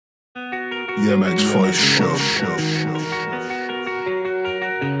The MX5 Show.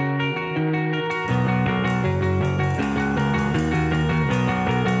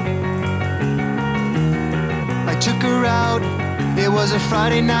 I took her out, it was a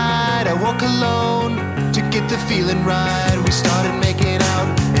Friday night. I woke alone to get the feeling right. We started making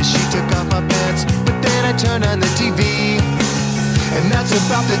out and she took off my pants, but then I turned on the TV, and that's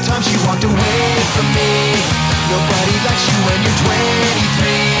about the time she walked away from me. Nobody likes you when you're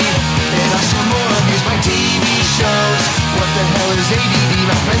 23, and I still more abuse my TV shows. What the hell is ADD?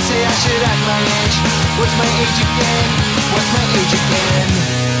 My friends say I should act my age. What's my age again? What's my age again?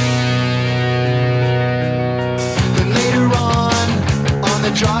 Then later on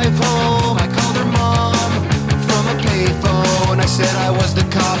the drive home, I called her mom from a payphone. I said I was the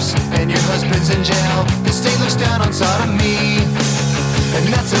cops and your husband's in jail. The state looks down on sodomy, and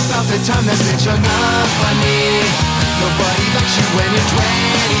that's about the time that bitch hung up on me. Nobody likes you when you're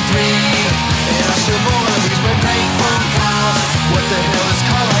 23, and I still wanna lose my prank phone calls. What the hell is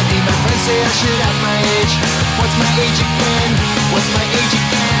call ID? My friends say I should act my age. What's my age again? What's my age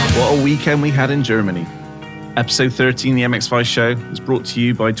again? What a weekend we had in Germany. Episode 13, the MX5 Show, is brought to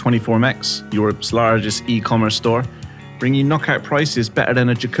you by 24MX, Europe's largest e-commerce store, bringing you knockout prices better than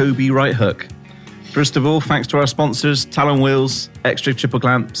a Jacoby right hook. First of all, thanks to our sponsors, Talon Wheels, Extra Triple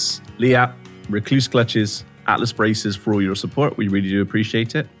Clamps, Leap, Recluse Clutches, Atlas Braces, for all your support. We really do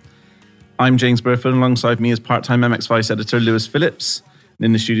appreciate it. I'm James Burford, alongside me is part-time MX5 editor Lewis Phillips. And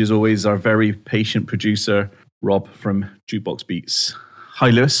in the studio, as always, our very patient producer, Rob from Jukebox Beats. Hi,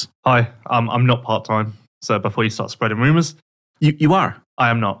 Lewis. Hi, I'm not part-time, so before you start spreading rumours. You are? I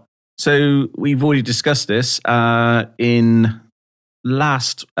am not. So we've already discussed this. In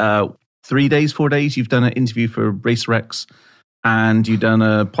last 4 days, you've done an interview for RacerX, and you've done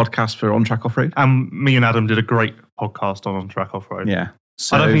a podcast for On Track Off Road. And me and Adam did a great podcast on Track Off Road. Yeah.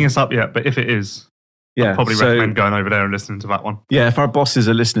 So, I don't think it's up yet, but if it is, I'd probably recommend going over there and listening to that one. Yeah, if our bosses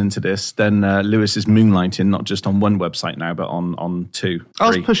are listening to this, then Lewis is moonlighting not just on one website now, but on two. I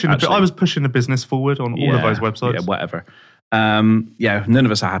was pushing the business forward on all of those websites. Yeah, whatever. None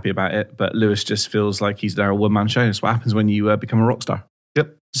of us are happy about it, but Lewis just feels like he's there a one-man show. That's what happens when you become a rock star.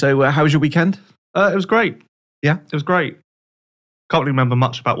 Yep. So how was your weekend? It was great. Yeah? It was great. Can't really remember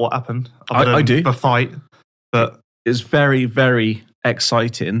much about what happened. I do. The fight. But it was very, very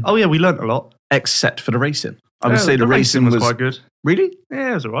exciting. Oh, yeah, we learnt a lot. Except for the racing. I would say the racing was quite good. Really?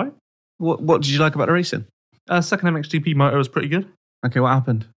 Yeah, it was all right. What did you like about the racing? Second MXGP motor was pretty good. Okay, what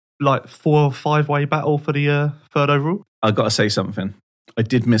happened? Like 4 or 5 way battle for the third overall. I've got to say something. I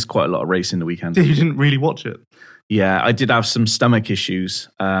did miss quite a lot of racing the weekend. You didn't really watch it? Yeah, I did have some stomach issues,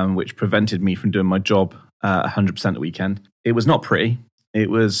 which prevented me from doing my job 100% the weekend. It was not pretty. It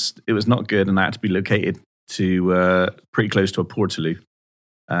was not good, and I had to be located to pretty close to a Portaloo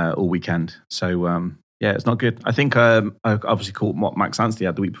all weekend. So yeah, it's not good. I think I obviously caught what Max Anstey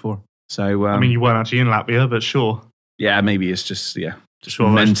had the week before. So I mean, you weren't actually in Latvia, but sure. Yeah, maybe it's just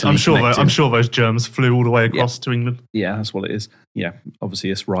I'm sure those germs flew all the way across to England. Yeah, that's what it is. Yeah,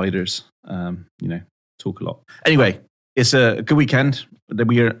 obviously us riders, talk a lot. Anyway, it's a good weekend.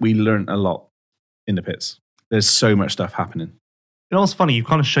 We learned a lot in the pits. There's so much stuff happening. You know what's funny? You've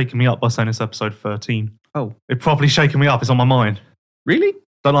kind of shaken me up by saying it's episode 13. Oh. It probably shaken me up. It's on my mind. Really?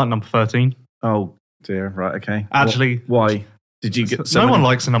 Don't like number 13. Oh, dear. Right, okay. Actually. Why? Did you get no one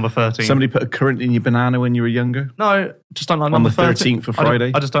likes a number 13. Somebody put a currant in your banana when you were younger? No, just don't like number 13. On the 13th for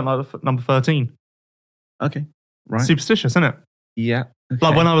Friday? I just don't like number 13. Okay, right. Superstitious, isn't it? Yeah. Okay.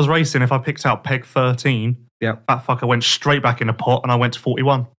 Like when I was racing, if I picked out peg 13, that fucker went straight back in the pot and I went to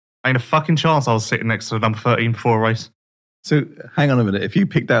 41. Ain't a fucking chance I was sitting next to number 13 before a race. So, hang on a minute. If you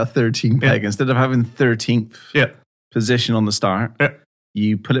picked out 13 peg, instead of having 13th position on the start,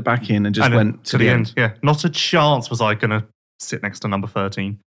 you put it back in and just went to the end. Yeah, not a chance was I going to sit next to number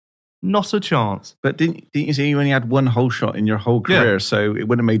 13. Not a chance. But didn't you say you only had one whole shot in your whole career, so it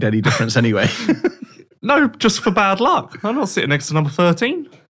wouldn't have made any difference anyway? No, just for bad luck. I'm not sitting next to number 13.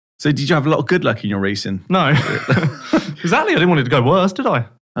 So did you have a lot of good luck in your racing? No. Exactly. I didn't want it to go worse, did I?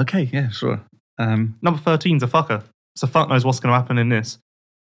 Okay, yeah, sure. Number 13's a fucker. So fuck knows what's going to happen in this.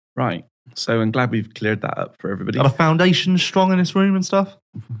 Right. So I'm glad we've cleared that up for everybody. Are the foundations strong in this room and stuff?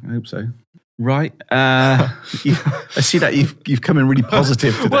 I hope so. Right. I see that you've come in really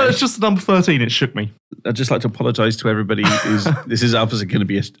positive today. Well, it's just number 13. It shook me. I'd just like to apologise to everybody. This is obviously going to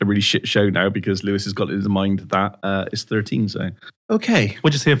be a really shit show now because Lewis has got in his mind that it's 13. So, okay. We're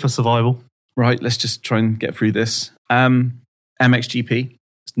just here for survival. Right. Let's just try and get through this. MXGP.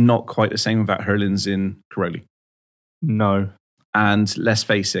 It's not quite the same without Herlings in Caroli. No. And let's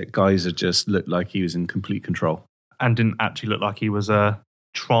face it, guys just looked like he was in complete control. And didn't actually look like he was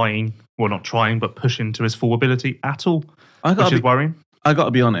trying, well, not trying, but pushing to his full ability at all, which is worrying. I got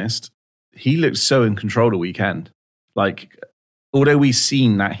to be honest, he looked so in control the weekend. Like, although we've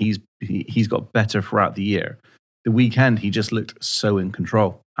seen that he's got better throughout the year, the weekend he just looked so in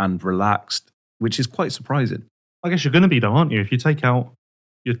control and relaxed, which is quite surprising. I guess you're going to be though, aren't you? If you take out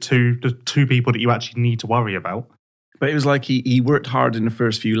the two people that you actually need to worry about. But it was like he worked hard in the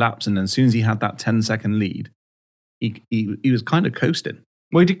first few laps, and then as soon as he had that 10-second lead, he was kind of coasting.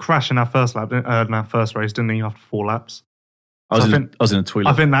 Well, he did crash in our first lap, in our first race, didn't he? After 4 laps, I was in a toilet.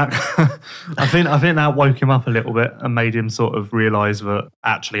 I think that woke him up a little bit and made him sort of realise that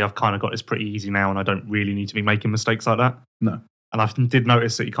actually I've kind of got this pretty easy now, and I don't really need to be making mistakes like that. No. And I did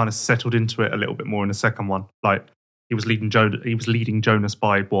notice that he kind of settled into it a little bit more in the second one. Like he was leading Jonas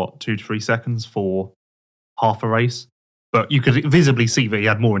by 2 to 3 seconds for half a race. But you could visibly see that he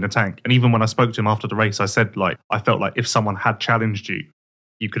had more in the tank. And even when I spoke to him after the race, I said, like, I felt like if someone had challenged you,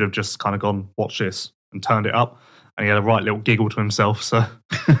 you could have just kind of gone, watch this, and turned it up. And he had a right little giggle to himself. So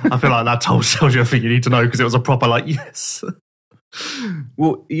I feel like that tells you everything you need to know, because it was a proper, like, yes.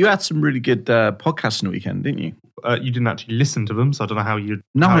 Well, you had some really good podcasts on the weekend, didn't you? You didn't actually listen to them, so I don't know how you...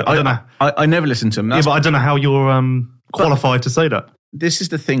 No, I don't know. I never listened to them. Yeah, but I don't know how you're qualified to say that. This is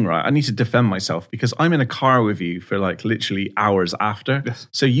the thing, right? I need to defend myself because I'm in a car with you for like literally hours after. Yes.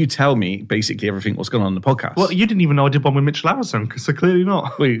 So you tell me basically everything what's going on in the podcast. Well, you didn't even know I did one with Mitchell Harrison, so clearly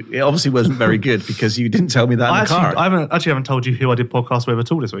not. Well, it obviously wasn't very good because you didn't tell me that in the car. I haven't told you who I did podcast with at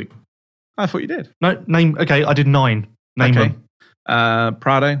all this week. I thought you did. No, name. Okay, I did 9. Name them.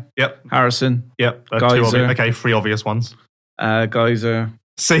 Prado. Yep. Harrison. Yep. Geyser. 3 obvious ones. Geyser.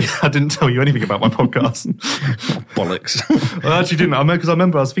 See, I didn't tell you anything about my podcast. Bollocks. I actually didn't. Because I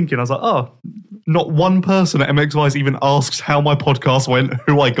remember I was thinking, I was like, oh, not one person at MXY's even asked how my podcast went,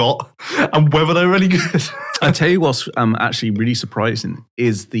 who I got, and whether they were any good. I tell you what's actually really surprising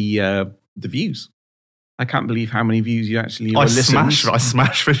is the views. I can't believe how many views you actually listen. I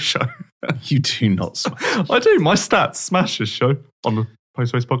smash this show. You do not smash. I do. My stats smash this show on the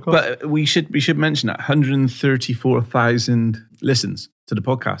Post-Race podcast. But we should mention that 134,000 listens to the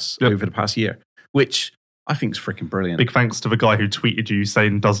podcast over the past year, which I think is freaking brilliant. Big thanks to the guy who tweeted you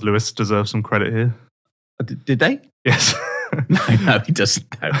saying, does Lewis deserve some credit here? Did they? Yes. No, he doesn't.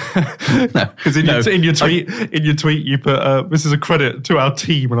 No, because in your tweet you put this is a credit to our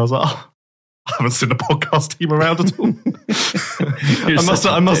team, and I was like, oh, I haven't seen the podcast team around at all.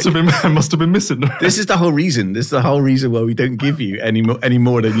 I must have been missing. This is the whole reason. This is the whole reason why we don't give you any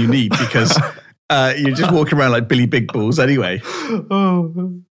more than you need, because you're just walking around like Billy Big Balls anyway.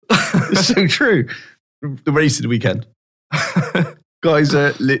 Oh, it's so true. The race of the weekend, guys,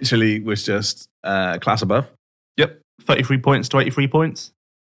 literally was just class above. Yep, 33 points to 83 points.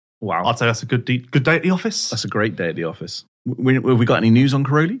 Wow, I'd say that's a good day at the office. That's a great day at the office. Have we got any news on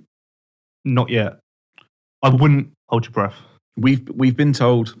Caroli? Not yet. I wouldn't hold your breath. We've been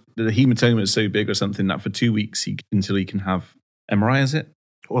told that the hematoma is so big or something that for 2 weeks until he can have MRI, is it?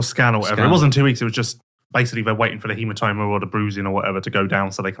 Or scan or whatever. It wasn't 2 weeks. It was just basically they're waiting for the hematoma or the bruising or whatever to go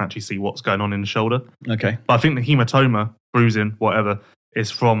down so they can actually see what's going on in the shoulder. Okay. But I think the hematoma, bruising, whatever, is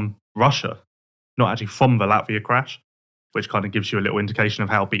from Russia, not actually from the Latvia crash, which kind of gives you a little indication of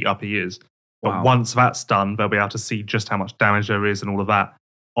how beat up he is. But once that's done, they'll be able to see just how much damage there is and all of that.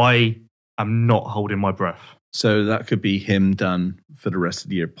 I'm not holding my breath. So that could be him done for the rest of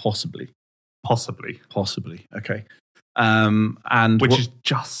the year, possibly. Okay. Which is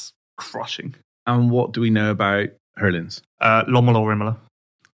just crushing. And what do we know about Herlings? Lommel or Imola.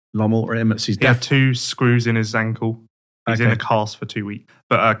 Lommel or Imola. So he had 2 screws in his ankle. He's in a cast for 2 weeks.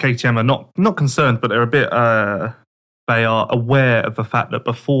 But KTM are not concerned, but they're a bit... they are aware of the fact that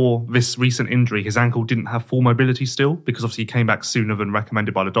before this recent injury, his ankle didn't have full mobility still, because obviously he came back sooner than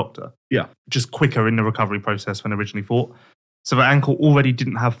recommended by the doctor. Yeah. Just quicker in the recovery process than originally thought. So the ankle already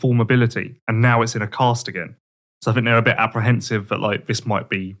didn't have full mobility, and now it's in a cast again. So I think they're a bit apprehensive that like this might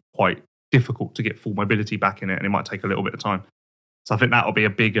be quite difficult to get full mobility back in it, and it might take a little bit of time. So I think that'll be a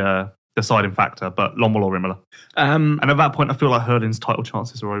big deciding factor, but Lommel or Imola. And at that point, I feel like Herling's title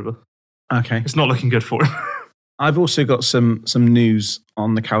chances are over. Okay. It's not looking good for him. I've also got some news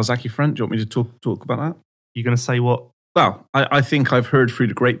on the Kawasaki front. Do you want me to talk about that? You're going to say what? Well, I think I've heard through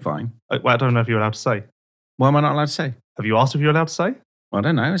the grapevine. Well, I don't know if you're allowed to say. Why am I not allowed to say? Have you asked if you're allowed to say? Well, I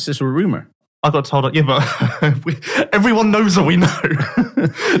don't know. It's just a rumour. I got told, yeah, but everyone knows that we know.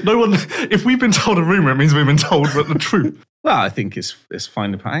 No one. If we've been told a rumour, it means we've been told the truth. Well, I think it's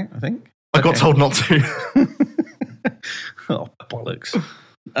fine to put out, I think. I got told not to. Oh, bollocks.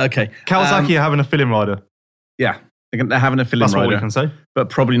 Okay. Kawasaki are having a fill-in rider. Yeah. They're having a fill-in rider. That's what we can say. But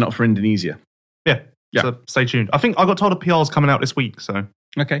probably not for Indonesia. Yeah. So stay tuned. I think I got told a PR is coming out this week, so...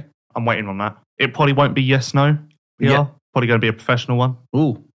 Okay. I'm waiting on that. It probably won't be yes, no PR. Yeah. Probably going to be a professional one.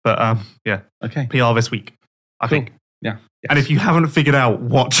 Ooh. But yeah, Okay. PR this week, I Cool. think. Yeah. And if you haven't figured out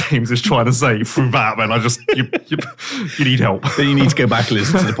what James is trying to say through that, then you need help. Then you need to go back and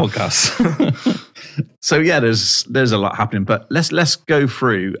listen to the podcast. So yeah, there's a lot happening, but let's go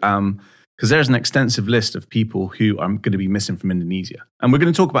through because there's an extensive list of people who are going to be missing from Indonesia, and we're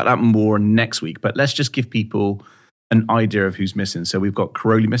going to talk about that more next week. But let's just give people an idea of who's missing. So we've got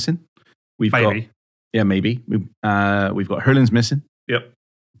Karoli missing. We've Maybe. maybe. We've got Herlings missing. Yep.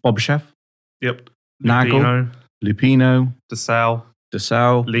 Bobashev, Yep. Nagel, Lupino, Desau,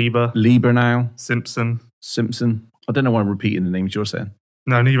 Lieber now, Simpson. I don't know why I'm repeating the names you're saying.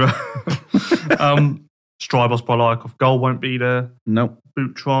 No, neither. Strybos, Bolikov, Goal won't be there. Nope.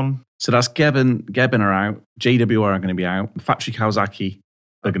 Boutron. So that's Gebben are out. JWR are going to be out. Factory Kawasaki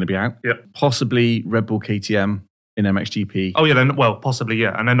are going to be out. Yep. Possibly Red Bull KTM in MXGP. Oh, yeah, then, well, possibly,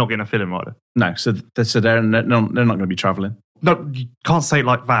 yeah. And they're not getting a fill-in rider. No, so they're not going to be travelling. No, you can't say it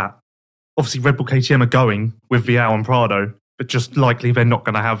like that. Obviously, Red Bull KTM are going with Vial and Prado, but just likely they're not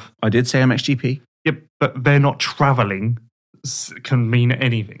going to have... I did say MXGP. Yep, but they're not travelling can mean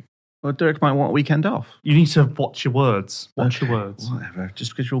anything. Well, Dirk might want a weekend off. You need to watch your words. Watch Okay, your words. Whatever.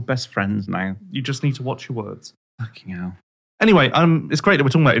 Just because you're all best friends now. You just need to watch your words. Fucking hell. Anyway, it's great that we're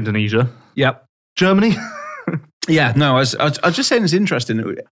talking about Indonesia. Yep. Germany? Yeah, no, I was just saying it's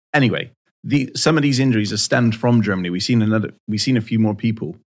interesting. Anyway, some of these injuries are stemmed from Germany. We've seen a few more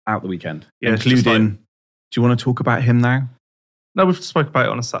people out the weekend, Yeah, it's including. just like- Do you want to talk about him now? No, we've spoke about it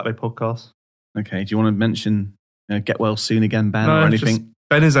on a Saturday podcast. Okay. Do you want to mention get well soon again, Ben, No, or just- anything?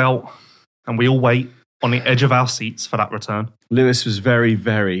 Ben is out, and we all wait on the edge of our seats for that return. Lewis was very,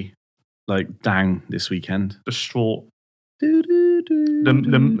 very down this weekend. Distraught.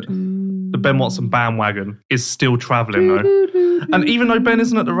 The Ben Watson bandwagon is still travelling, though. And even though Ben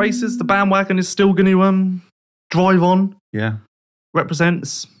isn't at the races, the bandwagon is still going to drive on. Yeah.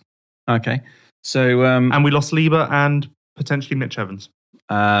 Represents. Okay. So And we lost Lieber and potentially Mitch Evans.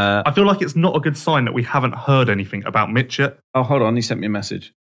 I feel like it's not a good sign that we haven't heard anything about Mitch yet. oh, hold on. He sent me a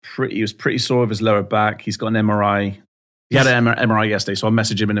message. He was pretty sore of his lower back. He's got an MRI. He had an MRI yesterday, so I'll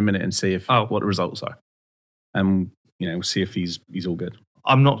message him in a minute and see what the results are. And see if he's all good.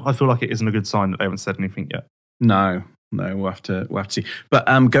 I feel like it isn't a good sign that they haven't said anything yet. No, we'll have to see. But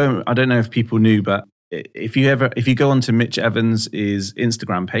I don't know if people knew, but if you go onto Mitch Evans'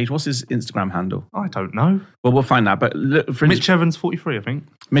 Instagram page, what's his Instagram handle? I don't know. Well, we'll find out. But look, for Mitch Evans 43, I think.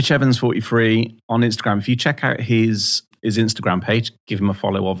 Mitch Evans 43 on Instagram. If you check out his Instagram page, give him a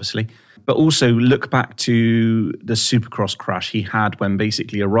follow, obviously. But also look back to the Supercross crash he had when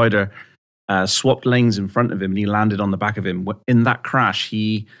basically a rider swapped lanes in front of him and he landed on the back of him. In that crash,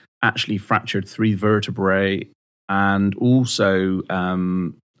 he actually fractured 3 vertebrae and also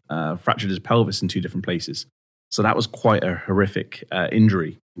fractured his pelvis in 2 different places. So that was quite a horrific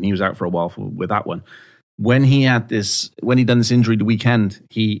injury. And he was out for a while with that one. When he done this injury the weekend,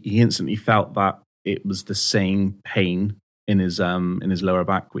 he instantly felt that it was the same pain in his lower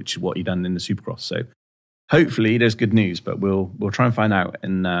back, which is what he done in the Supercross. So hopefully there's good news, but we'll try and find out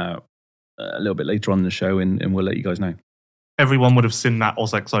in a little bit later on in the show, and we'll let you guys know. Everyone would have seen that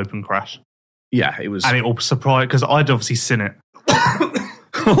Ozex Open crash. Yeah, it was. And it will surprise, because I'd obviously seen it.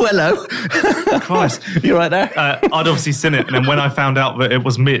 Oh, hello. Christ. You're right there. I'd obviously seen it, and then when I found out that it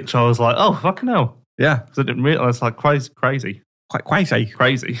was Mitch, I was like, oh, fucking hell. Yeah. Because I didn't realize, like, crazy. Crazy.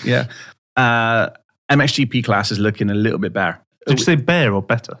 Yeah. MXGP class is looking a little bit better. Did you say bear or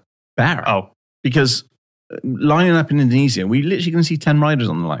better? Better. Oh. Because lining up in Indonesia, we literally going to see 10 riders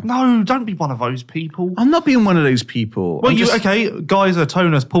on the line. No, don't be one of those people. I'm not being one of those people. Well, guys are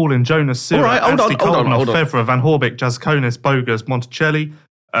Tonas, Paulin, Jonas, Sira, All right, hold on. Fevra, Van Horbeck, Jazkonis, Bogas, Monticelli,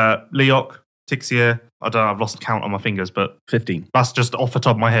 Leoc, Tixier. I don't know, I've lost count on my fingers, but 15. That's just off the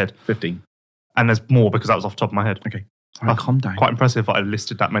top of my head. 15. And there's more because that was off the top of my head. Okay. All right, calm down. Quite impressive that I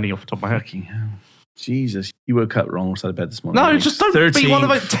listed that many off the top of my head. Fucking hell. Jesus. You woke up wrong side of bed this morning. No, just don't 13. be one of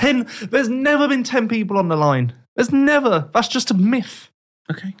those 10. There's never been 10 people on the line. There's never. That's just a myth.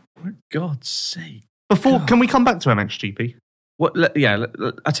 Okay. For God's sake. Can we come back to MXGP? What?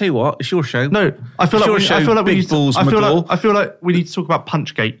 I tell you what. It's your show. No, I feel like we need to talk about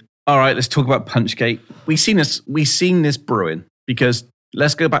Punchgate. All right, let's talk about Punchgate. We've seen this brewing because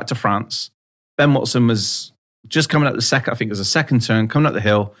let's go back to France. Ben Watson was just coming up the second. I think it was a second turn coming up the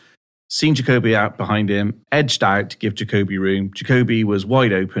hill. Seen Jacoby out behind him, edged out to give Jacoby room. Jacoby was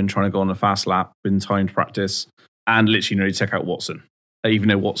wide open, trying to go on a fast lap in timed practice, and literally nearly took out Watson, even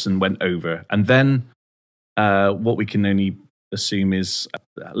though Watson went over. And then what we can only assume is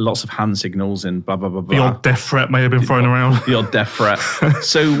lots of hand signals and blah, blah, blah, blah. The odd death threat may have been thrown around. The odd death threat.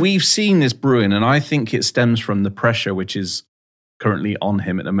 So we've seen this brewing, and I think it stems from the pressure which is currently on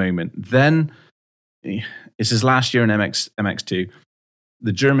him at the moment. Then, it's his last year in MX2.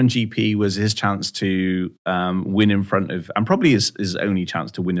 The German GP was his chance to win in front of, and probably his only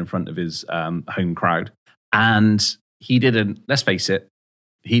chance to win in front of his home crowd. And he didn't, let's face it,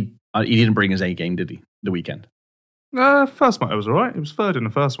 he didn't bring his A game, did he, the weekend? First moto was all right. He was third in the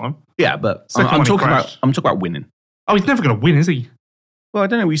first one. Yeah, but Second I'm one he talking crashed. about winning. Oh, he's never going to win, is he? Well, I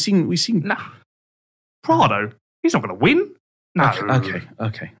don't know. We've seen. No. Prado? He's not going to win? No.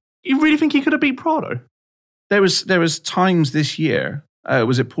 Okay. You really think he could have beat Prado? There was times this year.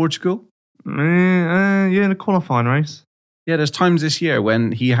 Was it Portugal? Yeah, in the qualifying race. Yeah, there's times this year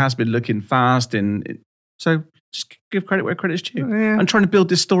when he has been looking fast, and so just give credit where credit's due. Yeah. I'm trying to build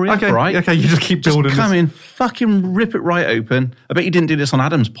this story up, right? Okay, you just keep building. Just come in, fucking rip it right open. I bet you didn't do this on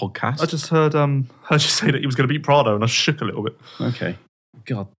Adam's podcast. I just heard you say that he was going to beat Prado, and I shook a little bit. Okay.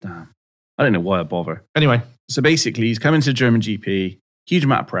 God damn. I don't know why I bother. Anyway. So basically, he's coming to German GP, huge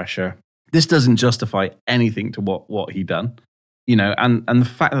amount of pressure. This doesn't justify anything to what he done. You know, and the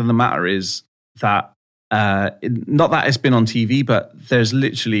fact of the matter is that, not that it's been on TV, but there's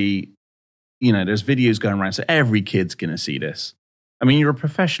literally, you know, there's videos going around, so every kid's going to see this. I mean, you're a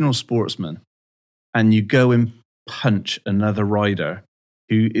professional sportsman, and you go and punch another rider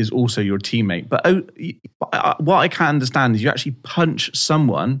who is also your teammate. But what I can't understand is you actually punch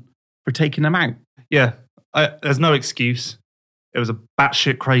someone for taking them out. Yeah, there's no excuse. It was a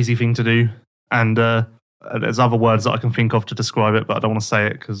batshit crazy thing to do, and there's other words that I can think of to describe it, but I don't want to say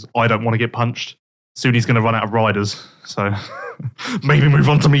it because I don't want to get punched. Soon he's going to run out of riders, so maybe move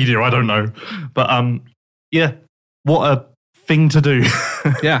on to media, I don't know. But yeah, what a thing to do.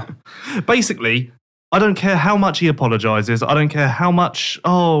 Yeah. Basically, I don't care how much he apologises. I don't care how much,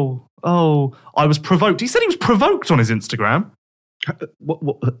 I was provoked. He said he was provoked on his Instagram.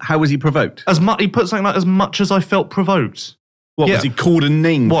 How was he provoked? He put something like, as much as I felt provoked. What, was he called a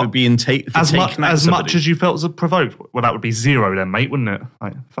name for being taken as out much as you felt provoked? Well, that would be 0 then, mate, wouldn't it?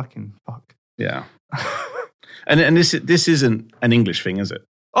 Like, fucking fuck. Yeah. and this isn't an English thing, is it?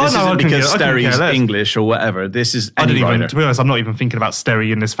 Oh, this no, isn't because Sterry's English or whatever. This is to be rider. honest, I'm not even thinking about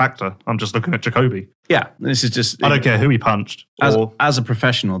Sterry in this factor. I'm just looking at Jacoby. Yeah, this is just... I don't care who he punched. As a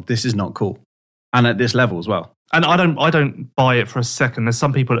professional, this is not cool. And at this level as well. And I don't buy it for a second. There's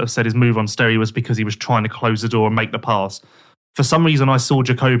some people that have said his move on Sterry was because he was trying to close the door and make the pass. For some reason, I saw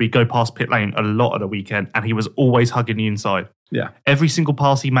Jacoby go past pit lane a lot of the weekend, and he was always hugging the inside. Yeah. Every single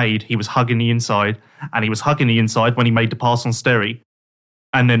pass he made, he was hugging the inside, and he was hugging the inside when he made the pass on Sterry,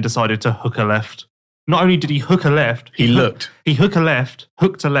 and then decided to hook a left. Not only did he hook a left, he hooked a left,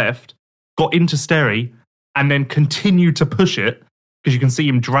 got into Sterry, and then continued to push it, because you can see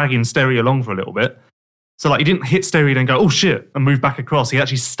him dragging Sterry along for a little bit. So like he didn't hit Sterry and then go, oh shit, and move back across. He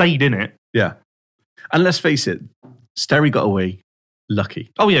actually stayed in it. Yeah. And let's face it, Sterry got away lucky.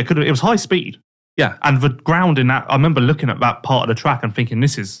 Oh yeah, it was high speed. Yeah. And the ground in that, I remember looking at that part of the track and thinking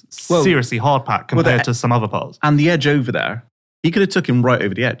this is seriously hard pack compared to some other parts. And the edge over there, he could have took him right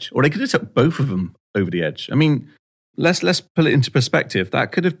over the edge, or they could have took both of them over the edge. I mean, let's put it into perspective.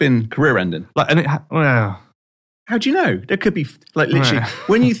 That could have been career ending. Like, and how do you know? There could be, like, literally,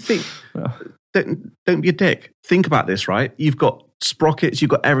 when you think, don't be a dick. Think about this, right? You've got sprockets,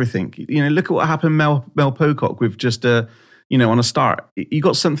 you've got everything. You know, look at what happened Mel Pocock with just on a start. You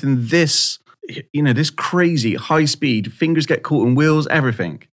got something this crazy high speed, fingers get caught in wheels,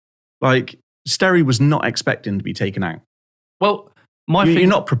 everything. Like, Sterry was not expecting to be taken out. Well, you're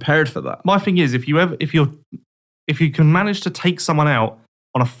not prepared for that. My thing is, if you can manage to take someone out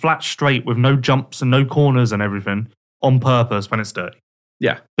on a flat straight with no jumps and no corners and everything on purpose when it's dirty.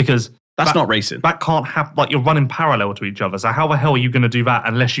 Yeah. Because that's not racing. That can't happen. Like, you're running parallel to each other. So how the hell are you going to do that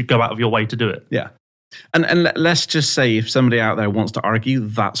unless you go out of your way to do it? Yeah. And let's just say if somebody out there wants to argue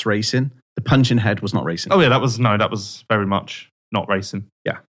that's racing, the punching head was not racing. Oh yeah, that was very much not racing.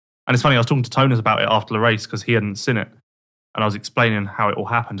 Yeah. And it's funny, I was talking to Tonus about it after the race because he hadn't seen it. And I was explaining how it all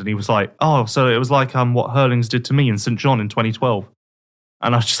happened. And he was like, oh, so it was like what Hurlings did to me in St. John in 2012.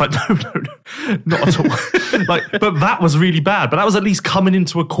 And I was just like, no, not at all. But that was really bad. But that was at least coming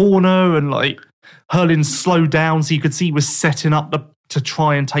into a corner and like Hurlings slowed down so you could see he was setting up to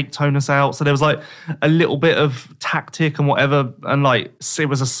try and take Tonus out. So there was like a little bit of tactic and whatever. And like it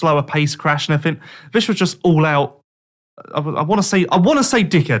was a slower pace crash and everything. This was just all out. I want to say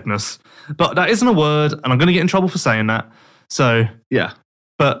dickheadness, but that isn't a word, and I'm going to get in trouble for saying that. So yeah,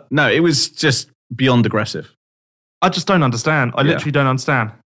 but no, it was just beyond aggressive. I just don't understand. I literally don't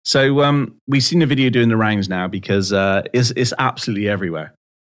understand. So we've seen the video doing the rounds now because it's absolutely everywhere.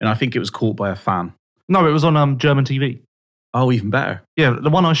 And I think it was caught by a fan. No, it was on German TV. Oh, even better. Yeah, the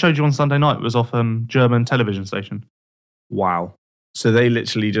one I showed you on Sunday night was off German television station. Wow. So they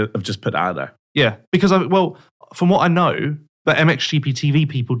literally have just put it out there. Yeah, because, from what I know, the MXGP TV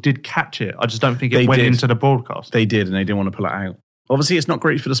people did catch it. I just don't think it went into the broadcast. They did, and they didn't want to pull it out. Obviously, it's not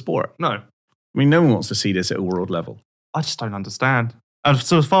great for the sport. No. I mean, no one wants to see this at a world level. I just don't understand. And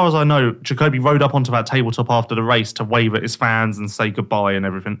so as far as I know, Jacoby rode up onto that tabletop after the race to wave at his fans and say goodbye and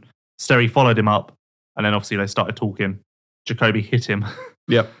everything. Sterry followed him up, and then obviously they started talking. Jacoby hit him.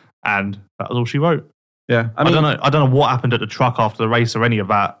 Yep. And that was all she wrote. Yeah. I don't know what happened at the truck after the race or any of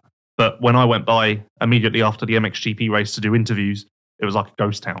that, but when I went by immediately after the MXGP race to do interviews, it was like a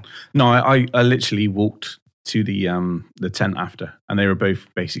ghost town. No, I literally walked to the tent after, and they were both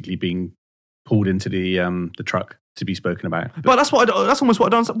basically being pulled into the truck to be spoken about. But that's almost what I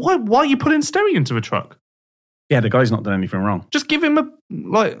don't understand. Why are you pulling Sterry into a truck? Yeah, the guy's not done anything wrong. Just give him a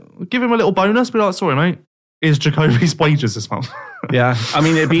little bonus. Be like, sorry, mate. Is Jacoby's wages this month? Yeah, I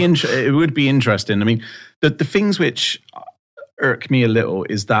mean, it would be interesting. I mean, the things which irk me a little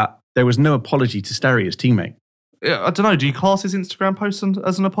is that there was no apology to Sterry, his teammate. Yeah, I don't know. Do you class his Instagram post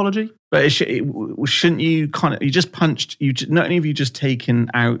as an apology? But shouldn't you not only have you just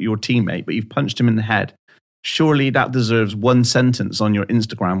taken out your teammate, but you've punched him in the head. Surely that deserves one sentence on your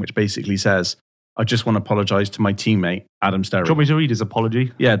Instagram, which basically says, "I just want to apologise to my teammate, Adam Sterry." Do you want me to read his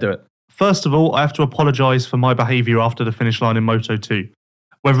apology? Yeah, do it. First of all, I have to apologise for my behaviour after the finish line in Moto2.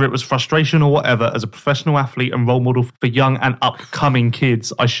 Whether it was frustration or whatever, as a professional athlete and role model for young and upcoming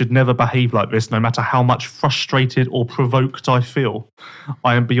kids, I should never behave like this, no matter how much frustrated or provoked I feel.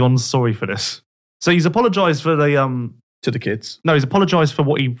 I am beyond sorry for this. So he's apologised for the to the kids. No, he's apologised for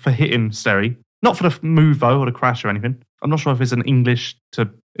for hitting Sterry, not for the move though or the crash or anything. I'm not sure if it's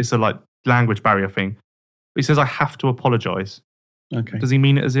it's a language barrier thing. But he says I have to apologise. Okay. Does he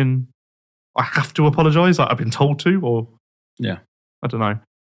mean it as in I have to apologise? Like I've been told to, or yeah, I don't know.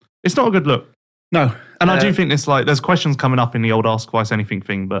 It's not a good look. No. And I do think there's questions coming up in the old Ask Vice Anything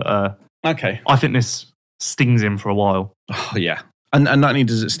thing, but okay. I think this stings him for a while. Oh, yeah. And not only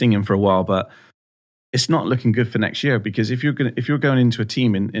does it sting him for a while, but it's not looking good for next year, because if you're going into a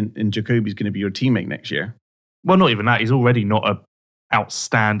team and Jacoby's going to be your teammate next year. Well, not even that. He's already not an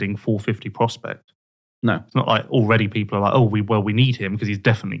outstanding 450 prospect. No. It's not like already people are like, oh, we need him because he's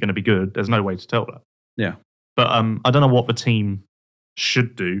definitely going to be good. There's no way to tell that. Yeah. But I don't know what the team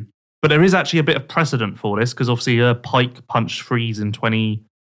should do. But there is actually a bit of precedent for this, because obviously Pike punched Freeze in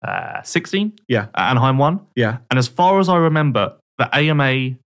 2016. Yeah. At Anaheim 1. Yeah. And as far as I remember, the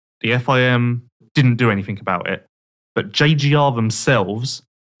AMA, the FIM didn't do anything about it. But JGR themselves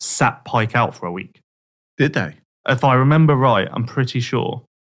sat Pike out for a week. Did they? If I remember right, I'm pretty sure.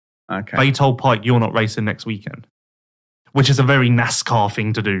 Okay. They told Pike, you're not racing next weekend. Which is a very NASCAR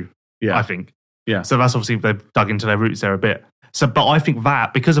thing to do, yeah. I think. Yeah. So that's obviously, they've dug into their roots there a bit. So, but I think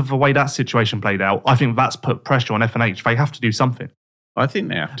that, because of the way that situation played out, I think that's put pressure on F&H. They have to do something. I think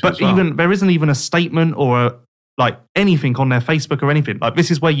they have to. But as well. there isn't even a statement or anything on their Facebook or anything. Like,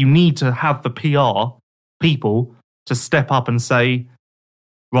 this is where you need to have the PR people to step up and say,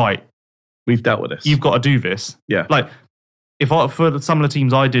 right, we've dealt with this. You've got to do this. Yeah. Like, for some of the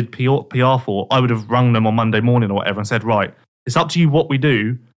teams I did PR for, I would have rung them on Monday morning or whatever and said, right, it's up to you what we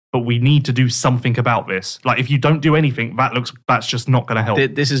do, but we need to do something about this. Like, if you don't do anything, that's just not going to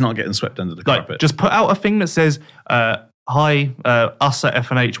help. This is not getting swept under the carpet. Just put out a thing that says, hi, us at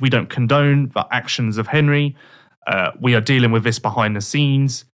F&H, we don't condone the actions of Henry. We are dealing with this behind the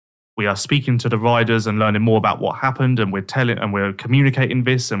scenes. We are speaking to the riders and learning more about what happened, and we're communicating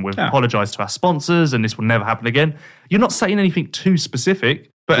this, and we've apologized to our sponsors, and this will never happen again. You're not saying anything too specific,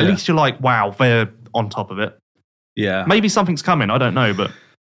 but at least you're like, wow, they're on top of it. Yeah. Maybe something's coming, I don't know, but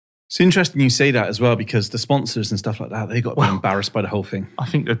it's interesting you say that as well, because the sponsors and stuff like that, they got embarrassed by the whole thing. I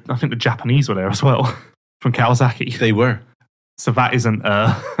think the Japanese were there as well from Kawasaki. They were. So that isn't.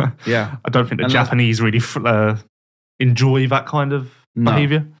 Yeah. I don't think the Japanese really enjoy that kind of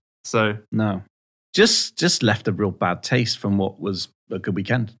behavior. So no, just left a real bad taste from what was a good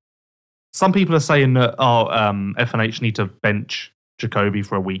weekend. Some people are saying that F&H need to bench Jacoby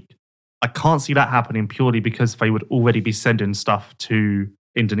for a week. I can't see that happening purely because they would already be sending stuff to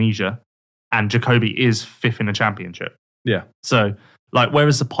Indonesia, and Jacoby is fifth in the championship. Yeah. So,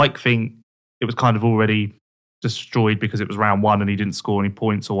 whereas the Pike thing, it was kind of already destroyed because it was round one and he didn't score any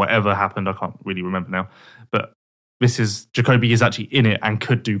points or whatever happened. I can't really remember now. But Jacoby is actually in it and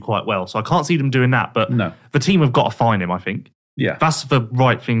could do quite well. So I can't see them doing that. But the team have got to find him, I think. Yeah. That's the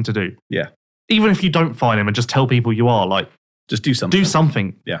right thing to do. Yeah. Even if you don't find him and just tell people you are, Just do something. Do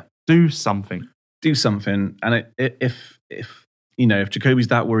something. Yeah. Do something. Do something. And if you know, if Jacoby's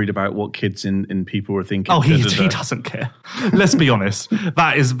that worried about what kids and people are thinking, Oh, he doesn't care. Let's be honest.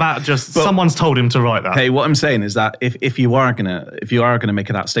 Someone's told him to write that. Hey, what I'm saying is that if you are gonna make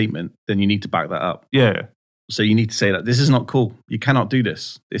that statement, then you need to back that up. Yeah. So you need to say that this is not cool. You cannot do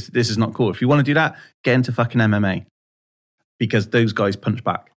this. This is not cool. If you want to do that, get into fucking MMA, because those guys punch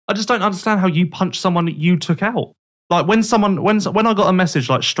back. I just don't understand how you punch someone that you took out. Like when I got a message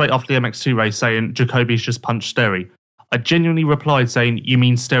like straight after the MX2 race saying Jacoby's just punched Sterry, I genuinely replied saying, you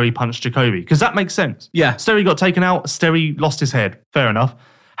mean Sterry punched Jacoby? Because that makes sense. Yeah. Sterry got taken out. Sterry lost his head. Fair enough.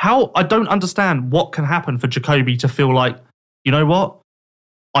 I don't understand what can happen for Jacoby to feel like, you know what?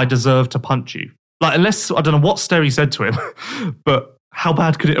 I deserve to punch you. Like, unless, I don't know what Sterry said to him, but how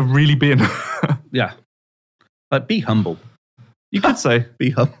bad could it have really been? Yeah. Like, be humble. You could say. Be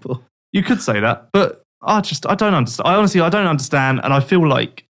humble. You could say that. But I don't understand. I don't understand. And I feel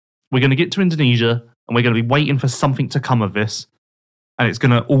like we're going to get to Indonesia and we're going to be waiting for something to come of this. And it's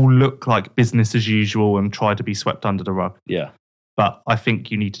going to all look like business as usual and try to be swept under the rug. Yeah. But I think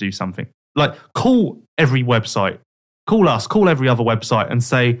you need to do something. Like, call every website. Call us. Call every other website and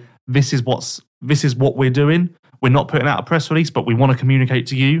say, this is what we're doing. We're not putting out a press release, but we want to communicate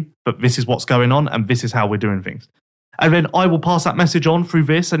to you. But this is what's going on and this is how we're doing things. And then I will pass that message on through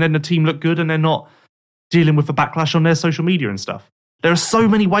this, and then the team look good and they're not dealing with the backlash on their social media and stuff. There are so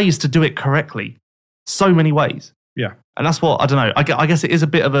many ways to do it correctly. So many ways. Yeah. And that's what, I don't know, I guess it is a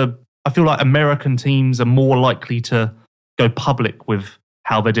bit of a, I feel like American teams are more likely to go public with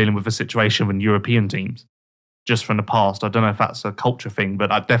how they're dealing with the situation than European teams, just from the past. I don't know if that's a culture thing, but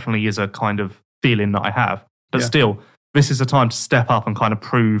that definitely is a kind of feeling that I have. But still, this is a time to step up and kind of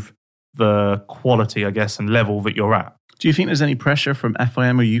prove the quality, I guess, and level that you're at. Do you think there's any pressure from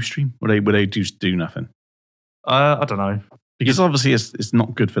FIM or Ustream? Would they just do nothing? I don't know. Because obviously it's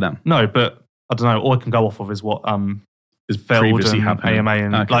not good for them. No, but I don't know. All I can go off of is what is Feld previously and happening. AMA.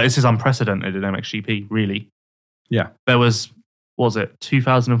 And Okay. like, this is unprecedented in MXGP, really. Yeah. There was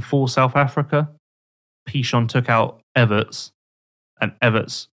 2004 South Africa? Pichon took out Everts, and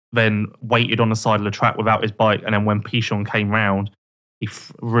Everts then waited on the side of the track without his bike, and then when Pichon came round, he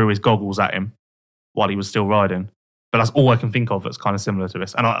threw his goggles at him while he was still riding. But that's all I can think of that's kind of similar to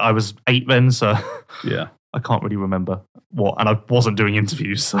this. And I was 8 then, so Yeah. I can't really remember what, and I wasn't doing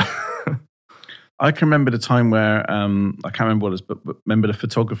interviews, so... I can remember the time where, I can't remember what it was, but remember the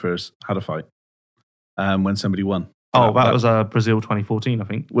photographers had a fight when somebody won. Oh, that was Brazil 2014, I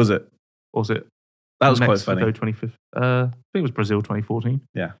think. Was it? Or was it? That was Mexico quite funny. 25th. I think it was Brazil 2014.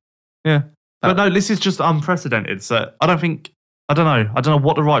 Yeah. Yeah. But no, this is just unprecedented. So I don't know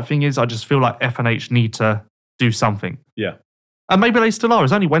what the right thing is. I just feel like F&H need to do something. Yeah. And maybe they still are.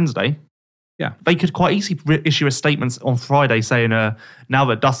 It's only Wednesday. Yeah. They could quite easily issue a statement on Friday saying, now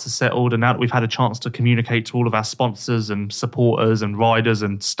that dust has settled and now that we've had a chance to communicate to all of our sponsors and supporters and riders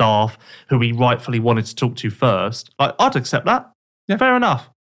and staff who we rightfully wanted to talk to first, I'd accept that. Yeah. Fair enough.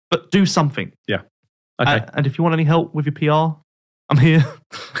 But do something. Yeah. Okay. And if you want any help with your PR, I'm here.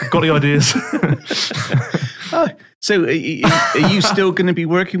 I've got the ideas. So are you still going to be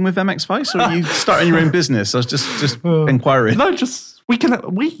working with MX Vice, or are you starting your own business? I was just inquiring. No, we're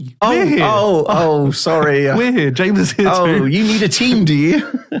here. Oh, sorry. We're here. James is here too. Oh, you need a team, do you?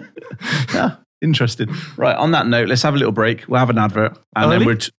 Yeah, interesting. Right, on that note, let's have a little break. We'll have an advert. And Early?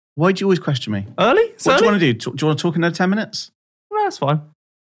 then why do you always question me? Early? What do you want to do? Do you want to talk another 10 minutes? No, that's fine.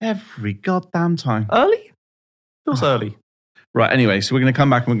 Every goddamn time. Early? Feels early. Right, anyway, so we're going to come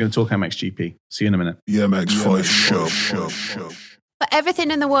back and we're going to talk MXGP. See you in a minute. The MX Vice Show. For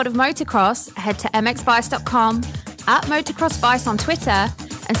everything in the world of motocross, head to mxvice.com, at Motocross on Twitter,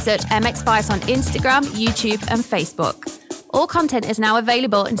 and search MX Vice on Instagram, YouTube, and Facebook. All content is now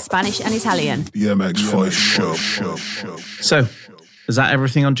available in Spanish and Italian. The MX Vice Show. So, is that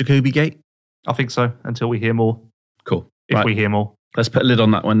everything on Jacoby Gate? I think so, until we hear more. Cool. If Right, we hear more. let's put a lid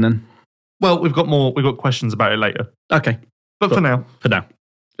on that one then. Well, we've got questions about it later. Okay. But for now.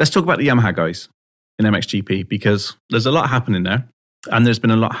 Let's talk about the Yamaha guys in MXGP, because there's a lot happening there. And there's been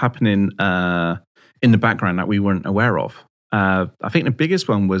a lot happening in the background that we weren't aware of. I think the biggest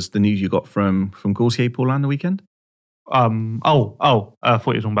one was the news you got from Gautier Paulin the weekend. I thought you were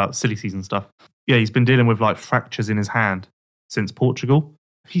talking about silly season stuff. Yeah, he's been dealing with like fractures in his hand since Portugal.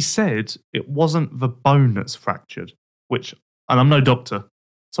 He said it wasn't the bone that's fractured, and I'm no doctor,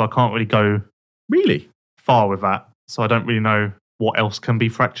 so I can't really go Really? far with that. So I don't really know what else can be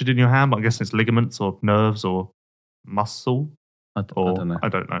fractured in your hand, but I guess it's ligaments or nerves or muscle. I don't know. I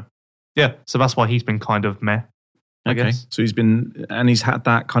don't know. Yeah, so that's why he's been kind of meh, I guess. So he's had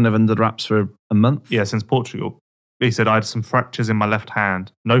that kind of under wraps for a month? Yeah, since Portugal. He said, I had some fractures in my left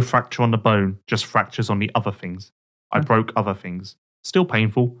hand. No fracture on the bone, just fractures on the other things. I broke other things. Still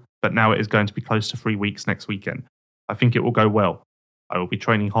painful, but now it is going to be close to 3 weeks next weekend. I think it will go well. I will be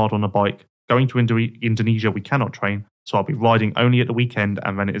training hard on a bike. Going to Indonesia, we cannot train, so I'll be riding only at the weekend,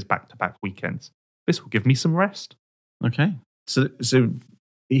 and then it is back-to-back weekends. This will give me some rest. Okay. So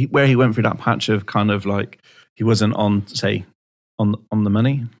where he went through that patch of kind of like he wasn't on, say, on the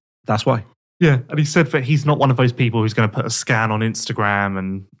money, that's why. Yeah, and he said that he's not one of those people who's going to put a scan on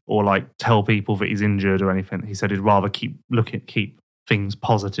Instagram or like tell people that he's injured or anything. He said he'd rather keep things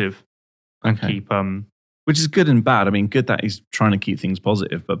positive and keep which is good and bad. I mean, good that he's trying to keep things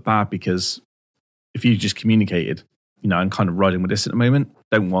positive, but bad because if you just communicated, I'm kind of riding with this at the moment.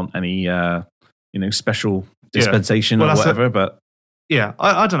 Don't want any special dispensation or whatever, but yeah,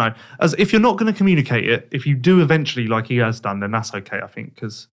 I don't know. As if you're not going to communicate it, if you do eventually, like he has done, then that's okay, I think,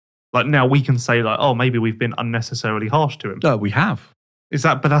 because like now we can say like, oh, maybe we've been unnecessarily harsh to him. No, we have. Is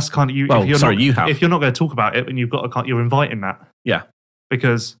that? But that's kind of you. Well, you have. If you're not going to talk about it, then you're inviting that. Yeah.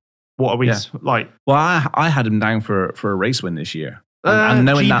 Because what are we like? Well, I had him down for a race win this year. And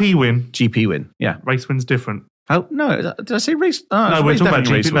knowing GP win. Yeah. Race win's different. Oh no! Did I say race? No, we're talking about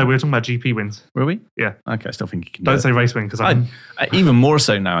GP. No, we were talking about GP wins. Were we? Yeah. Okay, I still think you can. Don't say race win because I even more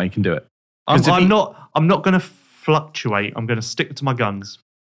so now. I can do it. I'm not going to fluctuate. I'm going to stick to my guns.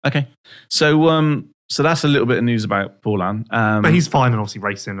 Okay, so that's a little bit of news about Paulan. But he's fine and obviously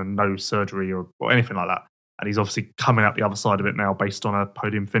racing and no surgery or anything like that. And he's obviously coming out the other side of it now based on a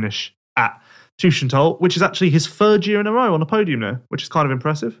podium finish at Tuchenthal, which is actually his third year in a row on a podium now, which is kind of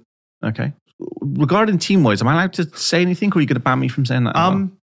impressive. Okay. Regarding team-wise, am I allowed to say anything, or are you going to ban me from saying that?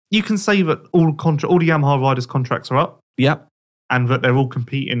 You can say that all the Yamaha riders' contracts are up. Yep. And that they're all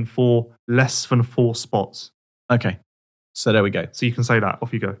competing for less than 4 spots. Okay. So there we go. So you can say that.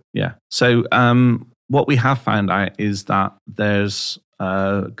 Off you go. Yeah. So what we have found out is that there's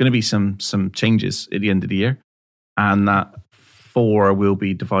going to be some changes at the end of the year, and that 4 will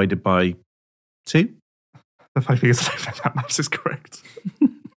be divided by 2. The funny thing is, I don't think that maths is correct. I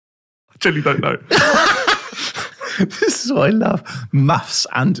genuinely don't know. This is what I love. Maths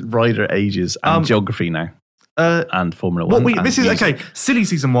and rider ages and geography now. And Formula 1. Silly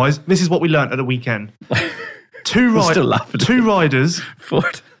season wise, this is what we learnt at the weekend. Two riders.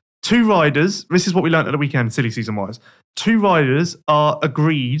 Ford. 2 riders. This is what we learnt at the weekend, silly season wise. 2 riders are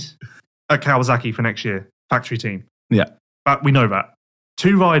agreed at Kawasaki for next year, factory team. Yeah. We know that.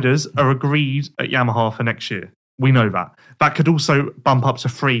 2 riders are agreed at Yamaha for next year. We know that. That could also bump up to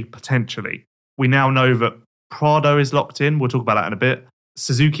 3 potentially. We now know that Prado is locked in. We'll talk about that in a bit.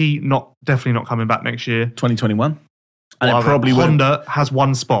 Suzuki definitely not coming back next year. 2021. And it probably Honda has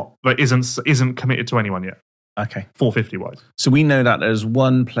 1 spot, but isn't committed to anyone yet. Okay. 450 wise. So we know that there's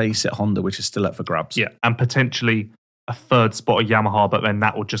 1 place at Honda which is still up for grabs. Yeah, and potentially a 3rd spot at Yamaha, but then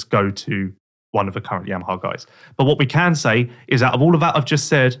that will just go to one of the current Yamaha guys. But what we can say is out of all of that I've just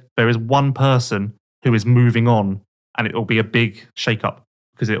said, there is 1 person who is moving on, and it will be a big shake-up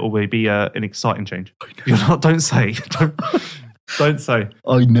because it will be an exciting change. Don't say. Don't say.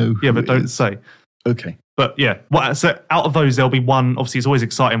 I know. Yeah, but don't say. Okay. But yeah, so out of those, there'll be 1. Obviously, it's always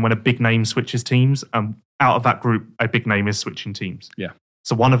exciting when a big name switches teams, and out of that group, a big name is switching teams. Yeah.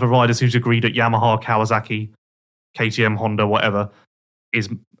 So one of the riders who's agreed at Yamaha, Kawasaki, KTM, Honda, whatever, is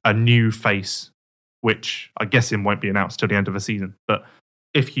a new face, which I guess won't be announced till the end of the season. But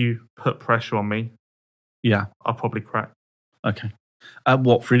if you put pressure on me, yeah, I'll probably crack. Okay.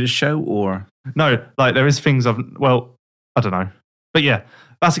 What, through the show or? No, like there is things I don't know. But yeah,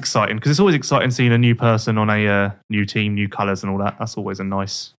 that's exciting because it's always exciting seeing a new person on a new team, new colours and all that. That's always a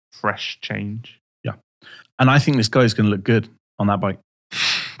nice, fresh change. Yeah. And I think this guy's going to look good on that bike.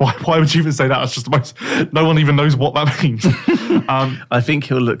 Why would you even say that? That's just the most... No one even knows what that means. I think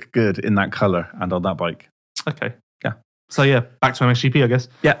he'll look good in that colour and on that bike. Okay. Yeah. So yeah, back to MXGP, I guess.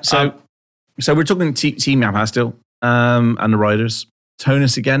 Yeah, so we're talking Team Yamaha still, and the riders.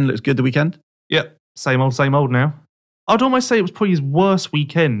 Tonus again looks good the weekend. Yep, same old now. I'd almost say it was probably his worst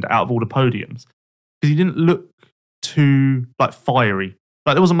weekend out of all the podiums because he didn't look too fiery.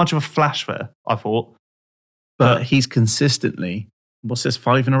 Like there wasn't much of a flash there, I thought. But he's consistently, what's this,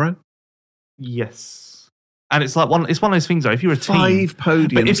 5 in a row? Yes. And it's one of those things though, if you're a team... 5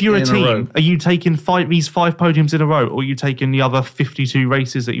 podiums but if you're a team, a row. are you taking these 5 podiums in a row, or are you taking the other 52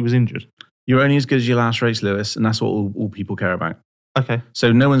 races that he was injured? You're only as good as your last race, Lewis, and that's what all people care about. Okay.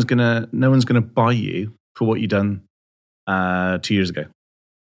 So no one's gonna buy you for what you done 2 years ago.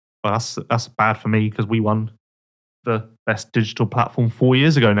 Well, that's bad for me because we won the best digital platform 4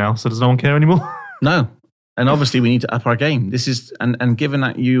 years ago now. So does no one care anymore? No. And obviously we need to up our game. This is and given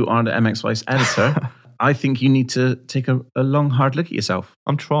that you are the MX Vice editor, I think you need to take a long, hard look at yourself.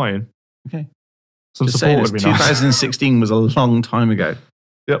 I'm trying. Okay. Some Just support saying, would be nice. 2016 was a long time ago.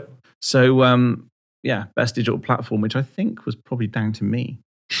 Yep. So, best digital platform, which I think was probably down to me.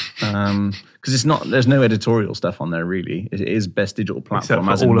 Because there's no editorial stuff on there, really. It is best digital platform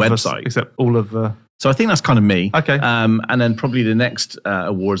as in website. Except all of the... So I think that's kind of me. Okay. And then probably the next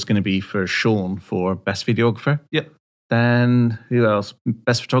award is going to be for Sean for best videographer. Yep. Then who else?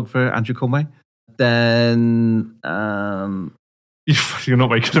 Best photographer, Andrew Conway. Then, You're not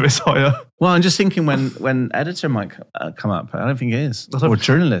making a bit higher. well, I'm just thinking when editor might come up. I don't think it is. I don't- Or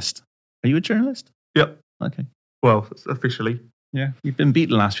journalist. Are you a journalist? Yep. Okay. Well, officially. Yeah. You've been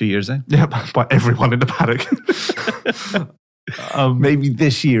beaten the last few years, eh? Yeah, by everyone in the paddock. Maybe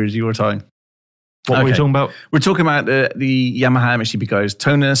this year is your time. What were we Okay. talking about? We're talking about the Yamaha MXGP guys.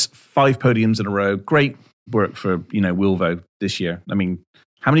 Tonus, 5 podiums in a row. Great work for, Wilvo this year. I mean,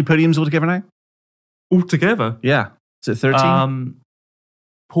 how many podiums altogether now? Altogether? Yeah. Is it 13?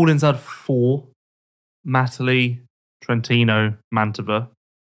 Paulin's had 4. Matterley, Trentino, Mantova,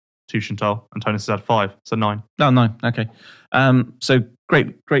 Tuchenthal, and Tonus has had 5. So 9. Oh, no. Okay. So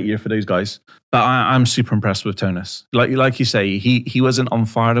great year for those guys. But I'm super impressed with Tonus. Like you say, he wasn't on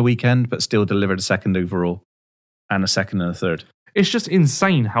fire the weekend, but still delivered a second overall and a second and a third. It's just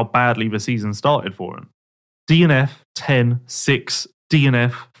insane how badly the season started for him. DNF 10, 6,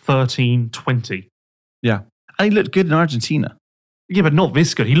 DNF 13, 20. Yeah. And he looked good in Argentina. Yeah, but not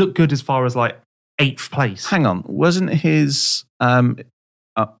this good. He looked good as far as 8th place. Hang on. Wasn't his,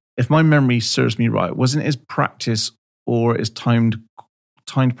 if my memory serves me right, wasn't his practice or his timed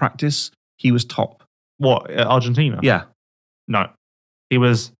practice, he was top? What, Argentina? Yeah. No. He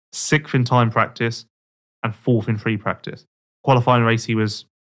was 6th in time practice and 4th in free practice. Qualifying race, he was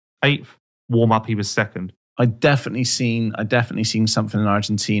 8th. Warm up, he was 2nd. I definitely seen something in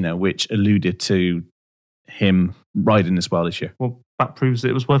Argentina which alluded to him riding this well this year. Well, that proves that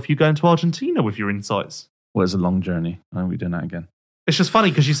it was worth you going to Argentina with your insights. Well, it was a long journey. I won't be doing that again. It's just funny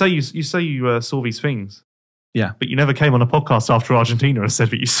because you say you saw these things. Yeah. But you never came on a podcast after Argentina and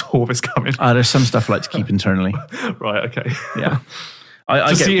said that you saw this coming. There's some stuff I like to keep internally. Right, okay. Yeah.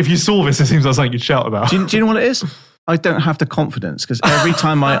 I See, if you saw this, it seems like something you'd shout about. do you know what it is? I don't have the confidence because every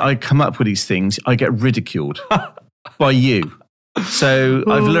time I come up with these things, I get ridiculed by you. So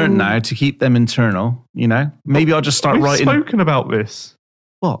I've learned now to keep them internal, Maybe I'll just start We've writing. spoken about this.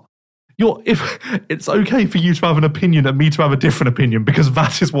 What? If it's okay for you to have an opinion and me to have a different opinion because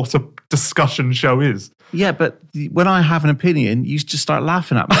that is what a discussion show is. Yeah, but when I have an opinion, you just start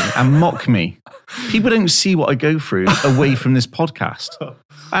laughing at me and mock me. People don't see what I go through away from this podcast.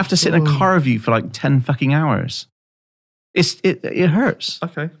 I have to sit in a car with you for 10 fucking hours. It hurts.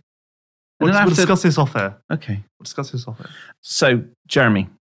 Okay. And We'll then discuss this off air. Okay. We'll discuss this off air. So, Jeremy.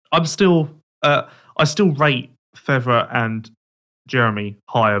 I still rate Federer and Jeremy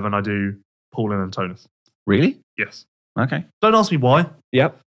higher than I do Paulin and Tonus. Really? Yes. Okay. Don't ask me why,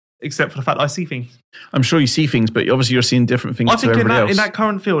 Yep. except for the fact that I see things. I'm sure you see things, but obviously you're seeing different things I to think everybody else. in that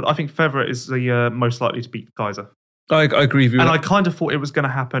current field, I think Federer is the most likely to beat Kaiser. I agree with you. And I kind of thought it was going to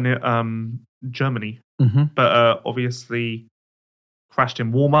happen at Germany, but obviously crashed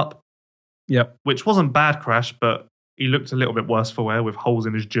in warm-up, Yep. which wasn't bad crash, but he looked a little bit worse for wear with holes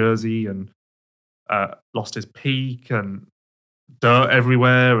in his jersey and lost his peak and dirt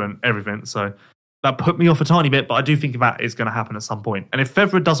everywhere and everything. So that put me off a tiny bit, but I do think that is going to happen at some point. And if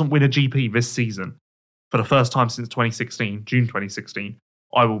Federer doesn't win a GP this season for the first time since June 2016,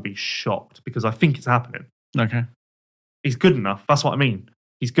 I will be shocked because I think it's happening. Okay. He's good enough. That's what I mean.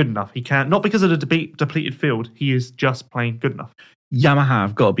 He's good enough. He can, not because of the depleted field, he is just plain good enough. Yamaha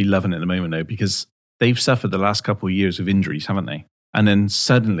have got to be loving it at the moment, though, because they've suffered the last couple of years of injuries, haven't they? And then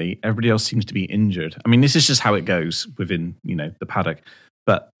suddenly everybody else seems to be injured. I mean, this is just how it goes within, the paddock.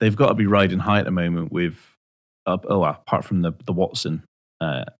 But they've got to be riding high at the moment with, apart from the Watson,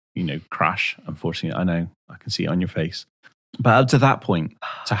 crash, unfortunately. I know, I can see it on your face. But up to that point,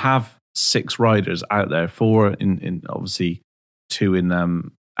 to have 6 riders out there, 4 in obviously 2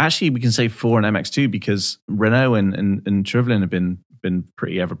 in, actually we can say 4 in MX2 because Renault and Chevrolet have been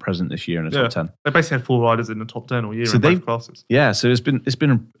pretty ever present this year in the top 10. They basically had 4 riders in the top 10 all year So in both classes. Yeah, so it's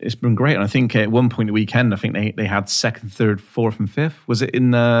been great. And I think at one point the weekend, I think they had 2nd, 3rd, 4th, and 5th. Was it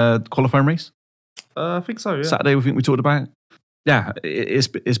in the qualifying race? I think so. Yeah. Saturday, I think we talked about. Yeah, it's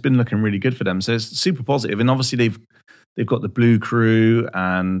been looking really good for them. So it's super positive. And obviously they've got the Blue Crew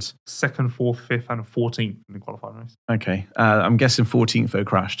and 2nd, 4th, 5th, and 14th in the qualifying race. Okay, I'm guessing 14th though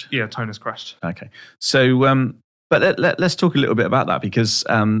crashed. Yeah, Tonus crashed. Okay, so but let's talk a little bit about that because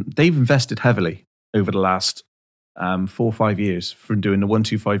they've invested heavily over the last 4 or 5 years from doing the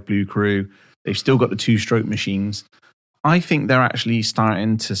 125 Blue Crew They've still got the 2-stroke machines. I think they're actually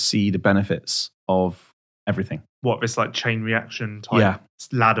starting to see the benefits of everything. What, this like chain reaction type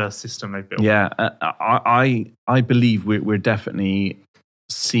ladder system they've built? Yeah, I believe we're definitely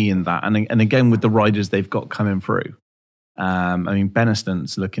seeing that. And again, with the riders they've got coming through. I mean,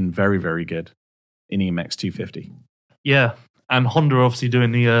 Beniston's looking very, very good in EMX 250. Yeah, and Honda are obviously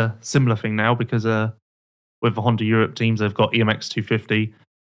doing the similar thing now because with the Honda Europe teams, they've got EMX 250,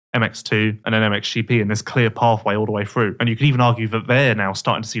 MX2, and then MXGP, and there's clear pathway all the way through. And you could even argue that they're now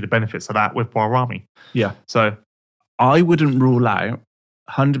starting to see the benefits of that with Guarami. Yeah. So I wouldn't rule out,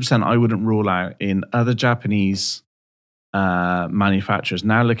 100% I wouldn't rule out in other Japanese manufacturers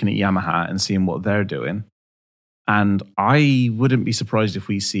now looking at Yamaha and seeing what they're doing. And I wouldn't be surprised if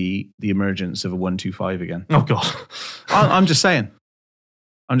we see the emergence of a 125 again. Oh, God. I'm just saying.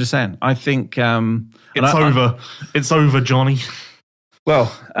 I think... it's over. It's over, Johnny.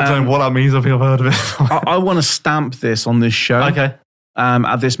 Well, I don't know what that means. I think I've heard of it. I want to stamp this on this show. Okay.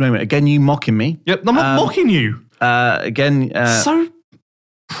 At this moment. Again, you mocking me. Yep, I'm not mocking you. Again... so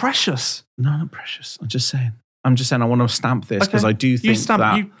precious. No, not precious. I'm just saying I want to stamp this because I do think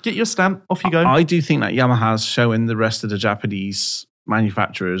you get your stamp, off you go. I do think that Yamaha's showing the rest of the Japanese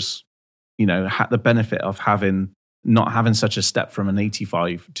manufacturers, the benefit of not having such a step from an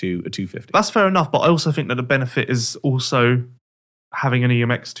 85 to a 250. That's fair enough, but I also think that the benefit is also having an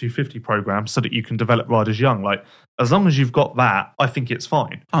EMX 250 program so that you can develop riders young. Like, as long as you've got that, I think it's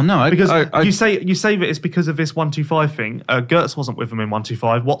fine. Oh no, because you say that it's because of this 125 thing. Gertz wasn't with them in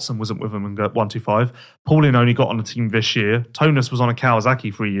 125. Watson wasn't with them in 125. Paulin only got on the team this year. Tonus was on a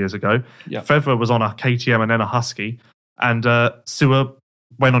Kawasaki 3 years ago. Yep. Fevre was on a KTM and then a Husky. And Suwa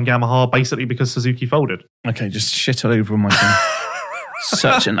went on Yamaha basically because Suzuki folded. Okay, just shit all over my thing.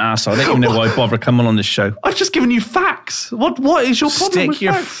 Such an arsehole. I don't even know why I bother coming on this show. I've just given you facts. What is your problem with Stick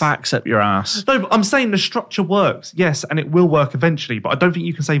your facts? facts up your ass. No, but I'm saying the structure works, yes, and it will work eventually, but I don't think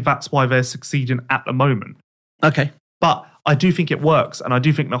you can say that's why they're succeeding at the moment. Okay. But I do think it works, and I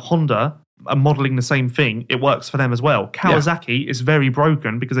do think that Honda are modelling the same thing. It works for them as well. Kawasaki is very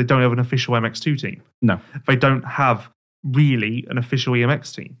broken because they don't have an official MX2 team. No. They don't have really an official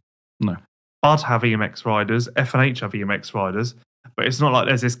EMX team. No. Bud have EMX riders, F&H have EMX riders, but it's not like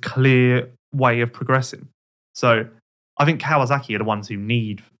there's this clear way of progressing. So I think Kawasaki are the ones who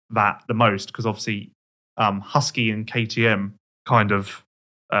need that the most because obviously Husky and KTM kind of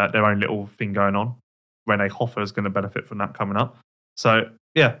their own little thing going on. Rene Hoffer is going to benefit from that coming up. So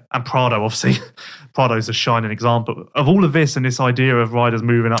yeah, and Prado obviously. Prado's a shining example of all of this and this idea of riders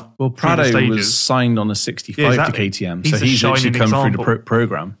moving up. Well, Prado was signed on a 65 exactly. to KTM, so he's actually come through the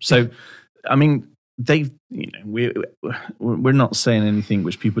program. So, I mean, we're not saying anything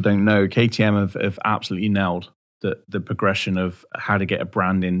which people don't know. KTM have absolutely nailed the progression of how to get a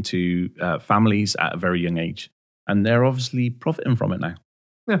brand into families at a very young age, and they're obviously profiting from it now.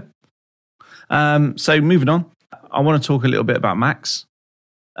 Yeah. So moving on, I want to talk a little bit about Max,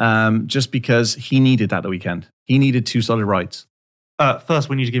 just because he needed that the weekend. He needed 2 solid rides. First,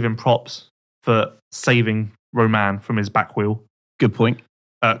 we need to give him props for saving Romain from his back wheel. Good point.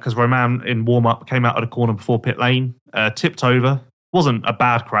 Because Romain in warm-up came out of the corner before pit lane, tipped over. Wasn't a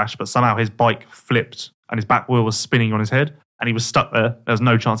bad crash, but somehow his bike flipped and his back wheel was spinning on his head and he was stuck there. There was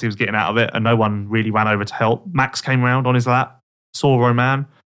no chance he was getting out of it and no one really ran over to help. Max came around on his lap, saw Romain,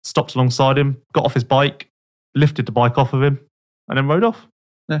 stopped alongside him, got off his bike, lifted the bike off of him and then rode off.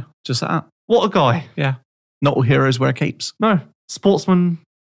 Yeah, just that. What a guy. Yeah. Not all heroes wear capes. No.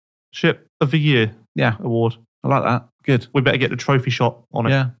 Sportsmanship of the Year award. I like that. Good. We better get the trophy shot on it.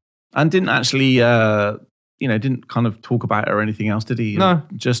 Yeah. And didn't actually, didn't kind of talk about it or anything else, did he? No.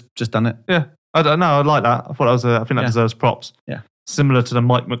 Just done it. Yeah. I don't know. I like that. I thought that was I think that deserves props. Yeah. Similar to the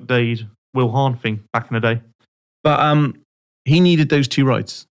Mike McDade, Will Hahn thing back in the day. But he needed those 2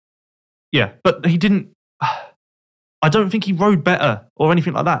 rides. Yeah. But he didn't. I don't think he rode better or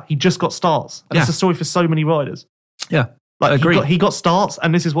anything like that. He just got starts. And that's a story for so many riders. Yeah. Like, I agree. He got starts,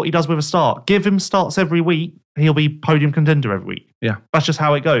 and this is what he does with a start. Give him starts every week, he'll be podium contender every week. Yeah. That's just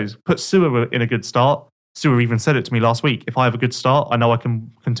how it goes. Put Suwa in a good start. Suwa even said it to me last week. If I have a good start, I know I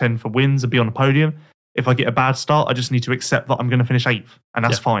can contend for wins and be on the podium. If I get a bad start, I just need to accept that I'm going to finish 8th, and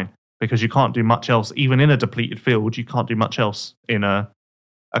that's fine. Because you can't do much else. Even in a depleted field, you can't do much else in a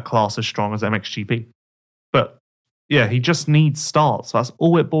class as strong as MXGP. But, yeah, he just needs starts. That's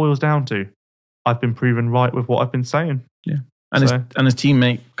all it boils down to. I've been proven right with what I've been saying. Yeah. And his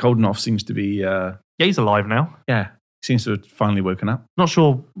teammate Koldenoff seems to be... he's alive now. Yeah, seems to have finally woken up. Not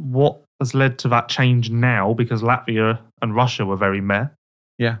sure what has led to that change now because Latvia and Russia were very meh.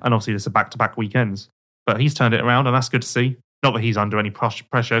 Yeah. And obviously it's a back-to-back weekends. But he's turned it around and that's good to see. Not that he's under any pressure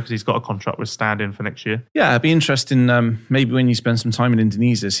because he's got a contract with stand-in for next year. Yeah, it'd be interesting. Maybe when you spend some time in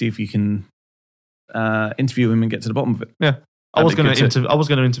Indonesia, see if you can interview him and get to the bottom of it. Yeah, I was going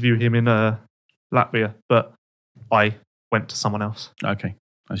to interview him in Latvia, but I went to someone else. Okay,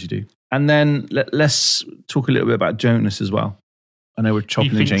 as you do. And then let's talk a little bit about Jonas as well. I know we're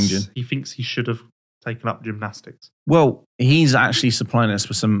chopping and changing. He thinks he should have taken up gymnastics. Well, he's actually supplying us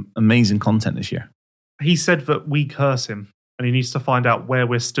with some amazing content this year. He said that we curse him, and he needs to find out where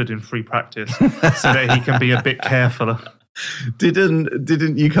we're stood in free practice so that he can be a bit careful.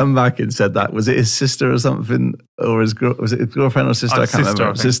 Didn't you come back and said that? Was it his sister or something, or was it his girlfriend or sister? I can't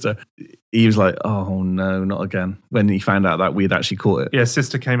remember. Sister. He was like, "Oh no, not again!" When he found out that we'd actually caught it. Yeah,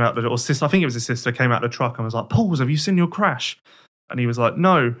 sister came out I think it was his sister came out the truck and was like, "Pauls, have you seen your crash?" And he was like,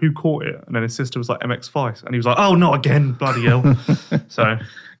 "No, who caught it?" And then his sister was like, "MX Vice," and he was like, "Oh, not again, bloody hell!" So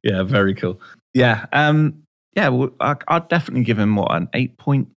yeah, very cool. Yeah, well, I'd definitely give him an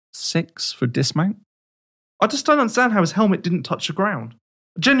 8.6 for dismount. I just don't understand how his helmet didn't touch the ground.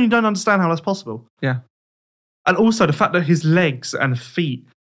 I genuinely don't understand how that's possible. Yeah. And also the fact that his legs and feet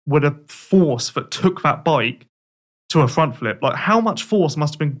were the force that took that bike to a front flip. Like, how much force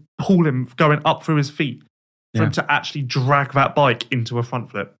must have been pulling going up through his feet for him to actually drag that bike into a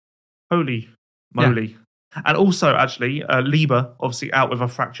front flip? Holy moly. Yeah. And also, actually, Lieber, obviously out with a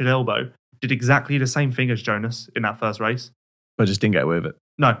fractured elbow, did exactly the same thing as Jonas in that first race. But just didn't get away with it.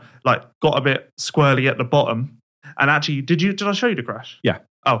 No, like got a bit squirrely at the bottom. And actually, did I show you the crash? Yeah.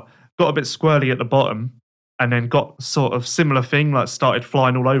 Oh, got a bit squirrely at the bottom and then got sort of similar thing, like started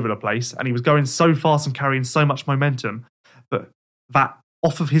flying all over the place. And he was going so fast and carrying so much momentum that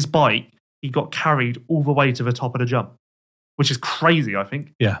off of his bike, he got carried all the way to the top of the jump, which is crazy, I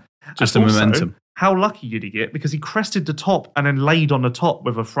think. Yeah, just and the also, momentum. How lucky did he get? Because he crested the top and then laid on the top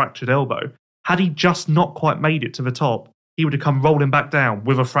with a fractured elbow. Had he just not quite made it to the top, he would have come rolling back down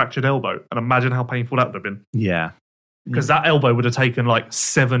with a fractured elbow. And imagine how painful that would have been. Yeah. Because that elbow would have taken like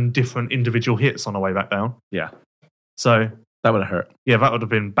 7 different individual hits on the way back down. Yeah. So that would have hurt. Yeah, that would have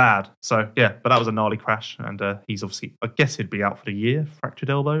been bad. So yeah, but that was a gnarly crash. And he's obviously, I guess he'd be out for the year, fractured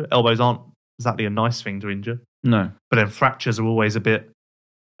elbow. Elbows aren't exactly a nice thing to injure. No. But then fractures are always a bit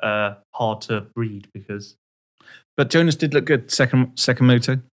hard to breed because... But Jonas did look good second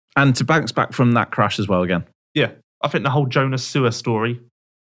moto. And to bounce back from that crash as well again. Yeah. I think the whole Jonas Sewer story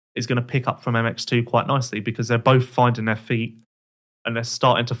is going to pick up from MX2 quite nicely because they're both finding their feet and they're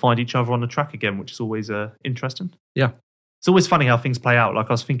starting to find each other on the track again, which is always interesting. Yeah. It's always funny how things play out. Like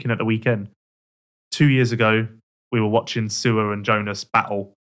I was thinking at the weekend, 2 years ago, we were watching Sewer and Jonas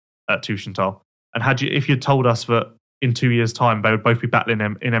battle at Tuchenthal. And if you'd told us that in 2 years' time they would both be battling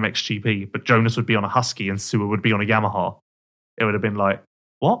in MXGP, but Jonas would be on a Husky and Sewer would be on a Yamaha, it would have been like,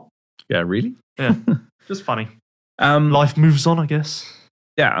 what? Yeah, really? Yeah, just funny. Life moves on, I guess.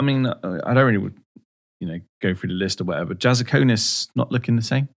 Yeah, I mean, I don't really, go through the list or whatever. Jazzakonis not looking the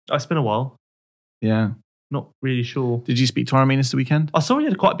same. It's been a while. Yeah, not really sure. Did you speak to Armin this weekend? I saw he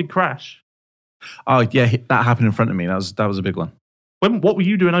had quite a big crash. Oh yeah, that happened in front of me. That was a big one. What were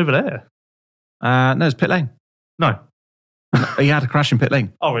you doing over there? No, it's pit lane. No, he had a crash in pit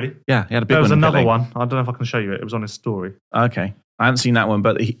lane. Oh really? Yeah, he had a big one. There was in another pit lane. one. I don't know if I can show you it. It was on his story. Okay. I haven't seen that one,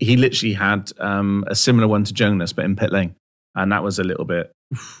 but he literally had a similar one to Jonas, but in pit lane, and that was a little bit.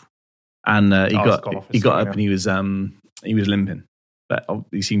 And he got up and he was limping, but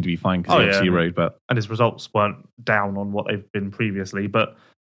he seemed to be fine because he obviously rode. But and his results weren't down on what they've been previously. But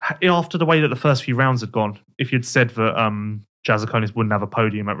after the way that the first few rounds had gone, if you'd said that Jazzakonis wouldn't have a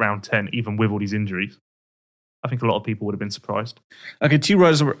podium at round 10, even with all these injuries, I think a lot of people would have been surprised. Okay, 2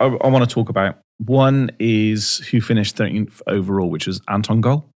 riders I want to talk about. One is who finished 13th overall, which was Anton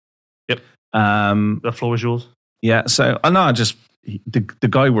Gol. Yep. The floor is yours. Yeah, so I know the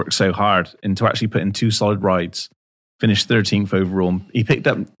guy worked so hard and to actually put in 2 solid rides, finished 13th overall. He picked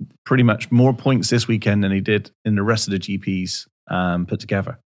up pretty much more points this weekend than he did in the rest of the GPs put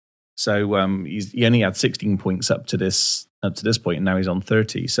together. So he only had 16 points up to this point, and now he's on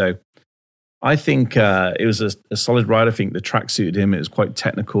 30. So I think it was a solid ride. I think the track suited him. It was quite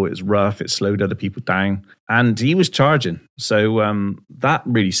technical. It was rough. It slowed other people down. And he was charging. So that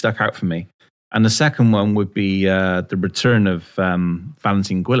really stuck out for me. And the second one would be the return of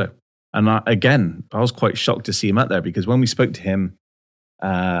Valentin Guillo. And I was quite shocked to see him out there because when we spoke to him,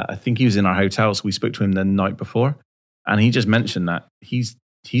 I think he was in our hotel. So we spoke to him the night before. And he just mentioned that he's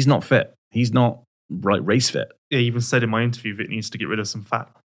not fit. He's not race fit. Yeah, he even said in my interview that he needs to get rid of some fat.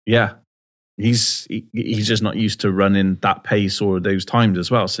 Yeah. He's just not used to running that pace or those times as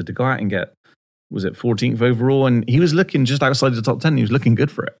well. So to go out and get, was it 14th overall? And he was looking just outside the top 10. He was looking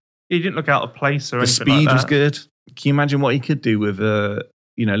good for it. He didn't look out of place or anything like that. The speed was good. Can you imagine what he could do with a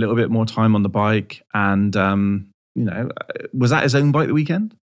little bit more time on the bike? And was that his own bike the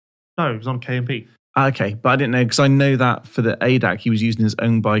weekend? No, he was on KMP. Okay, but I didn't know because I know that for the ADAC he was using his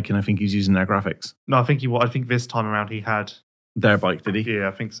own bike, and I think he was using their graphics. No, I think this time around he had Their bike, did he? Yeah,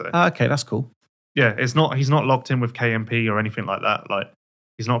 I think so. Okay, that's cool. Yeah, he's not locked in with KMP or anything like that. Like,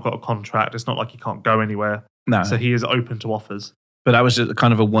 he's not got a contract. It's not like he can't go anywhere. No, So he is open to offers. but that was just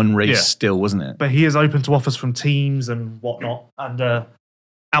kind of a one race still, wasn't it? But he is open to offers from teams and whatnot. And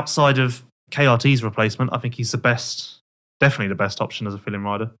outside of KRT's replacement, I think he's definitely the best option as a fill-in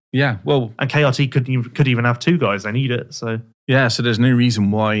rider. Yeah, well, And KRT could even have two guys. They need it. So yeah. So there's no reason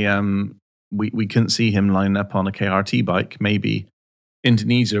why we couldn't see him line up on a KRT bike, maybe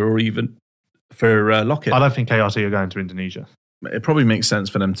Indonesia or even for Lockett. I don't think KRT are going to Indonesia. It probably makes sense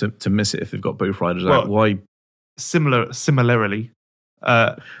for them to miss it if they've got both riders out. Why? Similarly,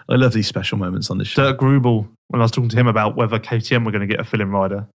 I love these special moments on this show. Dirk Grubel, when I was talking to him about whether KTM were going to get a fill-in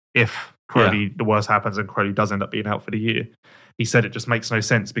rider, if Crowley, the worst happens and Crowley does end up being out for the year, he said it just makes no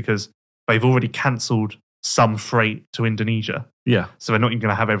sense because they've already cancelled some freight to Indonesia. Yeah. So they're not even going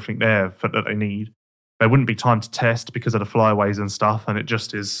to have everything there that they need. There wouldn't be time to test because of the flyaways and stuff, and it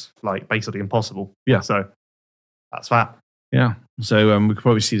just is like basically impossible. Yeah. So that's that. Yeah. So we could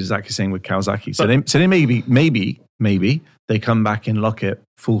probably see exactly same with Kawasaki. So they maybe they come back in Lockett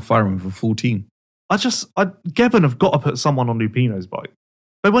full firing with a full team. Gebben have got to put someone on Lupino's bike.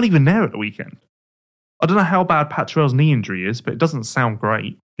 They weren't even there at the weekend. I don't know how bad Patrell's knee injury is, but it doesn't sound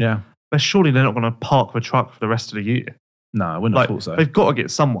great. Yeah. But surely they're not going to park the truck for the rest of the year. No, I wouldn't have thought so. They've got to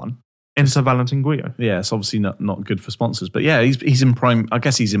get someone into Valentin Guillot. Yeah, it's obviously not good for sponsors. But yeah, he's in prime. I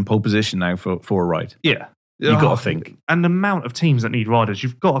guess he's in pole position now for a ride. Yeah. You've got to think. And the amount of teams that need riders,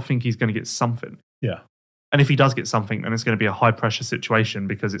 you've got to think he's going to get something. Yeah. And if he does get something, then it's going to be a high-pressure situation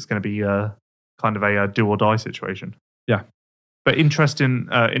because it's going to be kind of a do-or-die situation. Yeah. But interesting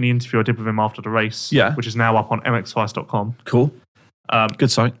in the interview I did with him after the race, which is now up on mxvice.com. Cool.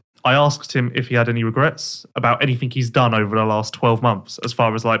 Good site. I asked him if he had any regrets about anything he's done over the last 12 months, as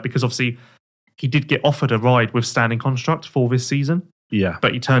far as because obviously he did get offered a ride with Standing Construct for this season. Yeah.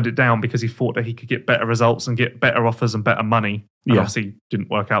 But he turned it down because he thought that he could get better results and get better offers and better money. And obviously didn't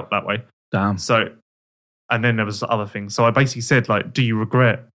work out that way. Damn. So, and then there was other things. So I basically said, do you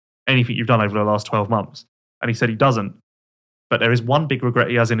regret anything you've done over the last 12 months? And he said he doesn't. But there is one big regret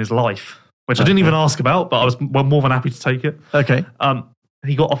he has in his life, which I didn't even ask about, but I was more than happy to take it. Okay.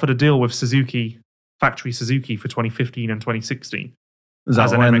 He got offered a deal with factory Suzuki for 2015 and 2016. Is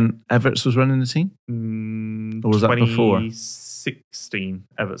that when Everts was running the team? Or was that before? 2016,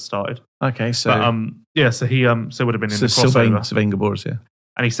 Everts started. Okay, so... But, so he so would have been in the crossover. Sylvain Gabors, yeah.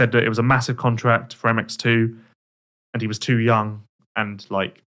 And he said that it was a massive contract for MX2, and he was too young and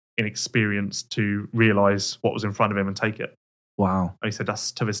inexperienced to realise what was in front of him and take it. Wow. And he said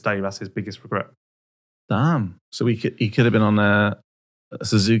to this day, that's his biggest regret. Damn. So he could have been on a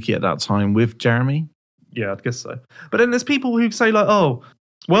Suzuki at that time with Jeremy? Yeah, I'd guess so. But then there's people who say oh,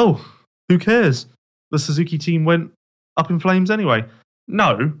 well, who cares? The Suzuki team went up in flames anyway.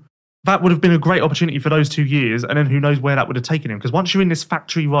 No, that would have been a great opportunity for those 2 years, and then who knows where that would have taken him. Because once you're in this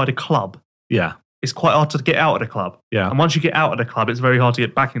factory rider club, it's quite hard to get out of the club. Yeah. And once you get out of the club, it's very hard to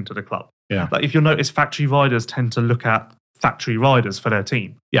get back into the club. Yeah. If you'll notice, factory riders tend to look at factory riders for their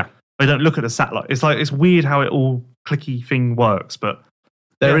team. Yeah. They don't look at the satellite. It's weird how it all clicky thing works, but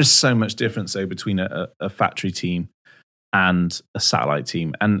there is so much difference though between a factory team and a satellite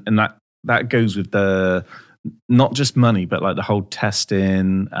team, and that goes with the not just money, but the whole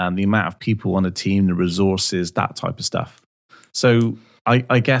testing and the amount of people on a team, the resources, that type of stuff. So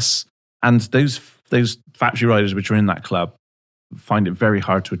I guess, and those factory riders which are in that club find it very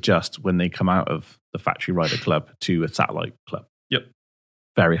hard to adjust when they come out of the factory rider club to a satellite club. Yep.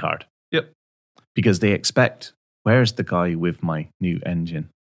 Very hard. Yep. Because they expect, where's the guy with my new engine?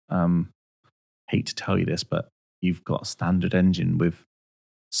 Hate to tell you this, but you've got a standard engine with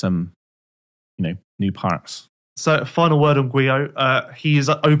some, new parts. So, final word on Guillot. He is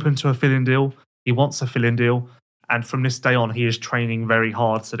open to a fill-in deal. He wants a fill-in deal. And from this day on, he is training very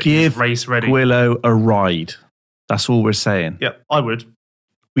hard so that he's race ready. Give Guillot a ride. That's all we're saying. Yep, I would.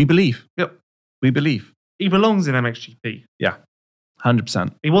 We believe. Yep. We believe. He belongs in MXGP. Yeah,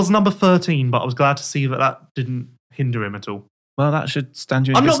 100%. He was number 13, but I was glad to see that didn't hinder him at all. Well, that should stand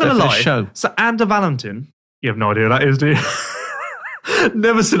you in I'm good not going to lie. Show. So, Ander Valentin, you have no idea who that is, do you?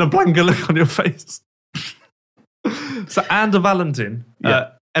 Never seen a blanker look on your face. So, Ander Valentin,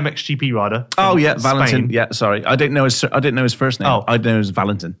 MXGP rider. Oh yeah, Valentin. Yeah, sorry, I didn't know his first name. I didn't know it was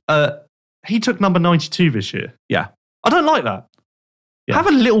Valentin. He took number 92 this year. Yeah, I don't like that. Yeah. Have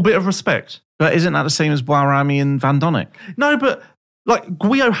a little bit of respect. But isn't that the same as Boirami and Van Donnick? No, but like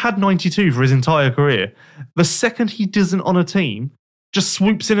Guyot had 92 for his entire career. The second he doesn't on a team, just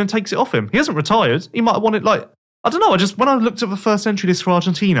swoops in and takes it off him. He hasn't retired. He might have wanted like, I don't know. When I looked at the first entry list for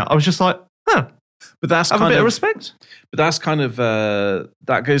Argentina, I was just like, But that's have a bit of respect. But that's kind of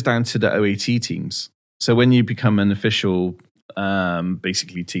that goes down to the OAT teams. So when you become an official,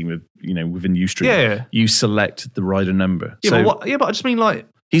 basically team of within Ustream, you select the rider number. Yeah, so but I just mean like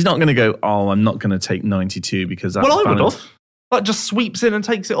he's not going to go. Oh, I'm not going to take 92 because that's I would have. Like just sweeps in and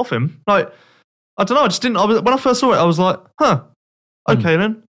takes it off him. Like I don't know. I just didn't. When I first saw it, I was like, okay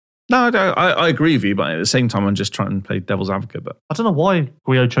then. No, I agree with you, but at the same time, I'm just trying to play devil's advocate. But I don't know why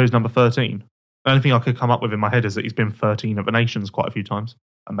Guyot chose number 13. The only thing I could come up with in my head is that he's been 13 at the Nations quite a few times,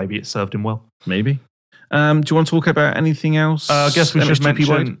 and maybe it served him well. Maybe. Do you want to talk about anything else? I guess we should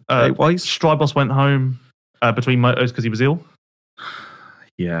mention wise? Strybos went home between motos because he was ill.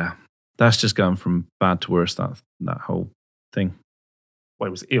 Yeah, that's just going from bad to worse. That whole thing. Well,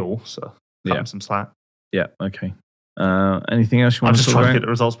 he was ill, so cut him some slack. Yeah. Okay. Anything else you want to talk about? I'm just trying to get the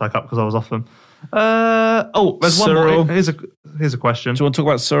results back up because I was off them. There's Cyril. one more. Here's a question. Do you want to talk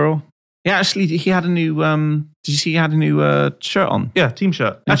about Cyril? Yeah, actually, he had a new. Did you see he had a new shirt on? Yeah, team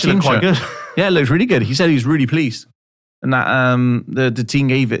shirt. Yeah, actually, looked quite good. Yeah, it looked really good. He said he was really pleased, and that the team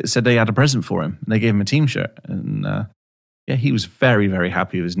said they had a present for him. And they gave him a team shirt, and he was very, very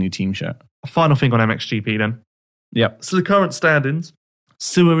happy with his new team shirt. Final thing on MXGP then. Yep. So the current standings: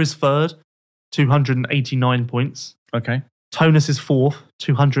 Sewer is third, 289 points. Okay. Tonus is fourth,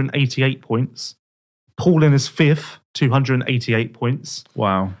 288 points. Paulin is fifth, 288 points.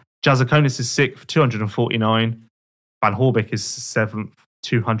 Wow. Jazakonis is sixth, 249. Van Horbeck is seventh,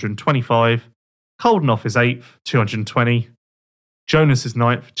 225. Koldenhoff is eighth, 220. Jonas is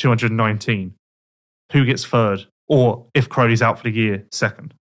ninth, 219. Who gets third? Or if Crowley's out for the year,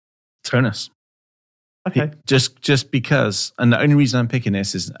 second? Tonus. Okay. Just because, and the only reason I'm picking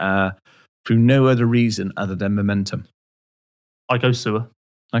this is through no other reason other than momentum. I go Sewer.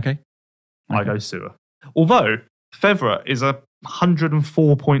 Okay. I go Sewer. Although Fevra is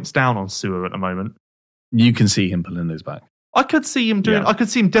 104 points down on Sewer at the moment. You can see him pulling those back. I could see him doing. Yeah. I could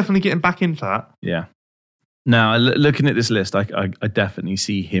see him definitely getting back into that. Yeah. Now, looking at this list, I definitely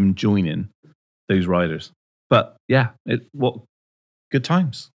see him joining those riders. But yeah, what good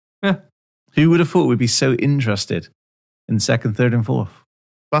times. Yeah. Who would have thought we'd be so interested in second, third, and fourth?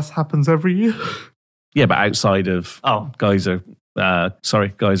 That happens every year. Yeah, but outside of Geyser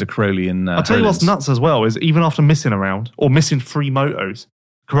Crowley and I'll tell you what's nuts as well is even after missing a round or missing 3 motos,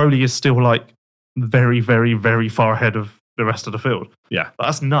 Crowley is still like very, very, very far ahead of the rest of the field. Yeah. But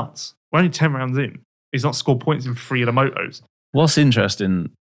that's nuts. We're only 10 rounds in. He's not scored points in 3 of the motos. What's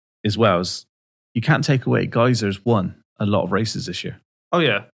interesting as well is you can't take away Geyser's won a lot of races this year. Oh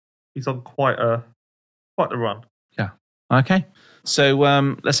yeah. He's on quite the run. Yeah. Okay. So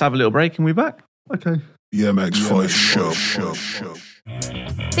let's have a little break and we're back. Okay. The MX5 Show.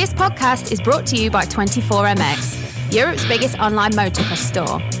 This podcast is brought to you by 24MX, Europe's biggest online motocross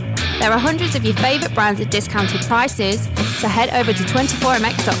store. There are hundreds of your favourite brands at discounted prices, so head over to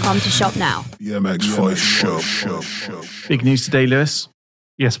 24mx.com to shop now. The MX5 Show. Big news today, Lewis.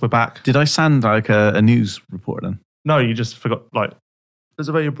 Yes, we're back. Did I sound like a news reporter then? No, you just forgot, there's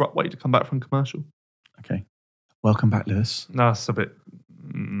a very abrupt way to come back from commercial. Okay. Welcome back, Lewis. No, it's a bit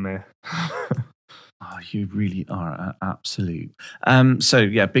meh. Oh, you really are an absolute.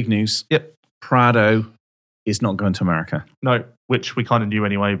 Big news. Yep. Prado is not going to America. No, which we kind of knew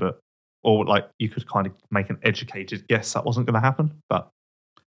anyway, you could kind of make an educated guess that wasn't going to happen. But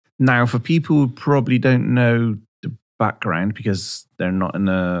now, for people who probably don't know the background because they're not in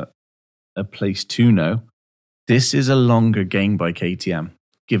a place to know, this is a longer game by KTM,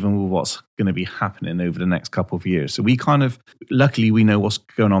 given what's going to be happening over the next couple of years. So luckily we know what's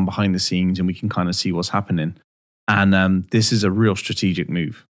going on behind the scenes and we can kind of see what's happening. And this is a real strategic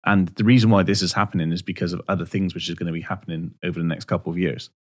move. And the reason why this is happening is because of other things which is going to be happening over the next couple of years.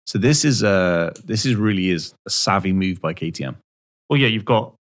 So this is really a savvy move by KTM. Well, yeah,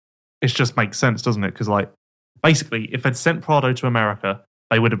 it just makes sense, doesn't it? Because basically, if they'd sent Prado to America,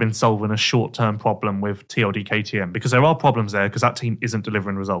 they would have been solving a short-term problem with TLD KTM because there are problems there because that team isn't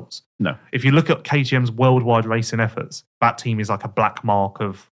delivering results. No. If you look at KTM's worldwide racing efforts, that team is like a black mark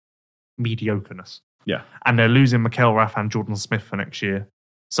of mediocreness. Yeah. And they're losing Mikel Raff and Jordan Smith for next year.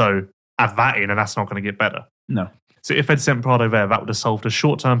 So add that in and that's not going to get better. No. So if they'd sent Prado there, that would have solved a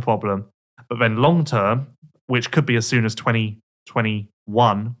short-term problem. But then long-term, which could be as soon as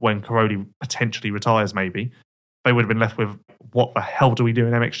 2021 when Caroli potentially retires maybe, they would have been left with what the hell do we do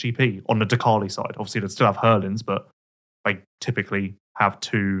in MXGP on the Decali side? Obviously, they'd still have Hurlins, but they typically have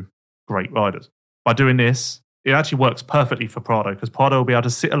 2 great riders. By doing this, it actually works perfectly for Prado because Prado will be able to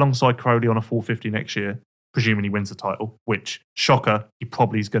sit alongside Crowley on a 450 next year, presuming he wins the title, which, shocker, he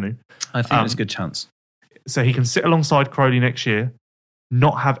probably is going to. I think there's a good chance. So he can sit alongside Crowley next year,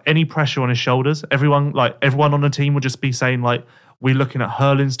 not have any pressure on his shoulders. Everyone on the team will just be saying, like, we're looking at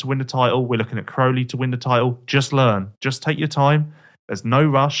Herlings to win the title. We're looking at Crowley to win the title. Just learn. Just take your time. There's no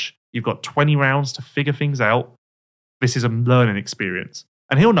rush. You've got 20 rounds to figure things out. This is a learning experience.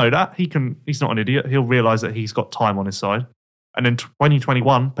 And he'll know that. He's not an idiot. He'll realise that he's got time on his side. And then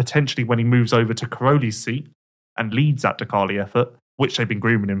 2021, potentially when he moves over to Crowley's seat and leads that Decali effort, which they've been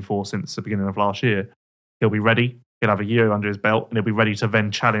grooming him for since the beginning of last year, he'll be ready. He'll have a year under his belt, and he'll be ready to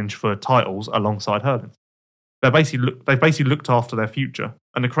then challenge for titles alongside Herlings. They've basically looked after their future.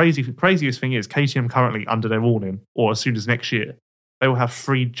 And the craziest thing is KTM currently under their awning, or as soon as next year, they will have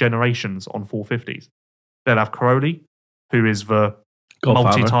 3 generations on 450s. They'll have Crowley, who is the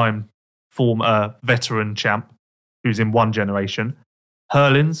multi-time veteran champ, who's in one generation.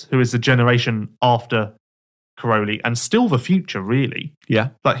 Herlings, who is the generation after Crowley, and still the future, really. Yeah.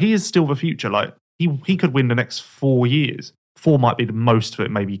 Like, he is still the future. Like, he could win the next 4 years. 4 might be the most for it,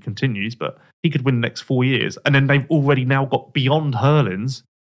 maybe he continues, but he could win the next 4 years. And then they've already now got beyond Herlings,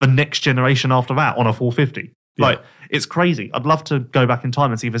 the next generation after that on a 450. Yeah. Like, it's crazy. I'd love to go back in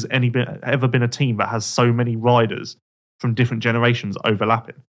time and see if there's ever been a team that has so many riders from different generations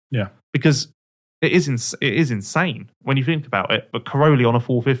overlapping. Yeah. Because it is insane when you think about it. But Crowley on a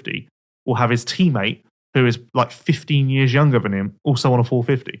 450 will have his teammate, who is like 15 years younger than him, also on a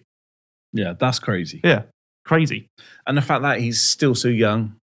 450. Yeah, that's crazy. Yeah, crazy. And the fact that he's still so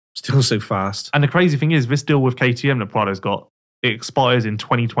young, still so fast. And the crazy thing is, this deal with KTM that Prado's got, it expires in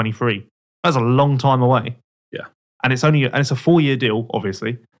 2023. That's a long time away. Yeah. And it's a 4-year deal,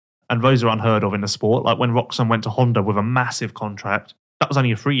 obviously. And those are unheard of in the sport. Like when Roczen went to Honda with a massive contract, that was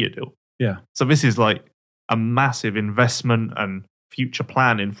only a 3-year deal. Yeah. So this is like a massive investment and future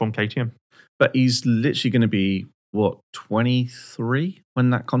planning from KTM. But he's literally going to be, 23 when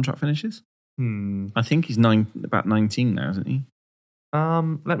that contract finishes? I think he's about 19 now, isn't he?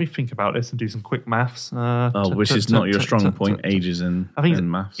 Let me think about this and do some quick maths. Which is not your strong point, ages and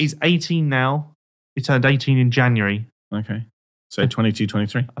maths. He's 18 now. He turned 18 in January. Okay. So 22,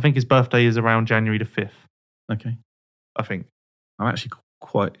 23? I think his birthday is around January the 5th. Okay. I think. I'm actually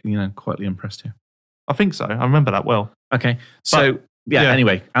quietly impressed here. I think so. I remember that well. Okay. So,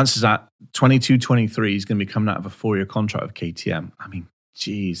 anyway, answers that. 22, 23 is going to be coming out of a 4-year contract with KTM. I mean,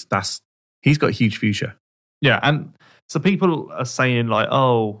 geez, he's got a huge future. Yeah, and so people are saying like,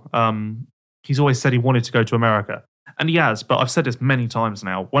 he's always said he wanted to go to America. And he has, but I've said this many times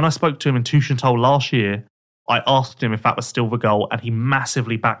now. When I spoke to him in Tuchenthal last year, I asked him if that was still the goal, and he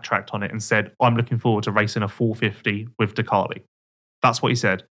massively backtracked on it and said, I'm looking forward to racing a 450 with Decali. That's what he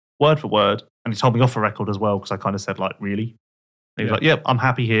said, word for word. And he told me off the record as well, because I kind of said, like, really? And he was like, yep, I'm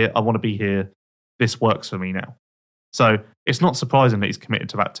happy here. I want to be here. This works for me now. So it's not surprising that he's committed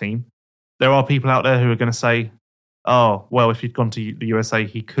to that team. There are people out there who are going to say, oh, well, if he'd gone to the USA,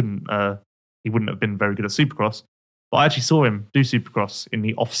 he wouldn't have been very good at Supercross. But I actually saw him do Supercross in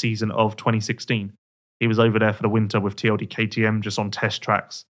the off-season of 2016. He was over there for the winter with TLD KTM, just on test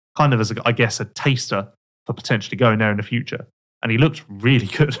tracks, kind of as, a taster for potentially going there in the future. And he looked really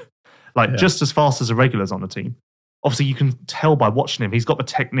good, just as fast as the regulars on the team. Obviously, you can tell by watching him, he's got the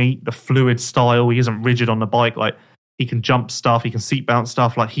technique, the fluid style. He isn't rigid on the bike. Like, he can jump stuff, he can seat bounce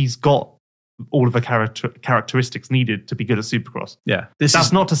stuff. Like, he's got all of the characteristics needed to be good at Supercross. Yeah.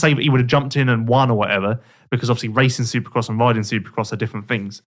 That's not to say that he would have jumped in and won or whatever, because obviously racing Supercross and riding Supercross are different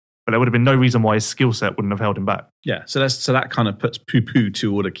things. But there would have been no reason why his skill set wouldn't have held him back. Yeah, so that kind of puts poo-poo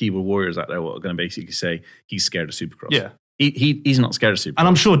to all the keyboard warriors out there what are going to basically say he's scared of Supercross. Yeah. He's not scared of Supercross. And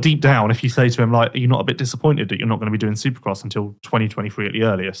I'm sure deep down, if you say to him, like, are you not a bit disappointed that you're not going to be doing Supercross until 2023 at the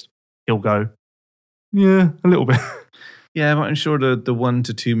earliest? He'll go, yeah, a little bit. Yeah, but I'm sure the 1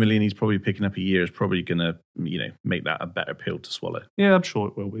 to 2 million he's probably picking up a year is probably going to, make that a better pill to swallow. Yeah, I'm sure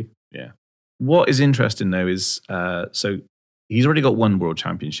it will be. Yeah. What is interesting, though, is so he's already got 1 world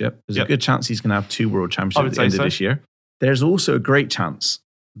championship. There's a good chance he's going to have 2 world championships at the end of this year. There's also a great chance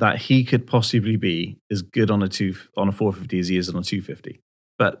that he could possibly be as good on a 450 as he is on a 250.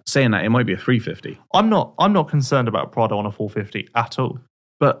 But saying that, it might be a 350. I'm not concerned about Prado on a 450 at all.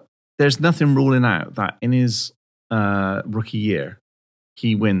 But there's nothing ruling out that in his rookie year,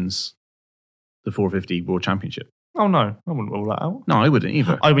 he wins the 450 World Championship. Oh, no. I wouldn't rule that out. No, I wouldn't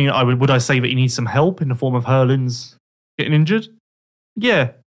either. I mean, would I say that he needs some help in the form of Herlings getting injured?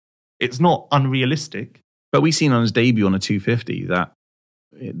 Yeah. It's not unrealistic. But we've seen on his debut on a 250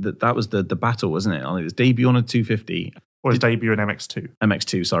 that was the battle, wasn't it? On his debut on a 250, Or his debut in MX2.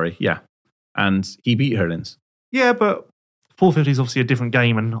 MX2, sorry, yeah. And he beat Hurlings. Yeah, but 450 is obviously a different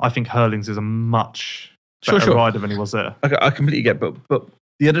game, and I think Hurlings is a much better rider than he was there. I completely get, but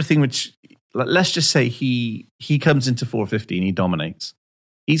the other thing, which let's just say he comes into 450 and he dominates.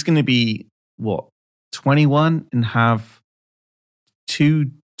 He's going to be 21 and have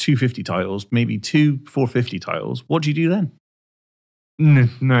 2 250 titles, maybe 2 450 titles. What do you do then?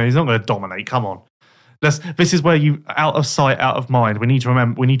 No, he's not going to dominate. Come on. This is where you out of sight, out of mind. We need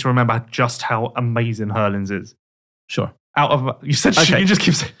to remember just how amazing Hurlings is. Sure. You said okay. You just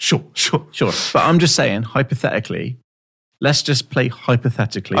keep saying sure. But I'm just saying, hypothetically, let's just play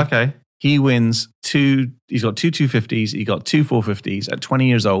hypothetically. Okay. He wins he's got 2 250s, he got 2 450s at 20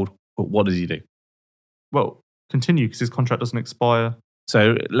 years old, but what does he do? Well, continue because his contract doesn't expire.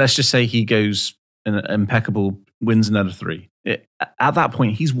 So let's just say he goes impeccable, wins another 3. At that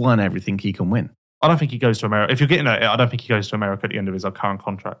point, he's won everything he can win. I don't think he goes to America. If you're getting it, I don't think he goes to America at the end of his current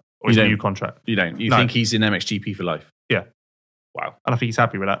contract or his new contract. You don't? You think he's in MXGP for life? Yeah. Wow. And I think he's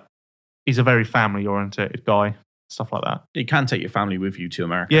happy with that. He's a very family-oriented guy, stuff like that. You can take your family with you to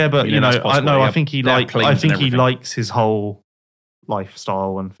America. Yeah, but I think he likes his whole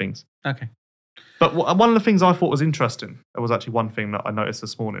lifestyle and things. Okay. But one of the things I thought was interesting, there was actually one thing that I noticed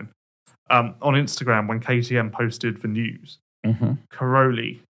this morning. On Instagram, when KTM posted the news,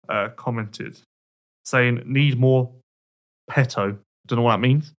 Caroli commented saying, need more peto. Don't know what that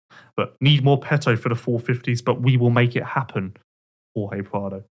means, but need more peto for the 450s, but we will make it happen, Jorge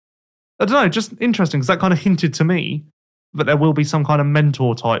Prado. I don't know, just interesting, because that kind of hinted to me that there will be some kind of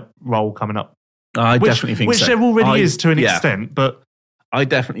mentor type role coming up. I definitely think so. Which there already is to an extent, but... I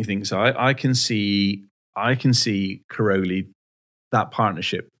definitely think so. I can see Caroli, that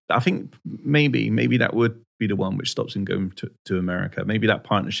partnership. I think maybe that would be the one which stops him going to America. Maybe that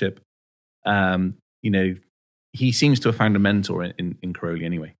partnership, he seems to have found a mentor in Caroli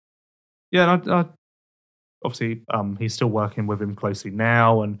anyway. Yeah, and obviously he's still working with him closely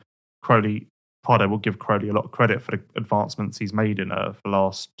now, and Prado will give Caroli a lot of credit for the advancements he's made in the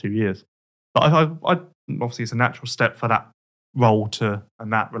last 2 years. But I obviously it's a natural step for that role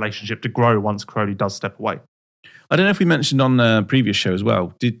and that relationship to grow once Caroli does step away. I don't know if we mentioned on the previous show as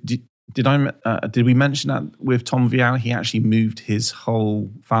well. Did we mention that with Tom Vial? He actually moved his whole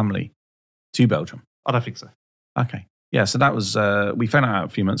family to Belgium. I don't think so. Okay, yeah. So that was we found out a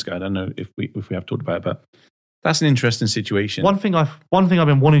few months ago. I don't know if we have talked about it, but that's an interesting situation. One thing I've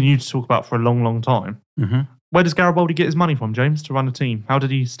been wanting you to talk about for a long, long time. Mm-hmm. Where does Garibaldi get his money from, James, to run a team? How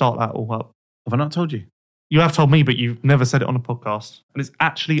did he start that all up? Have I not told you? You have told me, but you've never said it on a podcast, and it's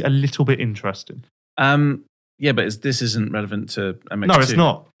actually a little bit interesting. Yeah, but this isn't relevant to MX2. No, it's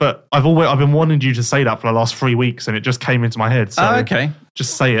not. But I've been wanting you to say that for the last 3 weeks, and it just came into my head. So okay,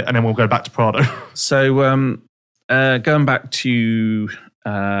 just say it, and then we'll go back to Prado. So going back to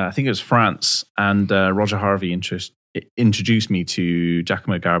I think it was France, and Roger Harvey introduced me to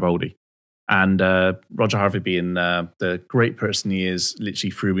Giacomo Garibaldi, and Roger Harvey, being the great person he is,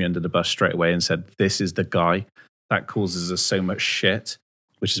 literally threw me under the bus straight away and said, "This is the guy that causes us so much shit,"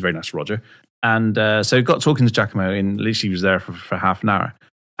 which is very nice, Roger. And so got talking to Giacomo, and literally was there for half an hour.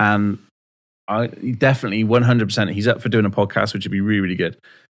 And I definitely 100%, he's up for doing a podcast, which would be really, really good.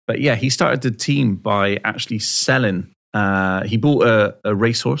 But yeah, he started the team by actually selling. He bought a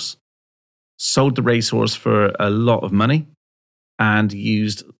racehorse, sold the racehorse for a lot of money, and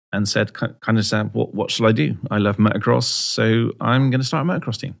said, what shall I do? I love motocross, so I'm going to start a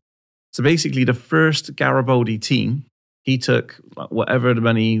motocross team. So basically the first Garibaldi team, he took whatever the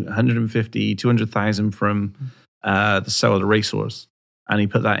money, 150, 200,000 from the sale of the racehorse, and he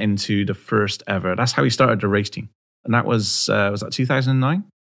put that into the first ever. That's how he started the race team. And that was that 2009?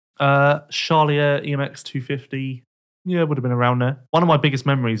 Charlier EMX 250. Yeah, it would have been around there. One of my biggest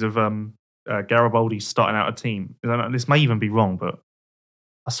memories of Garibaldi starting out a team, this may even be wrong, but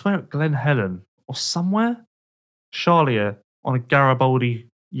I swear at Glen Helen or somewhere, Charlier on a Garibaldi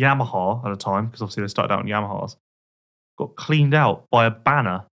Yamaha at the time, because obviously they started out on Yamahas, got cleaned out by a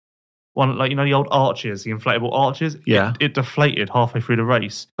banner. One, the old arches, the inflatable arches. Yeah. It deflated halfway through the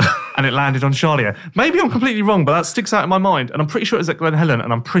race and it landed on Charlier. Maybe I'm completely wrong, but that sticks out in my mind. And I'm pretty sure it was at Glen Helen,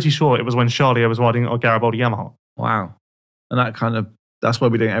 and I'm pretty sure it was when Charlier was riding a Garibaldi Yamaha. Wow. And that's why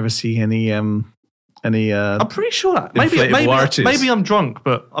we don't ever see any I'm pretty sure that. Arches. Maybe I'm drunk,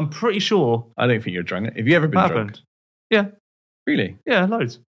 but I'm pretty sure. I don't think you're drunk. Have you ever been drunk? Yeah. Really? Yeah,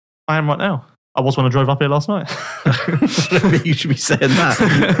 loads. I am right now. I was when I drove up here last night. You should be saying that.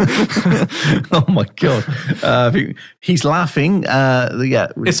 Oh my God. He's laughing. Yeah.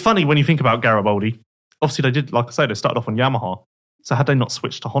 It's funny when you think about Garibaldi. Obviously, they did, like I say, they started off on Yamaha. So had they not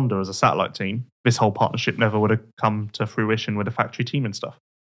switched to Honda as a satellite team, this whole partnership never would have come to fruition with a factory team and stuff.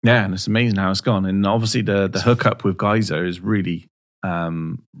 Yeah, and it's amazing how it's gone. And obviously the hookup with Geyser is really,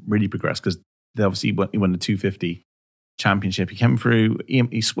 really progressed because they obviously he won the 250 championship. He came through, when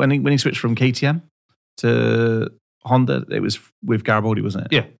he switched from KTM to Honda, it was with Garibaldi, wasn't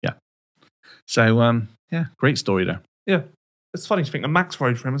it? Yeah. Yeah. So, great story there. Yeah. It's funny to think that Max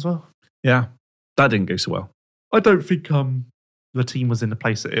rode for him as well. Yeah. That didn't go so well. I don't think the team was in the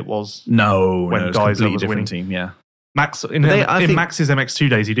place that it was. No, when it's a Geyser completely was winning winning. Team, yeah. Max in I think- Max's MX2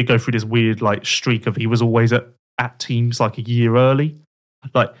 days, he did go through this weird like streak of he was always at teams like a year early.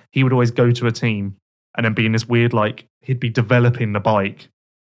 Like he would always go to a team and then be in this weird like he'd be developing the bike,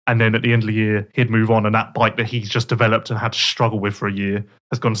 and then at the end of the year he'd move on, and that bike that he's just developed and had to struggle with for a year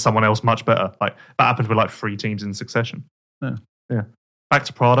has gone to someone else much better. Like that happened with like 3 teams in succession. Yeah. Back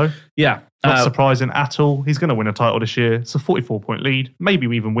to Prado. Yeah. Not surprising at all. He's going to win a title this year. It's a 44-point lead. Maybe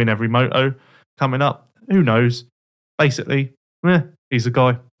we even win every moto coming up. Who knows? Basically, he's a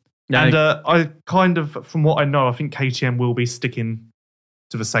guy. Yeah, And I kind of, from what I know, I think KTM will be sticking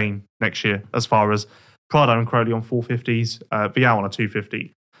to the same next year as far as Prado and Crowley on 450s, Vial on a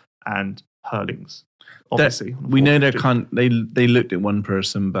 250, and Hurlings. Obviously, on a we know 450. they looked at one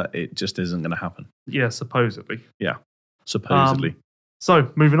person, but it just isn't going to happen. Yeah, supposedly. Yeah, supposedly.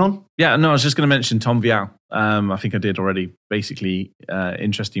 So, moving on. Yeah, no, I was just going to mention Tom Vial. I think I did already. Basically,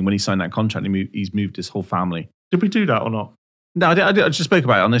 interesting. When he signed that contract, he's moved his whole family. Did we do that or not? No, I just spoke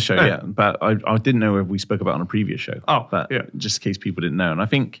about it on this show, Oh. yeah. But I didn't know if we spoke about it on a previous show. Oh, but yeah. just in case people didn't know. And I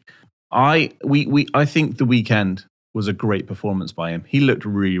think I think the weekend was a great performance by him. He looked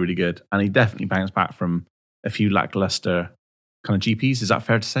really, really good, and he definitely bounced back from a few lackluster kind of GPs. Is that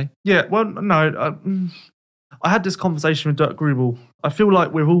fair to say? Yeah, well, no. I had this conversation with Dirk Grubel. I feel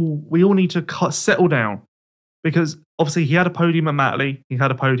like we all need to settle down, because obviously he had a podium at Matley, he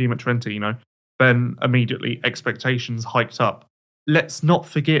had a podium at Trentino, then immediately expectations hiked up. Let's not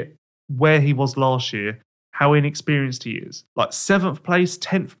forget where he was last year, how inexperienced he is. Like 7th place,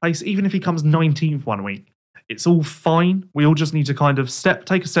 10th place, even if he comes 19th one week, it's all fine. We all just need to kind of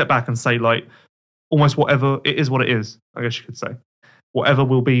take a step back and say, like, almost whatever, it is what it is, I guess you could say. Whatever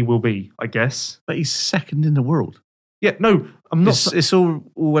will be, I guess. But he's second in the world. Yeah, no, I'm not. It's all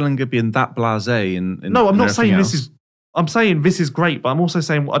well and good being that blasé. No, I'm not saying else. this is. I'm saying this is great, but I'm also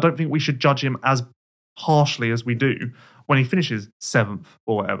saying I don't think we should judge him as harshly as we do when he finishes 7th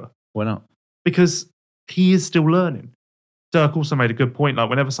or whatever, Why not? because he is still learning. Dirk also made a good point. Like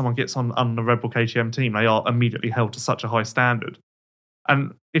whenever someone gets on the Red Bull KTM team, they are immediately held to such a high standard.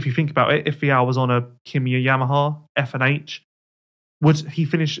 And if you think about it, if Vial was on a Kimiya Yamaha F&H, would he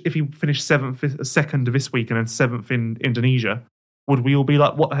finish? If he finished 2nd this week and then 7th in Indonesia, would we all be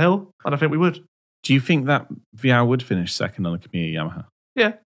like, "What the hell"? I don't think we would. Do you think that Vial would finish second on a Kamiya Yamaha?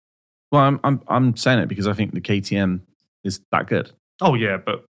 Yeah. Well, I'm saying it because I think the KTM is that good. Oh yeah,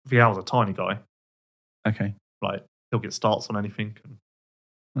 but Vial's a tiny guy. Okay. Like he'll get starts on anything.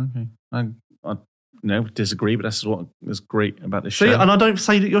 Okay. I disagree, but that's what is great about this See, show. and I don't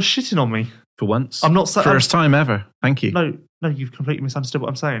say that you're shitting on me. For once. I'm not saying. First time ever. Thank you. No, you've completely misunderstood what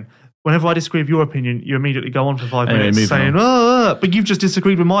I'm saying. Whenever I disagree with your opinion, you immediately go on for 5 Anyway, minutes moving saying, but you've just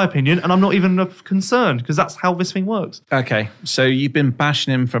disagreed with my opinion, and I'm not even concerned, because that's how this thing works. Okay. So you've been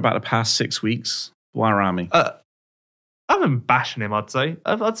bashing him for about the past 6 weeks. Warami. I haven't been bashing him, I'd say.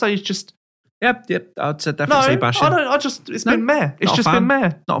 I'd say it's just... Yep. I'd definitely say bashing. It's been meh. It's Not a just fan. been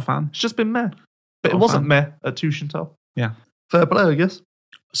meh. Not a fan. It's just been meh. But Not it a wasn't fan. meh at Tuchental. Yeah. Fair play, I guess.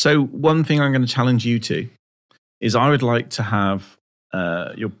 So one thing I'm going to challenge you to is I would like to have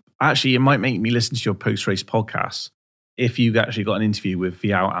your... Actually, it might make me listen to your post-race podcast if you actually got an interview with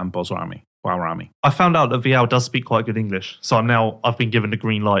Vial and Warami. I found out that Vial does speak quite good English, so I've been given the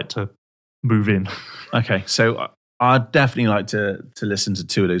green light to move in. Okay, so I'd definitely like to listen to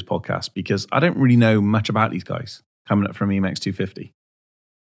 2 of those podcasts because I don't really know much about these guys coming up from EMX 250.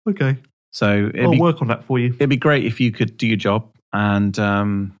 Okay. So I'll work on that for you. it'd be great if you could do your job and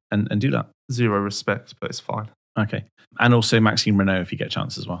do that. 0 respect, but it's fine. Okay. And also Maxime Renault if you get a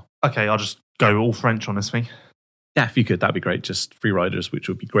chance as well. Okay, I'll just go all French on this thing. Yeah, if you could, that'd be great. Just free riders, which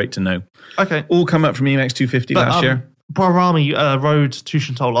would be great to know. Okay. All come up from EMX 250 last year. Warami rode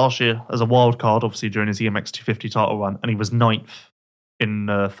Tuchental last year as a wild card, obviously during his EMX 250 title run, and he was 9th in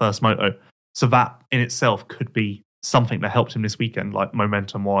first moto. So that in itself could be something that helped him this weekend, like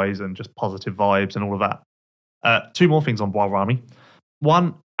momentum-wise and just positive vibes and all of that. 2 more things on Warami.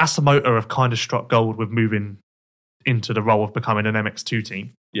 One, Asamoto have kind of struck gold with moving into the role of becoming an MX2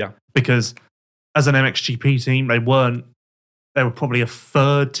 team. Yeah. Because as an MXGP team, they weren't they were probably a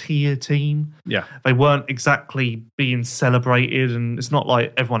third tier team. Yeah. They weren't exactly being celebrated, and it's not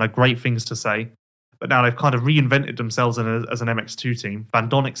like everyone had great things to say. But now they've kind of reinvented themselves as an MX2 team. Van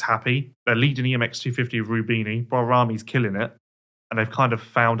Donnick's happy. They're leading the MX250 with Rubini. Bahrami's killing it. And they've kind of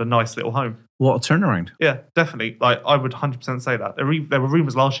found a nice little home. What a turnaround. Yeah, definitely. Like, I would 100% say that. There were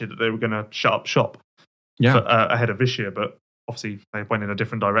rumours last year that they were going to shut up shop ahead of this year, but obviously they went in a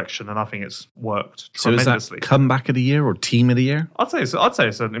different direction, and I think it's worked tremendously. So is that comeback of the year or team of the year? I'd say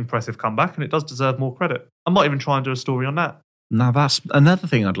it's an impressive comeback, and it does deserve more credit. I might even try and do a story on that. Now, that's another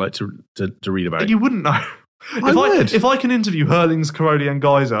thing I'd like to read about. You wouldn't know. If I can interview Hurlings, Karoli and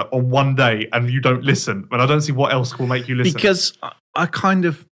Geyser on one day and you don't listen, then I don't see what else will make you listen. Because I kind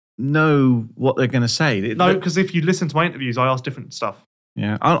of know what they're going to say. No, because if you listen to my interviews, I ask different stuff.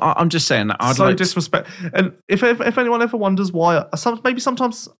 Yeah, I'm just saying that. I'd like disrespect. And if anyone ever wonders why, maybe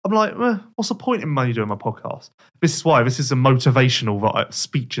sometimes I'm like, what's the point in me doing my podcast? This is why. This is a motivational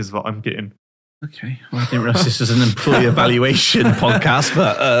speeches that I'm getting. Okay, well, I didn't realize this was an employee evaluation podcast,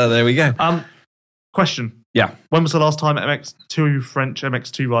 but there we go. Question. Yeah. When was the last time two French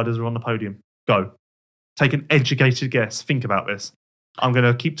MX2 riders were on the podium? Go. Take an educated guess. Think about this. I'm going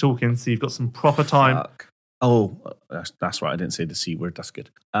to keep talking so you've got some proper time. Fuck. Oh, that's right. I didn't say the C word. That's good.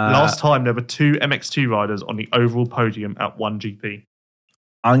 Last time there were two MX2 riders on the overall podium at one GP.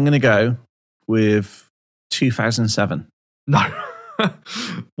 I'm going to go with 2007. No.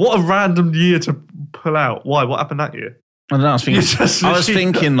 What a random year to pull out. Why? What happened that year? I don't know. I was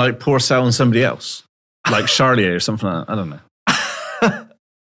thinking like Pourcel and somebody else, like Charlier or something like that. I don't know.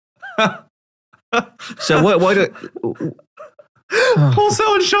 So why do...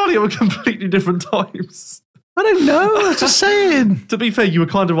 Pourcel and Charlier were completely different times. I don't know. I was just saying. To be fair, you were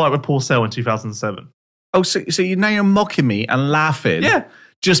kind of right with Pourcel in 2007. Oh, so now you're mocking me and laughing? Yeah.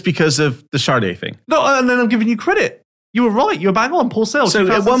 Just because of the Charlier thing? No, and then I'm giving you credit. You were right. You were bang on, Pourcel. So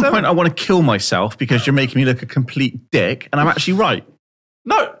at one point, I want to kill myself because you're making me look a complete dick, and I'm actually right.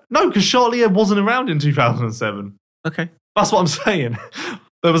 No, because Charlier wasn't around in 2007. Okay. That's what I'm saying.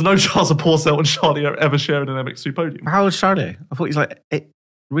 There was no chance of Pourcel and Charlier ever sharing an MX2 podium. How old is Charlier? I thought he's like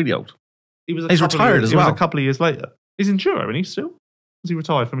really old. He's retired as well. He was a couple of years later. He's Enduro, isn't he still? Was he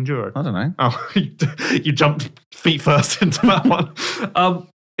retired from Enduro? I don't know. Oh, you jumped feet first into that one.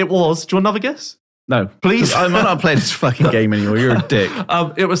 It was. Do you want another guess? No. Please. I'm not playing this fucking game anymore. You're a dick.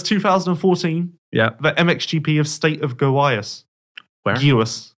 It was 2014. Yeah. The MXGP of State of Guayas. Where?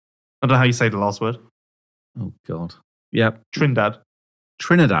 Guayas. I don't know how you say the last word. Oh, God. Yep. Trinidad.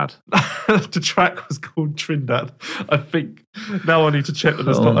 The track was called Trinidad. I think. Now I need to check that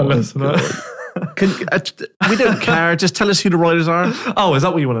there's not a listener. We don't care. Just tell us who the riders are. Oh, is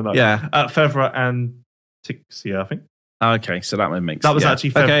that what you want to know? Yeah. Fevra and Tixia, I think. Okay, so that makes sense. That was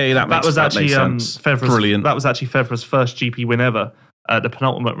actually Fevra's, brilliant. That was actually Fevra's first GP win ever at the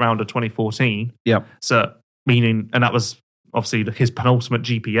penultimate round of 2014. Yeah. So and that was obviously his penultimate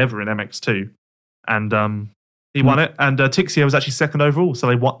GP ever in MX2, and he won it. And Tixia was actually second overall, so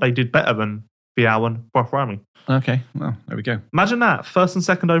they did better than Vial and Bahrami. Okay, well there we go. Imagine that, first and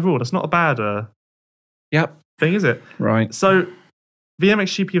second overall. That's not a bad thing, is it? Right. So the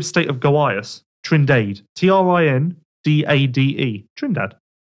MXGP of State of Guayas, Trindade, Trindade, Trinidad.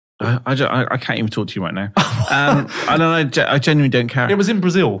 I can't even talk to you right now. I don't know. I genuinely don't care. It was in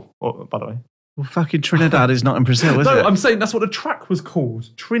Brazil, by the way. Well, fucking Trinidad is not in Brazil, is it? No, I'm saying that's what the track was called.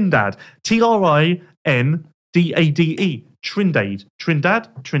 Trindade. Trindade.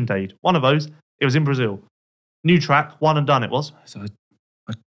 Trindade. One of those. It was in Brazil. New track, one and done it was. So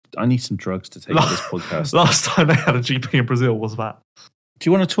I need some drugs to take this podcast. Last time they had a GP in Brazil was that. Do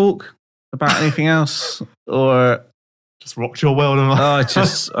you want to talk about anything else? Or... Just rocked your world.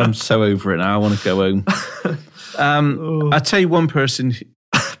 I'm so over it now. I want to go home. I'll tell you one person.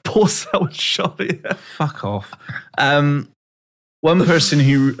 Pourcel and Charlier. Fuck off. One person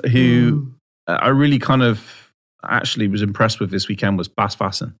who I really kind of actually was impressed with this weekend was Bas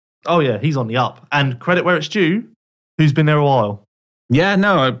Vassen. Oh yeah, he's on the up. And credit where it's due, who's been there a while. Yeah,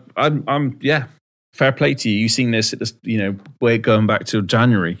 no, I'm fair play to you. You've seen this at this, way going back to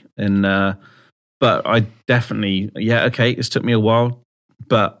January, and but I definitely, okay, it's took me a while,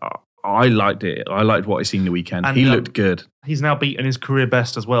 but I liked it. I liked what I seen the weekend. And he looked good. He's now beaten his career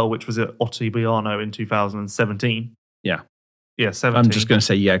best as well, which was at Ottibiano in 2017. Yeah. Yeah, 17. I'm just going to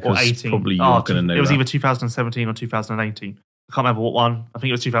say because probably you're going to know. It was either 2017 or 2018. I can't remember what one. I think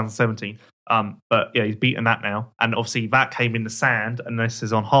it was 2017. But yeah, he's beaten that now. And obviously that came in the sand, and this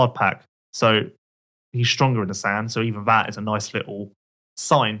is on hard pack. So he's stronger in the sand. So even that is a nice little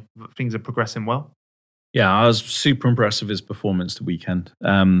sign that things are progressing well. Yeah, I was super impressed with his performance the weekend.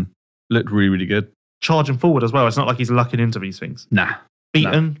 Looked really, really good. charging forward as well. It's not like he's lucking into these things. Nah.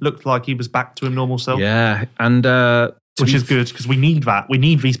 Beaton looked like he was back to his normal self. Yeah, and which is good because we need that. We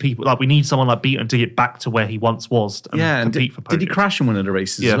need these people. Like we need someone like Beaton to get back to where he once was and compete for podiums. Did he crash in one of the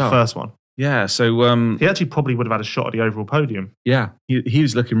races? Yeah, as well? first one. Yeah, so He actually probably would have had a shot at the overall podium. yeah, he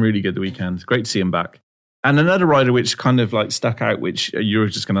was looking really good the weekend. Great to see him back. And another rider which kind of like stuck out, which you're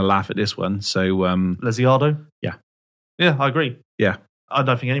just going to laugh at this one. So Lesiado? Yeah. Yeah, I agree. Yeah. I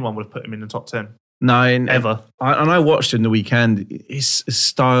don't think anyone would have put him in the top 10. No, Ever. I watched him the weekend. His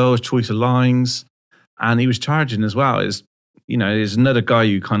style, his choice of lines, and he was charging as well. There's another guy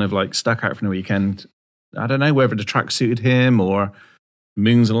who kind of like stuck out from the weekend. I don't know whether the track suited him or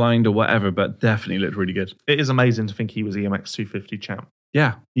moons aligned or whatever, but definitely looked really good. It is amazing to think he was EMX 250 champ.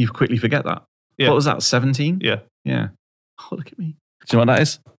 Yeah, you quickly forget that. Yeah. What was that, 17? Yeah. Yeah. Oh, look at me. Do you know what that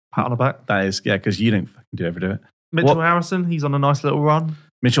is? Pat on the back. That is, yeah, because you don't fucking ever do it. Mitchell What? Harrison, he's on a nice little run.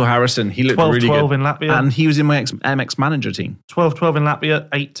 Mitchell Harrison, he looked 12-12 really good. in Latvia. And he was in my MX manager team. 12-12 in Latvia,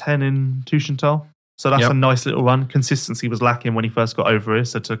 8-10 in Tushental. So that's Yep. a nice little run. Consistency was lacking when he first got over here.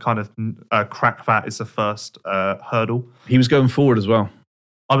 So to kind of crack that is the first hurdle. He was going forward as well.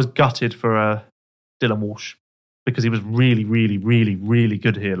 I was gutted for Dylan Walsh because he was really, really, really, really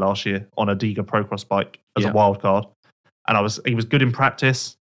good here last year on a Diga Procross bike as a wild card. And he was good in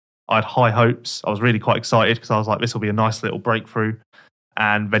practice. I had high hopes. I was really quite excited because I was like, this will be a nice little breakthrough.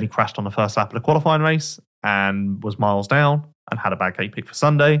 And then he crashed on the first lap of the qualifying race and was miles down and had a bad gate pick for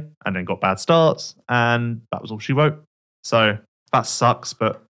Sunday and then got bad starts. And that was all she wrote. So that sucks,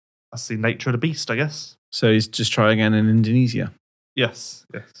 but that's the nature of the beast, I guess. So he's just trying again in Indonesia. Yes,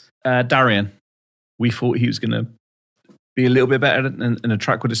 yes. Darian, we thought he was going to be a little bit better and the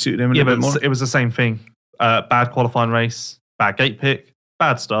track would have suited him a little bit more. It was the same thing. Bad qualifying race, bad gate pick,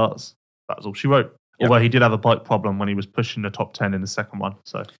 bad starts. That was all she wrote. Yep. Although he did have a bike problem when he was pushing the top 10 in the second one.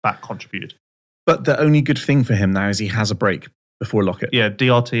 So that contributed. But the only good thing for him now is he has a break before Lockett. Yeah,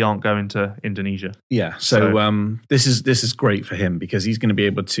 DRT aren't going to Indonesia. Yeah, so this is great for him because he's going to be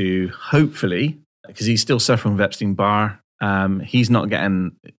able to hopefully, because he's still suffering with Epstein-Barr, he's not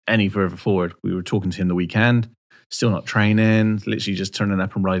getting any further forward. We were talking to him the weekend, still not training, literally just turning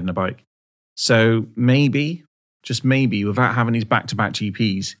up and riding a bike. So maybe, just maybe, without having these back-to-back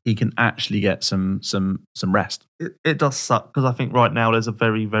GPs, he can actually get some rest. It does suck because I think right now there's a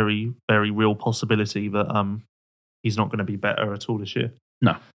very, very, very real possibility that he's not going to be better at all this year.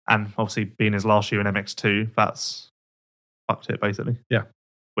 No. And obviously being his last year in MX2, that's fucked it basically. Yeah.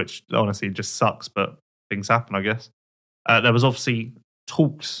 Which honestly just sucks, but things happen, I guess. There was obviously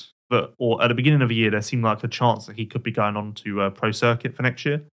talks or at the beginning of the year, there seemed like a chance that he could be going on to Pro Circuit for next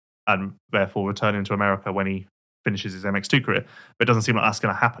year and therefore returning to America when he finishes his MX2 career. But it doesn't seem like that's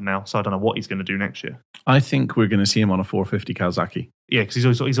going to happen now, so I don't know what he's going to do next year. I think we're going to see him on a 450 Kawasaki. Yeah, because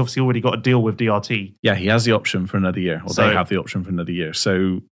he's obviously already got a deal with DRT. Yeah, he has the option for another year, or they have the option for another year.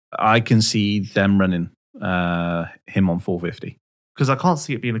 So I can see them running him on 450. Because I can't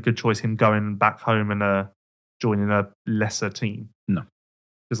see it being a good choice, him going back home and joining a lesser team. No.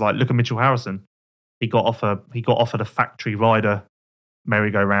 Because like, look at Mitchell Harrison. He got offered a factory rider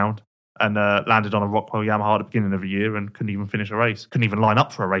merry-go-round and landed on a Rockwell Yamaha at the beginning of the year and couldn't even finish a race. Couldn't even line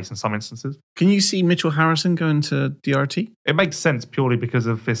up for a race in some instances. Can you see Mitchell Harrison going to DRT? It makes sense purely because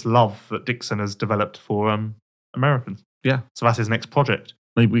of this love that Dixon has developed for Americans. Yeah. So that's his next project.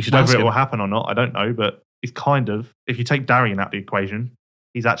 Maybe we should Whether ask it him. will happen or not, I don't know. But he's kind of, if you take Darian out of the equation,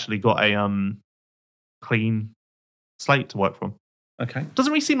 he's actually got a clean slate to work from. Okay.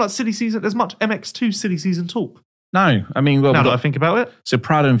 Doesn't really seem like silly season. There's much MX2 silly season talk. No, I mean, well, Now that I think about it. so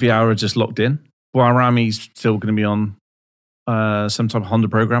Prado and Viara are just locked in. Guarami's still going to be on some type of Honda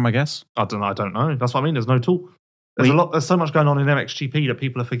program, I guess. I don't know. That's what I mean. There's no talk. There's so much going on in MXGP that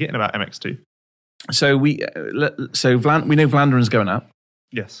people are forgetting about MX2. So we know Vlandren's going up.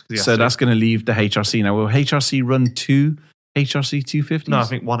 Yes. So that's going to leave the HRC. Now, will HRC run two HRC 250s? No, I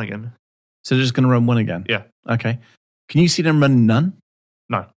think one again. So they're just going to run one again? Yeah. Okay. Can you see them run none?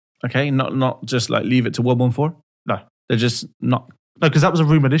 No. Okay, not just like leave it to 114? No. They're just not... No, because that was a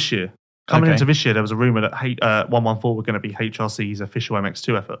rumour this year. Coming Okay. into this year, there was a rumour that 114 were going to be HRC's official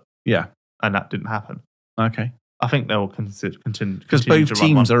MX2 effort. Yeah. And that didn't happen. Okay. I think they will continue. Because both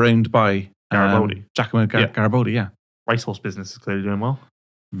teams are owned by Garibaldi. Giacomo Garibaldi, yeah. Racehorse business is clearly doing well.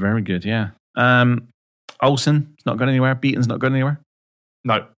 Very good, yeah. Olsen's not going anywhere. Beaton's not going anywhere.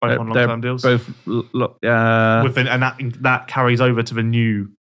 No, both on They're long-term deals. Both, And that carries over to the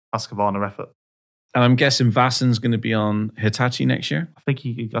new Husqvarna effort. and I'm guessing Vassen's going to be on Hitachi next year. I think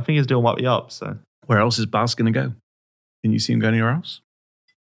his deal might be up. So Where else is Bas going to go? Can you see him go anywhere else?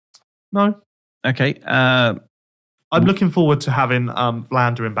 no, Okay. I'm looking forward to having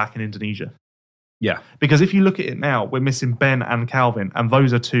Vlanderen back in Indonesia. Yeah. Because if you look at it now, we're missing Ben and Calvin, and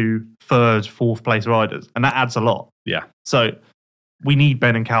those are 2 third, fourth place riders, and that adds a lot. Yeah. So we need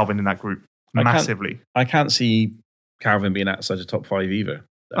Ben and Calvin in that group I can't- massively. I can't see Calvin being outside the top 5 either.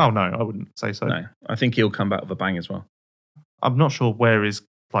 Oh no, I wouldn't say so. No. I think he'll come back with a bang as well. I'm not sure where his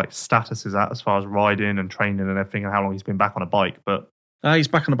status is at as far as riding and training and everything, and how long he's been back on a bike. But He's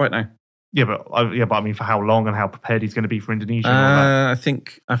back on the bike now. but I mean, for how long and how prepared he's going to be for Indonesia? And all that.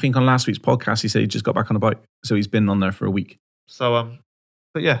 I think on last week's podcast he said he just got back on a bike, so he's been on there for a week. So,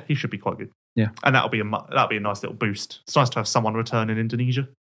 but yeah, he should be quite good. Yeah. And that'll be a nice little boost. It's nice to have someone return in Indonesia.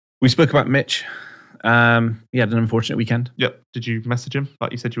 We spoke about Mitch. He had an unfortunate weekend. Yep. Did you message him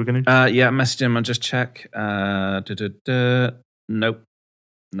like you said you were going to? Yeah, messaged him. I'll just check. Nope.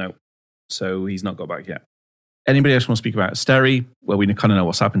 So he's not got back yet. Anybody else want to speak about Sterry? Well, we kind of know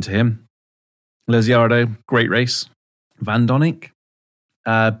what's happened to him. Lisiardo, great race. Van Donink,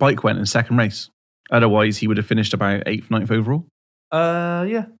 bike went in second race. Otherwise, he would have finished about 8th, 9th overall.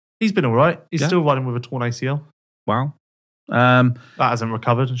 Yeah. He's been all right. He's Yeah. still riding with a torn ACL. Wow. That hasn't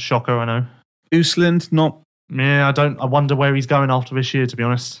recovered. Shocker, I know. Usland, not. Yeah, I wonder where he's going after this year, to be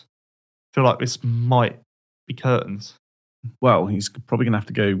honest. I feel like this might be curtains. Well, he's probably going to have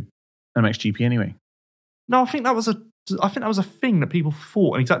to go MXGP anyway. No, I think that was a thing that people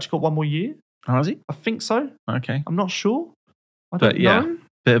thought, and he's actually got one more year. Oh, has he? I think so. Okay. I'm not sure. I don't But yeah, know.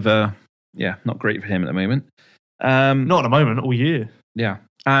 bit of a, not great for him at the moment. Not at the moment, all year. Yeah.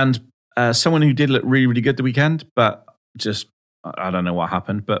 And someone who did look really, really good the weekend, but just, I don't know what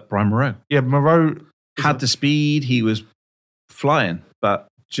happened, but Brian Moreau. Yeah, Moreau Had the speed, he was flying, but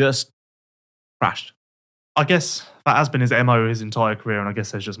just crashed. I guess that has been his MO his entire career, and I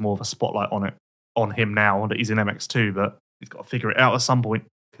guess there's just more of a spotlight on him now that he's in MX2, but he's got to figure it out at some point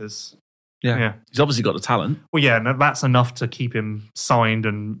because, yeah. He's obviously got the talent. Well, yeah, and that's enough to keep him signed,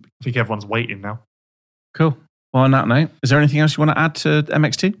 and I think everyone's waiting now. Cool. Well, on that note, is there anything else you want to add to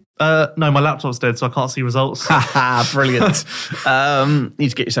MX2? No, my laptop's dead, so I can't see results. Haha, brilliant. Need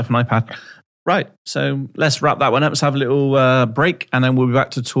to get yourself an iPad. Right, so let's wrap that one up. Let's have a little break, and then we'll be back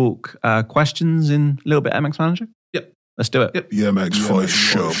to talk questions in a little bit MX Manager. Yep. Let's do it. Yep. The MX5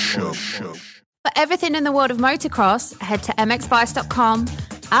 Show. For everything in the world of motocross, head to mxvice.com,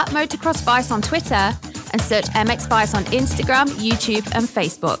 at motocrossvice on Twitter, and search MXvice on Instagram, YouTube, and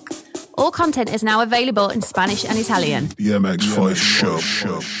Facebook. All content is now available in Spanish and Italian. The MX5 Show.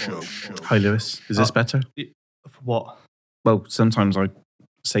 Hi, Lewis. Is this better? For what? Well, sometimes I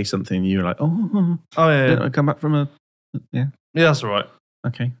say something and you're like, oh, Oh, yeah. didn't I come back from a... Yeah, Yeah, that's all right.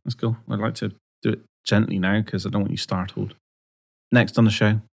 okay, that's cool. I'd like to do it gently now because I don't want you startled. Next on the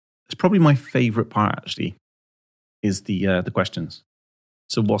show, it's probably my favourite part, actually, is the questions.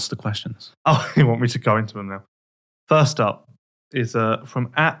 So what's the questions? Oh, you want me to go into them now? First up is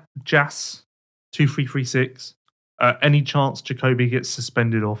from @Jas2336. Any chance Jacoby gets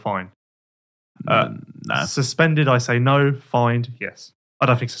suspended or fined? No. Suspended, I say no. Fined, yes. I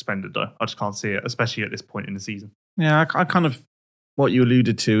don't think suspended, though. I just can't see it, especially at this point in the season. Yeah, I kind of... What you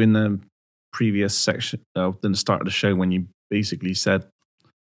alluded to in the previous section, in the start of the show, when you basically said,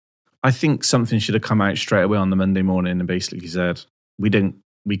 I think something should have come out straight away on the Monday morning and basically said, we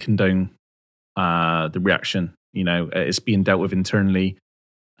condone the reaction. You know, it's being dealt with internally.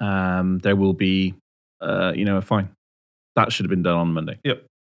 There will be, a fine. That should have been done on Monday. Yep.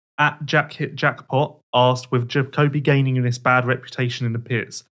 @JackHitJackpot asked, with Jacoby gaining this bad reputation in the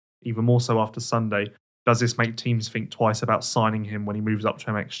pits, even more so after Sunday, does this make teams think twice about signing him when he moves up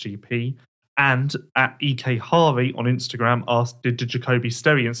to MXGP? And @EK Harvey on Instagram asked, did the Jacoby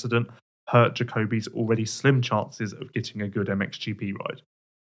Sterry incident hurt Jacoby's already slim chances of getting a good MXGP ride?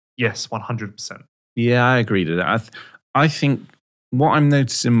 Yes, 100%. Yeah, I agree to that. I think what I'm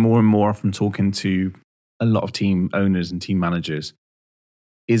noticing more and more from talking to a lot of team owners and team managers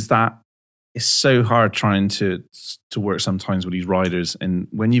is that it's so hard trying to work sometimes with these riders. And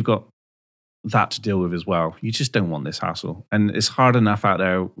when you've got that to deal with as well, you just don't want this hassle. And it's hard enough out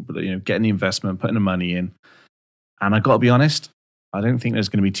there, getting the investment, putting the money in. And I got to be honest, I don't think there's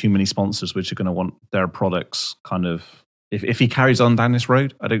going to be too many sponsors which are going to want their products kind of... If he carries on down this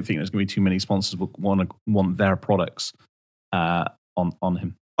road, I don't think there's going to be too many sponsors who want their products on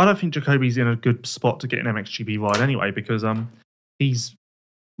him. I don't think Jacoby's in a good spot to get an MXGP ride anyway, because he's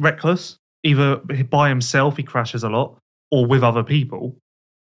reckless. Either by himself, he crashes a lot, or with other people.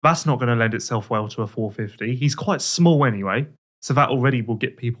 That's not going to lend itself well to a 450. He's quite small anyway, so that already will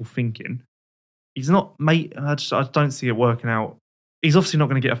get people thinking. He's not, mate, I don't see it working out. He's obviously not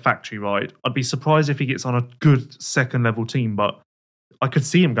going to get a factory ride. I'd be surprised if he gets on a good second level team, but I could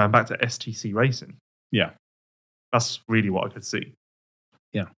see him going back to STC Racing. Yeah. That's really what I could see.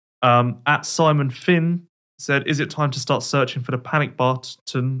 Yeah. At Simon Finn said, is it time to start searching for the panic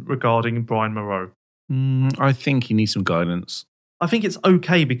button regarding Brian Moreau? I think he needs some guidance. I think it's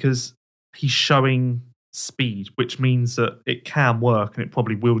okay because he's showing speed, which means that it can work and it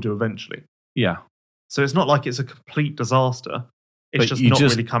probably will do eventually. Yeah. So it's not like it's a complete disaster. It's But just not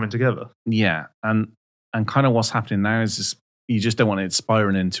really coming together. Yeah. And kind of what's happening now is just, you just don't want it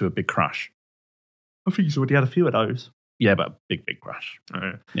spiraling into a big crash. I think he's already had a few of those. Yeah, but big crash.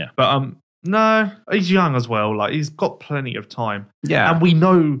 Yeah. But no, he's young as well. Like, he's got plenty of time. Yeah. And we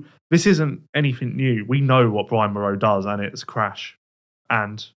know this isn't anything new. We know what Brian Moreau does, and it's crash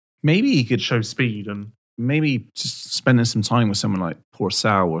and Maybe he could show speed. And maybe just spending some time with someone like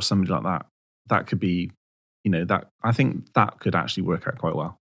Porcel or somebody like that. That could be, that I think that could actually work out quite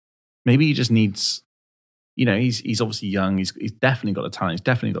well. Maybe he just needs, he's obviously young. He's definitely got the talent. He's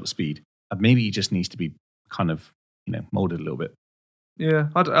definitely got the speed. Maybe he just needs to be kind of, molded a little bit. Yeah,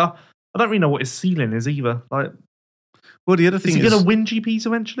 I don't really know what his ceiling is either. Like, well, the other thing is he going to win GPs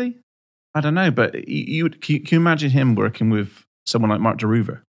eventually? I don't know, but can you imagine him working with someone like Mark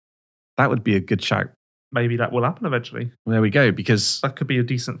Deruver? That would be a good shout. Maybe that will happen eventually. Well, there we go, because that could be a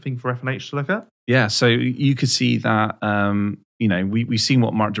decent thing for F1H to look at. Yeah, so you could see that. We've seen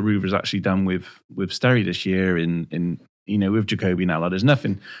what Mark Deruver's actually done with Sterry this year in with Jacoby now. Like, there's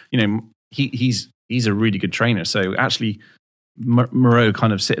nothing. He's a really good trainer. So actually, Moreau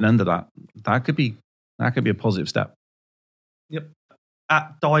kind of sitting under that could be a positive step. Yep.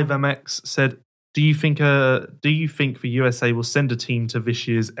 At DiveMX said, do you think the USA will send a team to this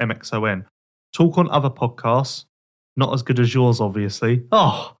year's MXON? Talk on other podcasts, not as good as yours, obviously.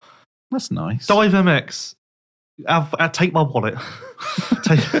 Oh, that's nice. DiveMX, take my wallet.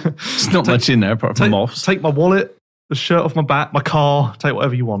 It's not much in there apart from moths. Take my wallet, the shirt off my back, my car. Take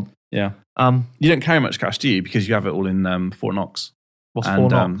whatever you want. Yeah. You don't carry much cash, do you? Because you have it all in Fort Knox. What's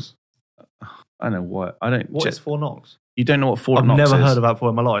Fort Knox? I don't know what. What is Fort Knox? You don't know what Fort Knox is? I've never heard of that before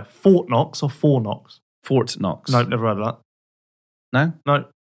in my life. Fort Knox or Fort Knox? Fort Knox. No, never heard of that. No? No.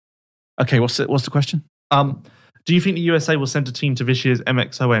 Okay, what's the question? Do you think the USA will send a team to this year's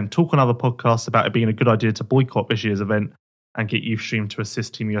MXON? Talk on other podcasts about it being a good idea to boycott this year's event and get Ustream to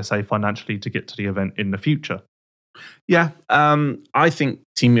assist Team USA financially to get to the event in the future. Yeah, I think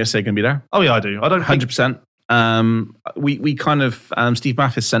Team USA are going to be there. Oh yeah, I do. I don't 100%. We kind of Steve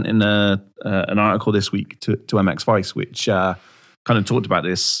Mathis sent in an article this week to MX Vice, which kind of talked about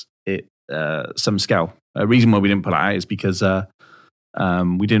this some scale. A reason why we didn't put it out is because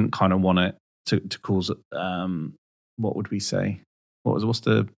we didn't kind of want it to cause what would we say? What's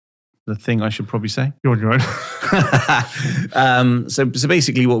the thing I should probably say? You're on your own. So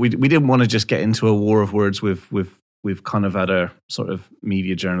basically, what we didn't want to just get into a war of words with kind of other sort of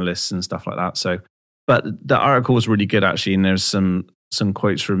media journalists and stuff like that. So, but the article was really good actually, and there's some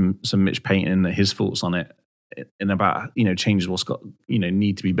quotes from some Mitch Payton and his thoughts on it, and about changes what's got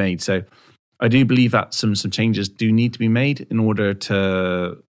need to be made. So, I do believe that some changes do need to be made in order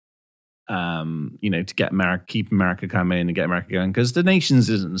to to get keep America coming and get America going, because the nations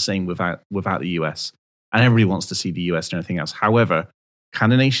isn't the same without the US, and everybody wants to see the US and everything else. However, can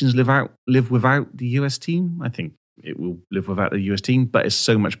the nations live without the US team? I think it will live without the US team, but it's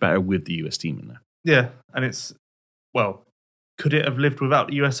so much better with the US team in there. Yeah, and could it have lived without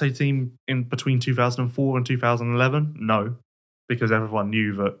the USA team in between 2004 and 2011? No, because everyone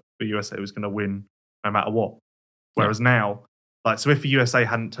knew that the USA was going to win no matter what. Whereas now, so if the USA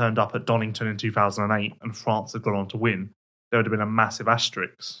hadn't turned up at Donington in 2008 and France had gone on to win, there would have been a massive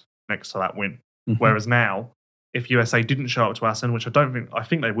asterisk next to that win. Mm-hmm. Whereas now, if USA didn't show up to Assen, which I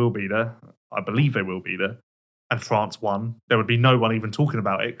think they will be there, I believe they will be there, and France won, there would be no one even talking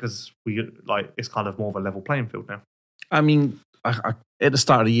about it, because it's kind of more of a level playing field now. I mean, at the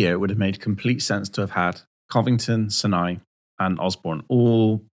start of the year, it would have made complete sense to have had Covington, Sinai, and Osborne,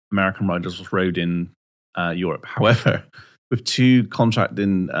 all American riders rode in Europe. However, with two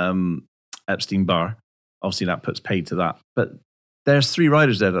contracting Epstein Barr, obviously that puts paid to that. But there's three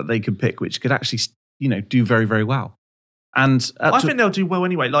riders there that they could pick, which could actually, do very, very well. And I think they'll do well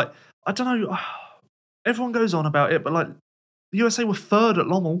anyway. I don't know. Everyone goes on about it, but the USA were third at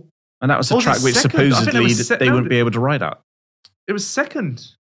Lommel. And that was a track which supposedly they wouldn't be able to ride at. It was second.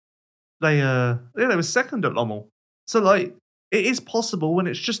 They were second at Lommel. So it is possible, and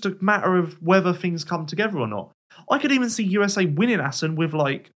it's just a matter of whether things come together or not. I could even see USA winning Assen with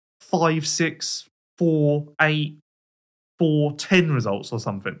 5, 6, 4, 8, 4, 10 results or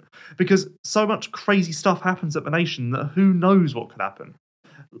something, because so much crazy stuff happens at the nation that who knows what could happen.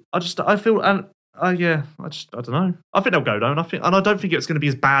 I don't know. I think they'll go down. I don't think it's going to be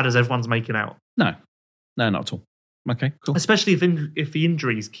as bad as everyone's making out. No, not at all. Okay, cool. Especially if the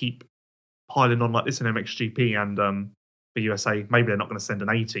injuries keep piling on like this in MXGP and the USA. Maybe they're not going to send an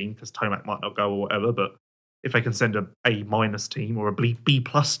A team because Tomac might not go or whatever. But if they can send a A- team or a B+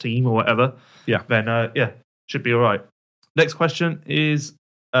 team or whatever, then should be all right. Next question is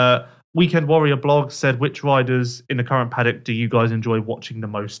Weekend Warrior blog said, which riders in the current paddock do you guys enjoy watching the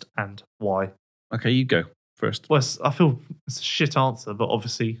most and why? Okay, you go first. Well, I feel it's a shit answer, but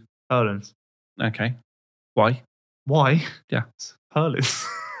obviously Herlings. Okay. Why? Why? Yeah. Herlings.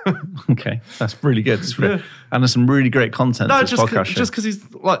 Okay, that's really good. And there's some really great content. No, to this podcast show. just because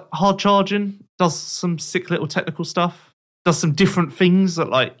he's like hard charging, does some sick little technical stuff, does some different things that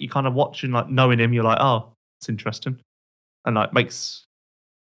like you kind of watch and like knowing him, you're like, oh, it's interesting, and like makes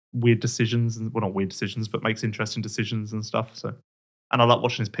weird decisions and well, not weird decisions, but makes interesting decisions and stuff. So, and I like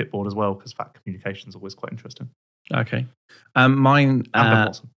watching his pit board as well because that communication is always quite interesting. Okay, mine. And Ben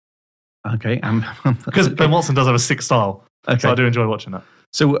Watson. Okay, because Ben Watson does have a sick style. Okay. So I do enjoy watching that.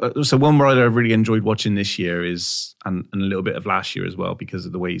 So one rider I've really enjoyed watching this year is, and a little bit of last year as well, because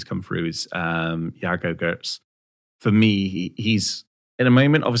of the way he's come through, is Jago Gertz. For me, he's in a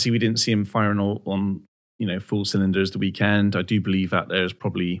moment. Obviously, we didn't see him firing on full cylinders the weekend. I do believe that there's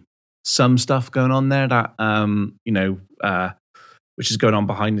probably some stuff going on there that which is going on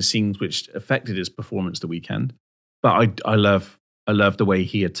behind the scenes, which affected his performance the weekend. But I love the way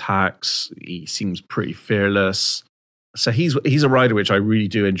he attacks. He seems pretty fearless. So he's a rider which I really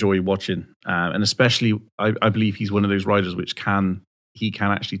do enjoy watching, and especially I believe he's one of those riders which can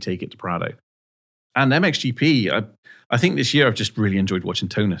actually take it to Prado. And MXGP, I think this year I've just really enjoyed watching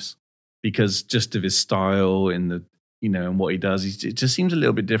Tonus because just of his style and and what he does, it just seems a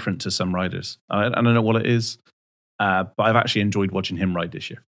little bit different to some riders. I don't know what it is, but I've actually enjoyed watching him ride this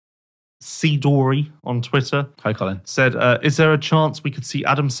year. C. Dory on Twitter. Hi, Colin. Said, is there a chance we could see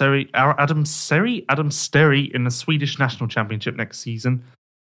Adam Sterry in the Swedish National Championship next season?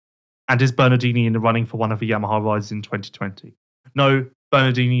 And is Bernardini in the running for one of the Yamaha rides in 2020? No,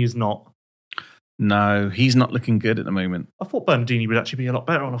 Bernardini is not. No, he's not looking good at the moment. I thought Bernardini would actually be a lot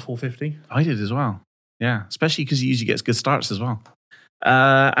better on a 450. I did as well. Yeah, especially because he usually gets good starts as well.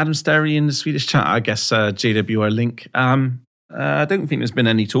 Adam Sterry in the Swedish chat, I guess JWR link. I don't think there's been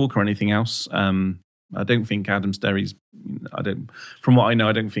any talk or anything else. I don't think Adam Sterry's. From what I know,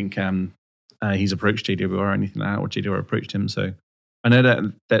 I don't think he's approached JWR or anything like that, or JWR approached him. So I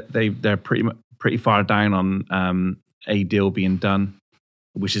know that they're pretty far down on a deal being done,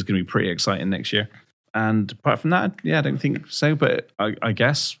 which is going to be pretty exciting next year. And apart from that, yeah, I don't think so. But I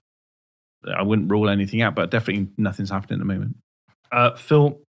guess I wouldn't rule anything out. But definitely nothing's happening at the moment.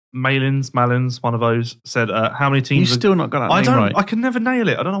 Phil Malins, one of those, said, how many teams... You've still not got that name right. I can never nail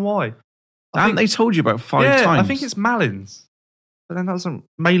it. I don't know why. Haven't they told you about 5 times? I think it's Malins. But then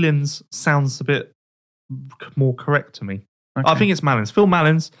Malins sounds a bit more correct to me. Okay. I think it's Malins. Phil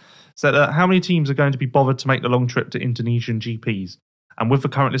Malins said, how many teams are going to be bothered to make the long trip to Indonesian GPs? And with the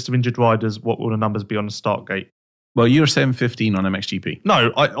current list of injured riders, what will the numbers be on the start gate? Well, you were saying 15 on MXGP. No,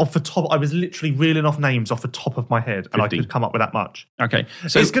 off the top, I was literally reeling off names off the top of my head, 50. and I could come up with that much. Okay.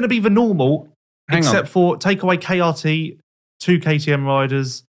 So it's going to be the normal, except for take away KRT, 2 KTM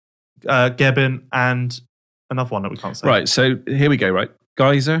riders, Gebben, and another one that we can't say. Right, so here we go, right?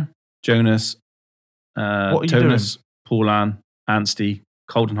 Geyser, Jonas, Tonus, Paulan, Anstie,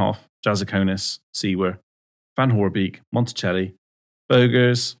 Coldenhoff, Jazakonis, Seawer, Van Hoorbeek, Monticelli,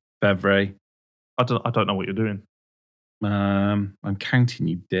 Bogers, Bevray. I don't know what you're doing. I'm counting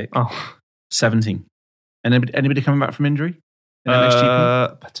you, dick. Oh. 17. And anybody coming back from injury?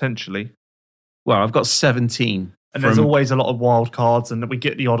 Potentially. Well, I've got 17. And there's always a lot of wild cards, and we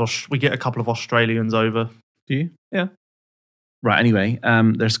get a couple of Australians over. Do you? Yeah. Right. Anyway,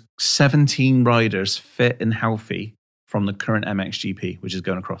 there's 17 riders fit and healthy from the current MXGP, which is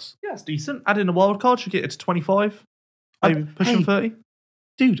going across. Yeah, it's decent. Add in a wild card, should get it to 25. Maybe pushing 30.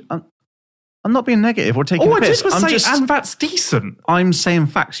 Dude, I'm not being negative or taking a piss. And that's decent. I'm saying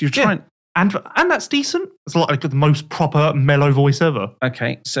facts. You're trying. And that's decent. It's like the most proper mellow voice ever.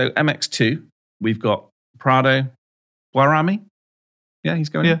 Okay, so MX2, we've got Prado, Guarami. Yeah, he's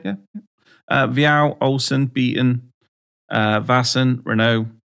going. Yeah. Viao, Olsen, Beaton, Vassen, Renault,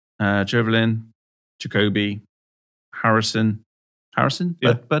 Jervelin, Jacoby, Harrison.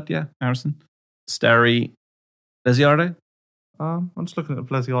 Yeah. Harrison. Sterry, Lesiardo. I'm just looking at if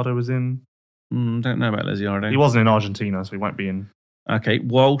Lesiardo was in. Don't know about Lesiardo. He wasn't in Argentina, so he won't be in. Okay,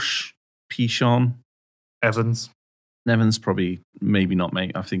 Walsh, Pichon, Evans probably, maybe not,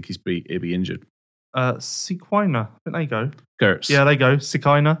 mate. I think he'll be injured. Sikwaina, I think they go. Gertz. Yeah, they go.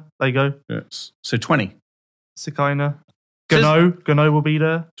 Sikaina, they go. Gertz. So 20. Sikaina. Gano will be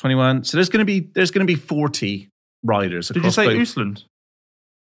there. 21. So there's going to be 40 riders. Did you Across say both. Usland?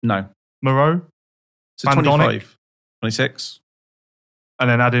 No. Moreau? So Van 25, 26. And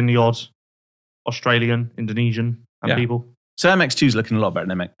then add in the odd Australian, Indonesian and Yeah. people. So MX2 is looking a lot better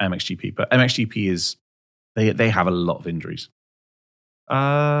than MXGP, but MXGP is, they have a lot of injuries.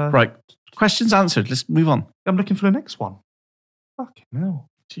 Right. Questions answered. Let's move on. I'm looking for the next one. Fucking hell.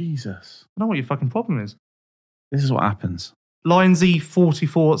 Jesus. I don't know what your fucking problem is. This is what happens.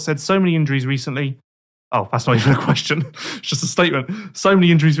 LionZ44 said so many injuries recently. Oh, that's not even a question. It's just a statement. So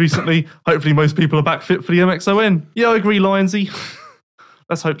many injuries recently. Hopefully most people are back fit for the MXON. Yeah, I agree, LionZ.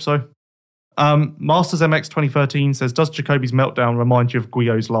 Let's hope so. Masters MX 2013 says, does Jacoby's meltdown remind you of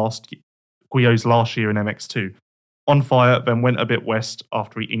Guillau's last year in MX2? On fire, then went a bit west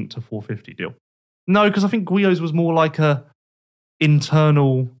after he inked a 450 deal. No, because I think Guillau's was more like a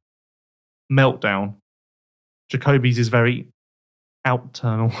internal meltdown. Jacoby's is very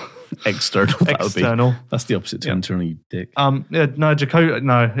outernal. External. External. That's the opposite to internal, you dick. No,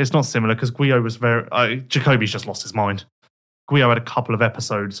 it's not similar because Guillaume was Jacoby's just lost his mind. Guillaume had a couple of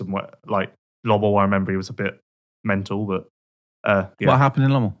episodes and like Lommel, I remember he was a bit mental, but What happened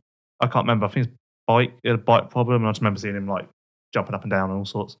in Lommel? I can't remember. I think his bike, he had a bike problem, and I just remember seeing him like jumping up and down and all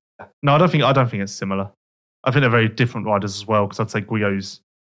sorts. No, I don't think it's similar. I think they're very different riders as well, because I'd say Guillaume's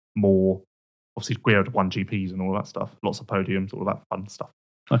more. Obviously, Guillaume had won GPs and all that stuff, lots of podiums, all that fun stuff.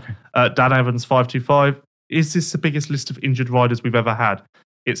 Okay. Dan Evans 525. Is this the biggest list of injured riders we've ever had?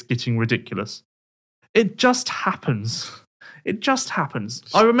 It's getting ridiculous. It just happens. It just happens.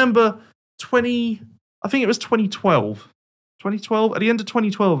 I remember I think it was 2012. 2012? At the end of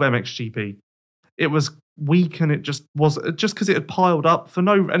 2012 MXGP, it was weak and it just was, just because it had piled up for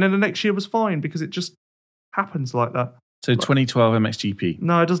no, and then the next year was fine because it just happens like that. So 2012 MXGP.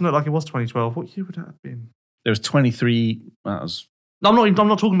 No, it doesn't look like it was 2012. What year would that have been? There was 23. That was. I'm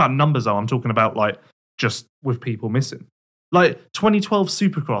not talking about numbers though. I'm talking about like just with people missing. Like 2012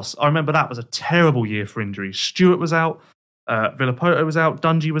 Supercross, I remember that was a terrible year for injuries. Stewart was out, Villapoto was out,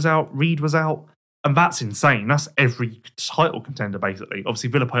 Dungey was out, Reed was out, and that's insane. That's every title contender basically.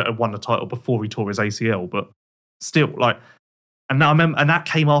 Obviously, Villapoto won the title before he tore his ACL, but still, like, and now I remember, and that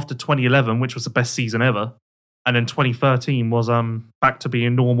came after 2011, which was the best season ever, and then 2013 was back to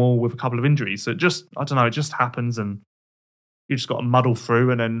being normal with a couple of injuries. So it just, I don't know, it just happens, and you just got to muddle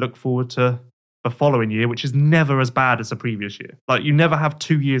through and then look forward to the following year, which is never as bad as the previous year. Like, you never have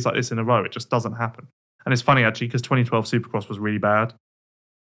 2 years like this in a row. It just doesn't happen. And it's funny, actually, because 2012 Supercross was really bad.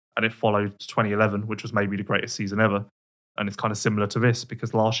 And it followed 2011, which was maybe the greatest season ever. And it's kind of similar to this,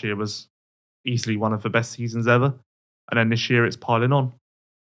 because last year was easily one of the best seasons ever. And then this year it's piling on.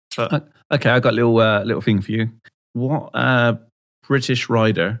 But Okay, I got a little thing for you. What British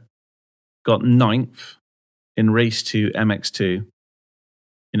rider got 9th in race 2 MX2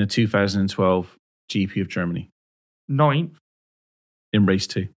 in a 2012 GP of Germany? 9th? In race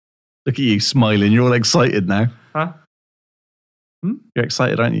 2. Look at you smiling. You're all excited now. Huh? You're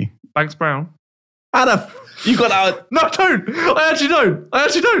excited, aren't you? Banks Brown? Anna, you got out. No, I don't. I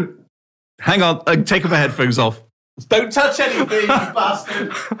actually don't. Hang on, take my headphones off. Don't touch anything, you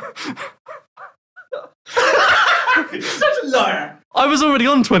bastard. You're such a liar. I was already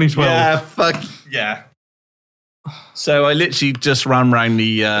on 2012. Yeah, fuck yeah. So I literally just ran round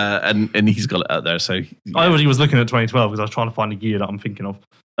the and he's got it out there. So I already was looking at 2012 because I was trying to find a year that I'm thinking of.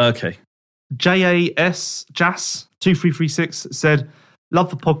 Okay. JAS 2336 said, love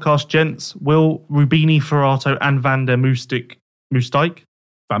the podcast, gents. Will Rubini, Ferrato, and Van der Moostijk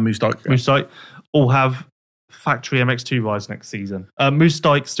Van Moostijk all have factory MX2 rides next season?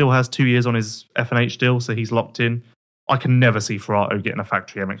 Moostijk still has 2 years on his F&H deal, so he's locked in. I can never see Ferrato getting a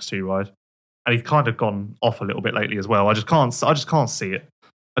factory MX2 ride. And he's kind of gone off a little bit lately as well. I just can't see it.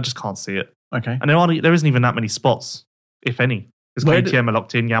 I just can't see it. Okay. And there isn't even that many spots, if any. Because KTM are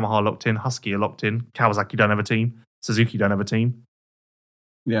locked in, Yamaha are locked in, Husky are locked in, Kawasaki don't have a team, Suzuki don't have a team.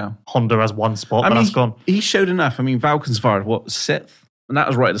 Yeah. Honda has one spot, but that's gone. He showed enough. I mean, Valkensvaard, 6th? And that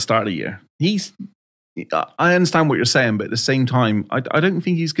was right at the start of the year. I understand what you're saying, but at the same time, I don't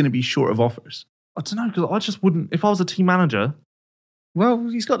think he's going to be short of offers. I don't know, because I just wouldn't, if I was a team manager. Well,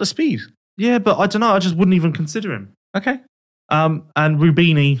 he's got the speed. Yeah, but I don't know, I just wouldn't even consider him. Okay. And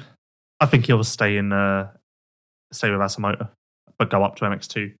Rubini, I think he'll stay with Asamoah, but go up to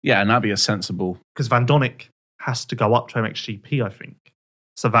MX2. Yeah, and that'd be a sensible. Because Van Donnick has to go up to MXGP, I think.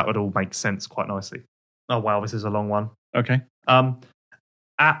 So that would all make sense quite nicely. Oh, wow, this is a long one. Okay.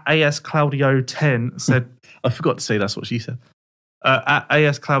 At AS Claudio 10 said... I forgot to say that's what she said. At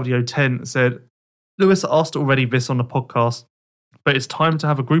AS Claudio 10 said, Lewis asked already this on the podcast, but it's time to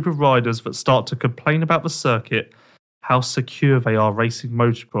have a group of riders that start to complain about the circuit, how secure they are racing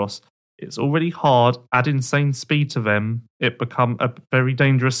motocross. It's already hard. Add insane speed to them, it become a very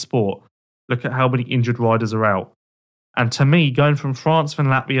dangerous sport. Look at how many injured riders are out. And to me, going from France, then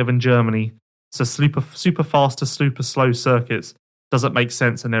Latvia, then Germany to super fast to super slow circuits doesn't make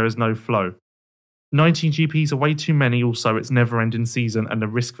sense, and there is no flow. 19 GPs are way too many. Also, it's never-ending season, and the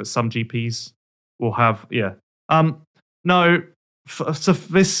risk that some GPs will have. No. So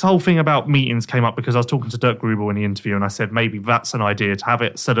this whole thing about meetings came up because I was talking to Dirk Grubel in the interview, and I said maybe that's an idea to have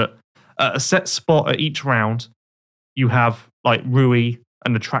it so that at a set spot at each round, you have like Rui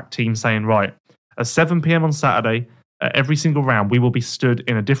and the track team saying, right, at 7 p.m. on Saturday, every single round, we will be stood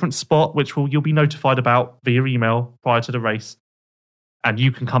in a different spot, which you'll be notified about via email prior to the race. And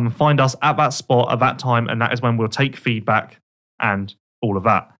you can come and find us at that spot at that time, and that is when we'll take feedback and all of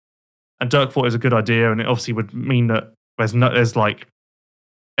that. And Dirk thought it was a good idea, and it obviously would mean that there's like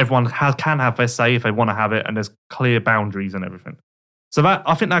everyone can have their say if they want to have it, and there's clear boundaries and everything. So that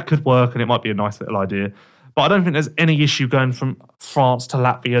I think that could work, and it might be a nice little idea. But I don't think there's any issue going from France to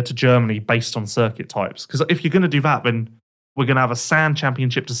Latvia to Germany based on circuit types. Because if you're going to do that, then we're going to have a sand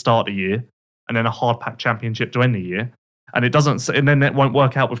championship to start the year, and then a hard pack championship to end the year. And it doesn't, and then it won't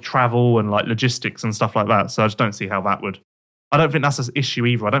work out with travel and like logistics and stuff like that. So I just don't see how that would. I don't think that's an issue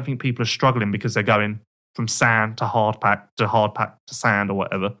either. I don't think people are struggling because they're going from sand to hard pack to sand or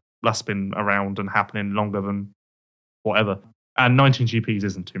whatever. That's been around and happening longer than whatever. And 19 GPs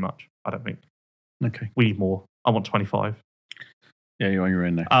isn't too much, I don't think. Okay. We need more. I want 25. Yeah, you're on your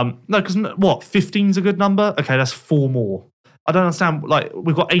own there. No, because what? 15's a good number? Okay, that's 4 more. I don't understand. Like,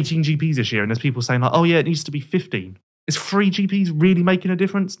 we've got 18 GPs this year, and there's people saying, like, oh, yeah, it needs to be 15. Is 3 GPs really making a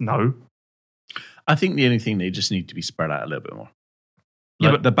difference? No. I think the only thing, they just need to be spread out a little bit more. Yeah,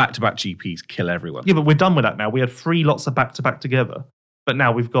 Like, but the back-to-back GPs kill everyone. Yeah, but we're done with that now. We had 3 lots of back-to-back together. But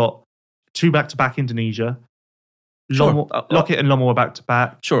now we've got 2 back-to-back Indonesia. Sure. Lockett and Lommel are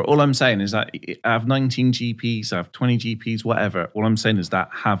back-to-back. Sure, all I'm saying is that I have 19 GPs, I have 20 GPs, whatever. All I'm saying is that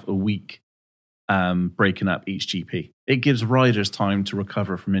have a week breaking up each GP. It gives riders time to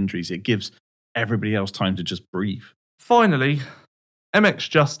recover from injuries. It gives everybody else time to just breathe. Finally, MX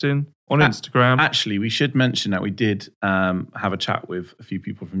Justin on Instagram. Actually, we should mention that we did have a chat with a few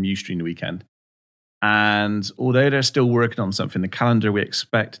people from Ustream the weekend. And although they're still working on something, the calendar we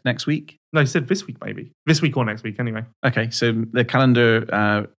expect next week. No, he said this week maybe. This week or next week anyway. Okay, so the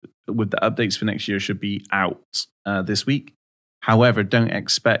calendar with the updates for next year should be out this week. However, don't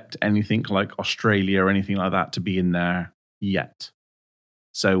expect anything like Australia or anything like that to be in there yet.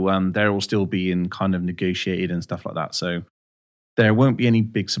 So there will still be in kind of negotiated and stuff like that. So there won't be any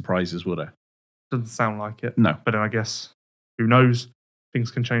big surprises, will there? Doesn't sound like it. No. But then I guess, who knows?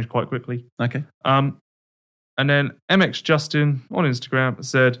 Things can change quite quickly. Okay. And then MX Justin on Instagram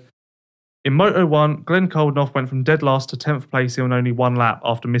said, in Moto 1, Glenn Koldenoff went from dead last to 10th place in only 1 lap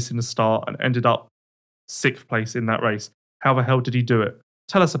after missing the start and ended up 6th place in that race. How the hell did he do it?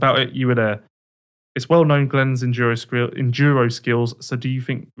 Tell us about it. You were there. It's well known Glenn's enduro skills, so do you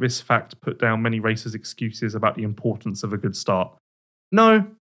think this fact put down many racers' excuses about the importance of a good start? No,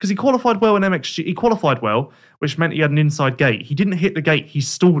 because he qualified well in MXG. He qualified well, which meant he had an inside gate. He didn't hit the gate, he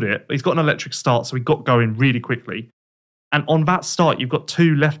stalled it. He's got an electric start, so he got going really quickly. And on that start, you've got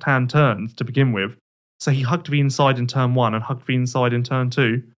 2 left-hand turns to begin with. So he hugged the inside in turn 1 and hugged the inside in turn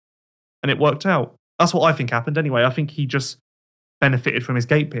 2, and it worked out. That's what I think happened anyway. I think he just benefited from his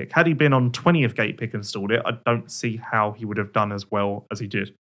gate pick. Had he been on 20th gate pick and stalled it, I don't see how he would have done as well as he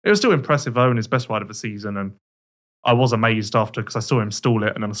did. It was still impressive though, and his best ride of the season, and I was amazed after, because I saw him stall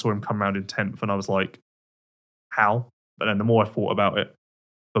it and then I saw him come around in 10th, and I was like, how? But then the more I thought about it,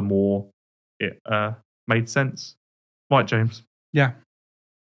 the more it made sense. Right, James? Yeah,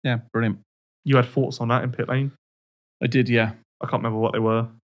 brilliant. You had thoughts on that in pit lane? I did, yeah. I can't remember what they were.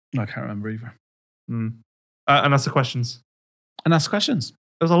 I can't remember either. And that's the questions. And ask questions.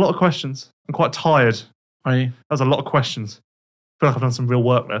 There was a lot of questions. I'm quite tired. Are you? There was a lot of questions. I feel like I've done some real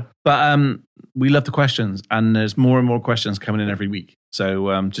work there. But we love the questions, and there's more and more questions coming in every week.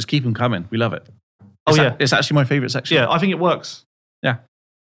 So just keep them coming. We love it. It's actually my favourite section. Yeah, I think it works. Yeah.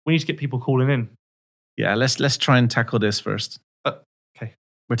 We need to get people calling in. Yeah, let's try and tackle this first. Okay.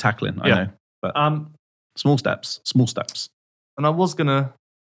 We're tackling, I know. But small steps. And I was going to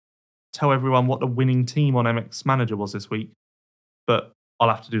tell everyone what the winning team on MX Manager was this week, but I'll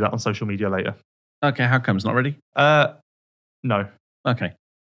have to do that on social media later. Okay, how come it's not ready? No. Okay.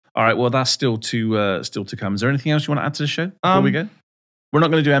 All right, well, that's still to come. Is there anything else you want to add to the show before we go? We're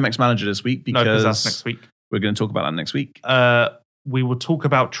not going to do MX Manager this week because that's next week. We're going to talk about that next week. We will talk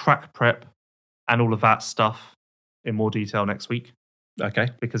about track prep and all of that stuff in more detail next week. Okay.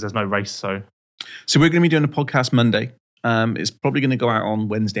 Because there's no race, so we're going to be doing a podcast Monday. It's probably going to go out on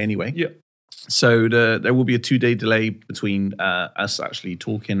Wednesday anyway. Yeah. So there will be a 2-day delay between us actually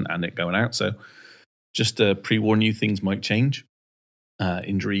talking and it going out. So just to pre-warn you, things might change.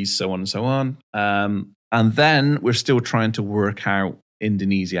 Injuries, so on and so on. And then we're still trying to work out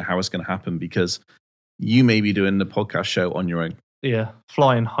Indonesia, how it's going to happen, because you may be doing the podcast show on your own. Yeah,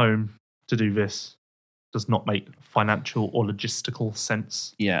 flying home to do this does not make financial or logistical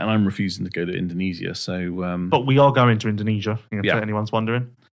sense. Yeah, and I'm refusing to go to Indonesia. So, but we are going to Indonesia, if Yeah. anyone's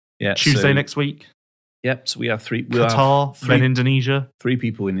wondering. yeah, Tuesday so- next week, Yep. So we have three. Qatar, then Indonesia. 3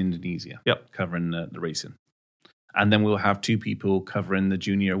 people in Indonesia. Yep. Covering the racing, and then we'll have 2 people covering the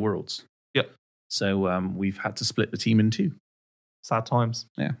Junior Worlds. Yep. So we've had to split the team in 2. Sad times.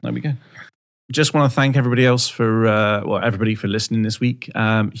 Yeah, there we go. Just want to thank everybody else for everybody for listening this week.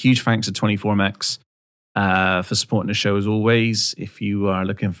 Huge thanks to 24MX for supporting the show as always. If you are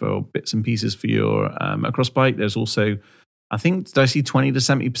looking for bits and pieces for your across bike, there's also, I think, did I see 20 to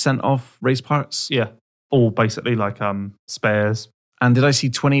 70% off race parts? Yeah, all basically like spares. And did I see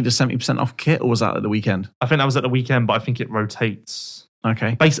 20 to 70% off kit, or was that at the weekend? I think that was at the weekend, but I think it rotates.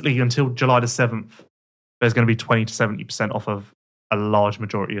 Okay. Basically, until July the 7th, there's going to be 20 to 70% off of a large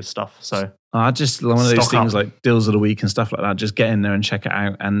majority of stuff. So Just one of those Stock things up. like deals of the week and stuff like that. Just get in there and check it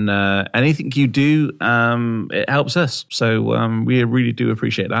out. And anything you do, it helps us. So we really do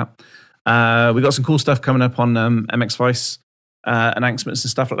appreciate that. We got some cool stuff coming up on MX Vice announcements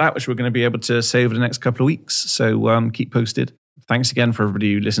and stuff like that, which we're going to be able to say over the next couple of weeks. So keep posted. Thanks again for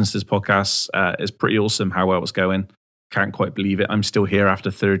everybody who listens to this podcast. It's pretty awesome how well it's going. Can't quite believe it. I'm still here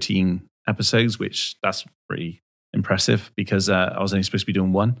after 13 episodes, which that's pretty impressive because I was only supposed to be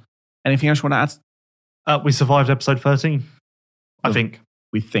doing 1. Anything else you want to add? we survived episode 13. I think.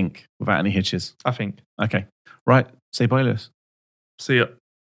 We think, without any hitches. I think. Okay. Right. Say bye, Lewis. See ya.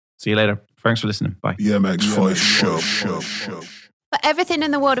 See you later. Thanks for listening. Bye. The MX Vice Show. For everything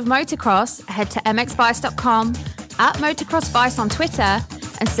in the world of motocross, head to mxvice.com, @motocrossvice on Twitter,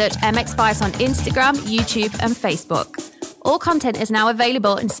 and search MX Vice on Instagram, YouTube, and Facebook. All content is now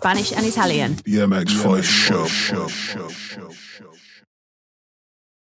available in Spanish and Italian. The MX Vice Show.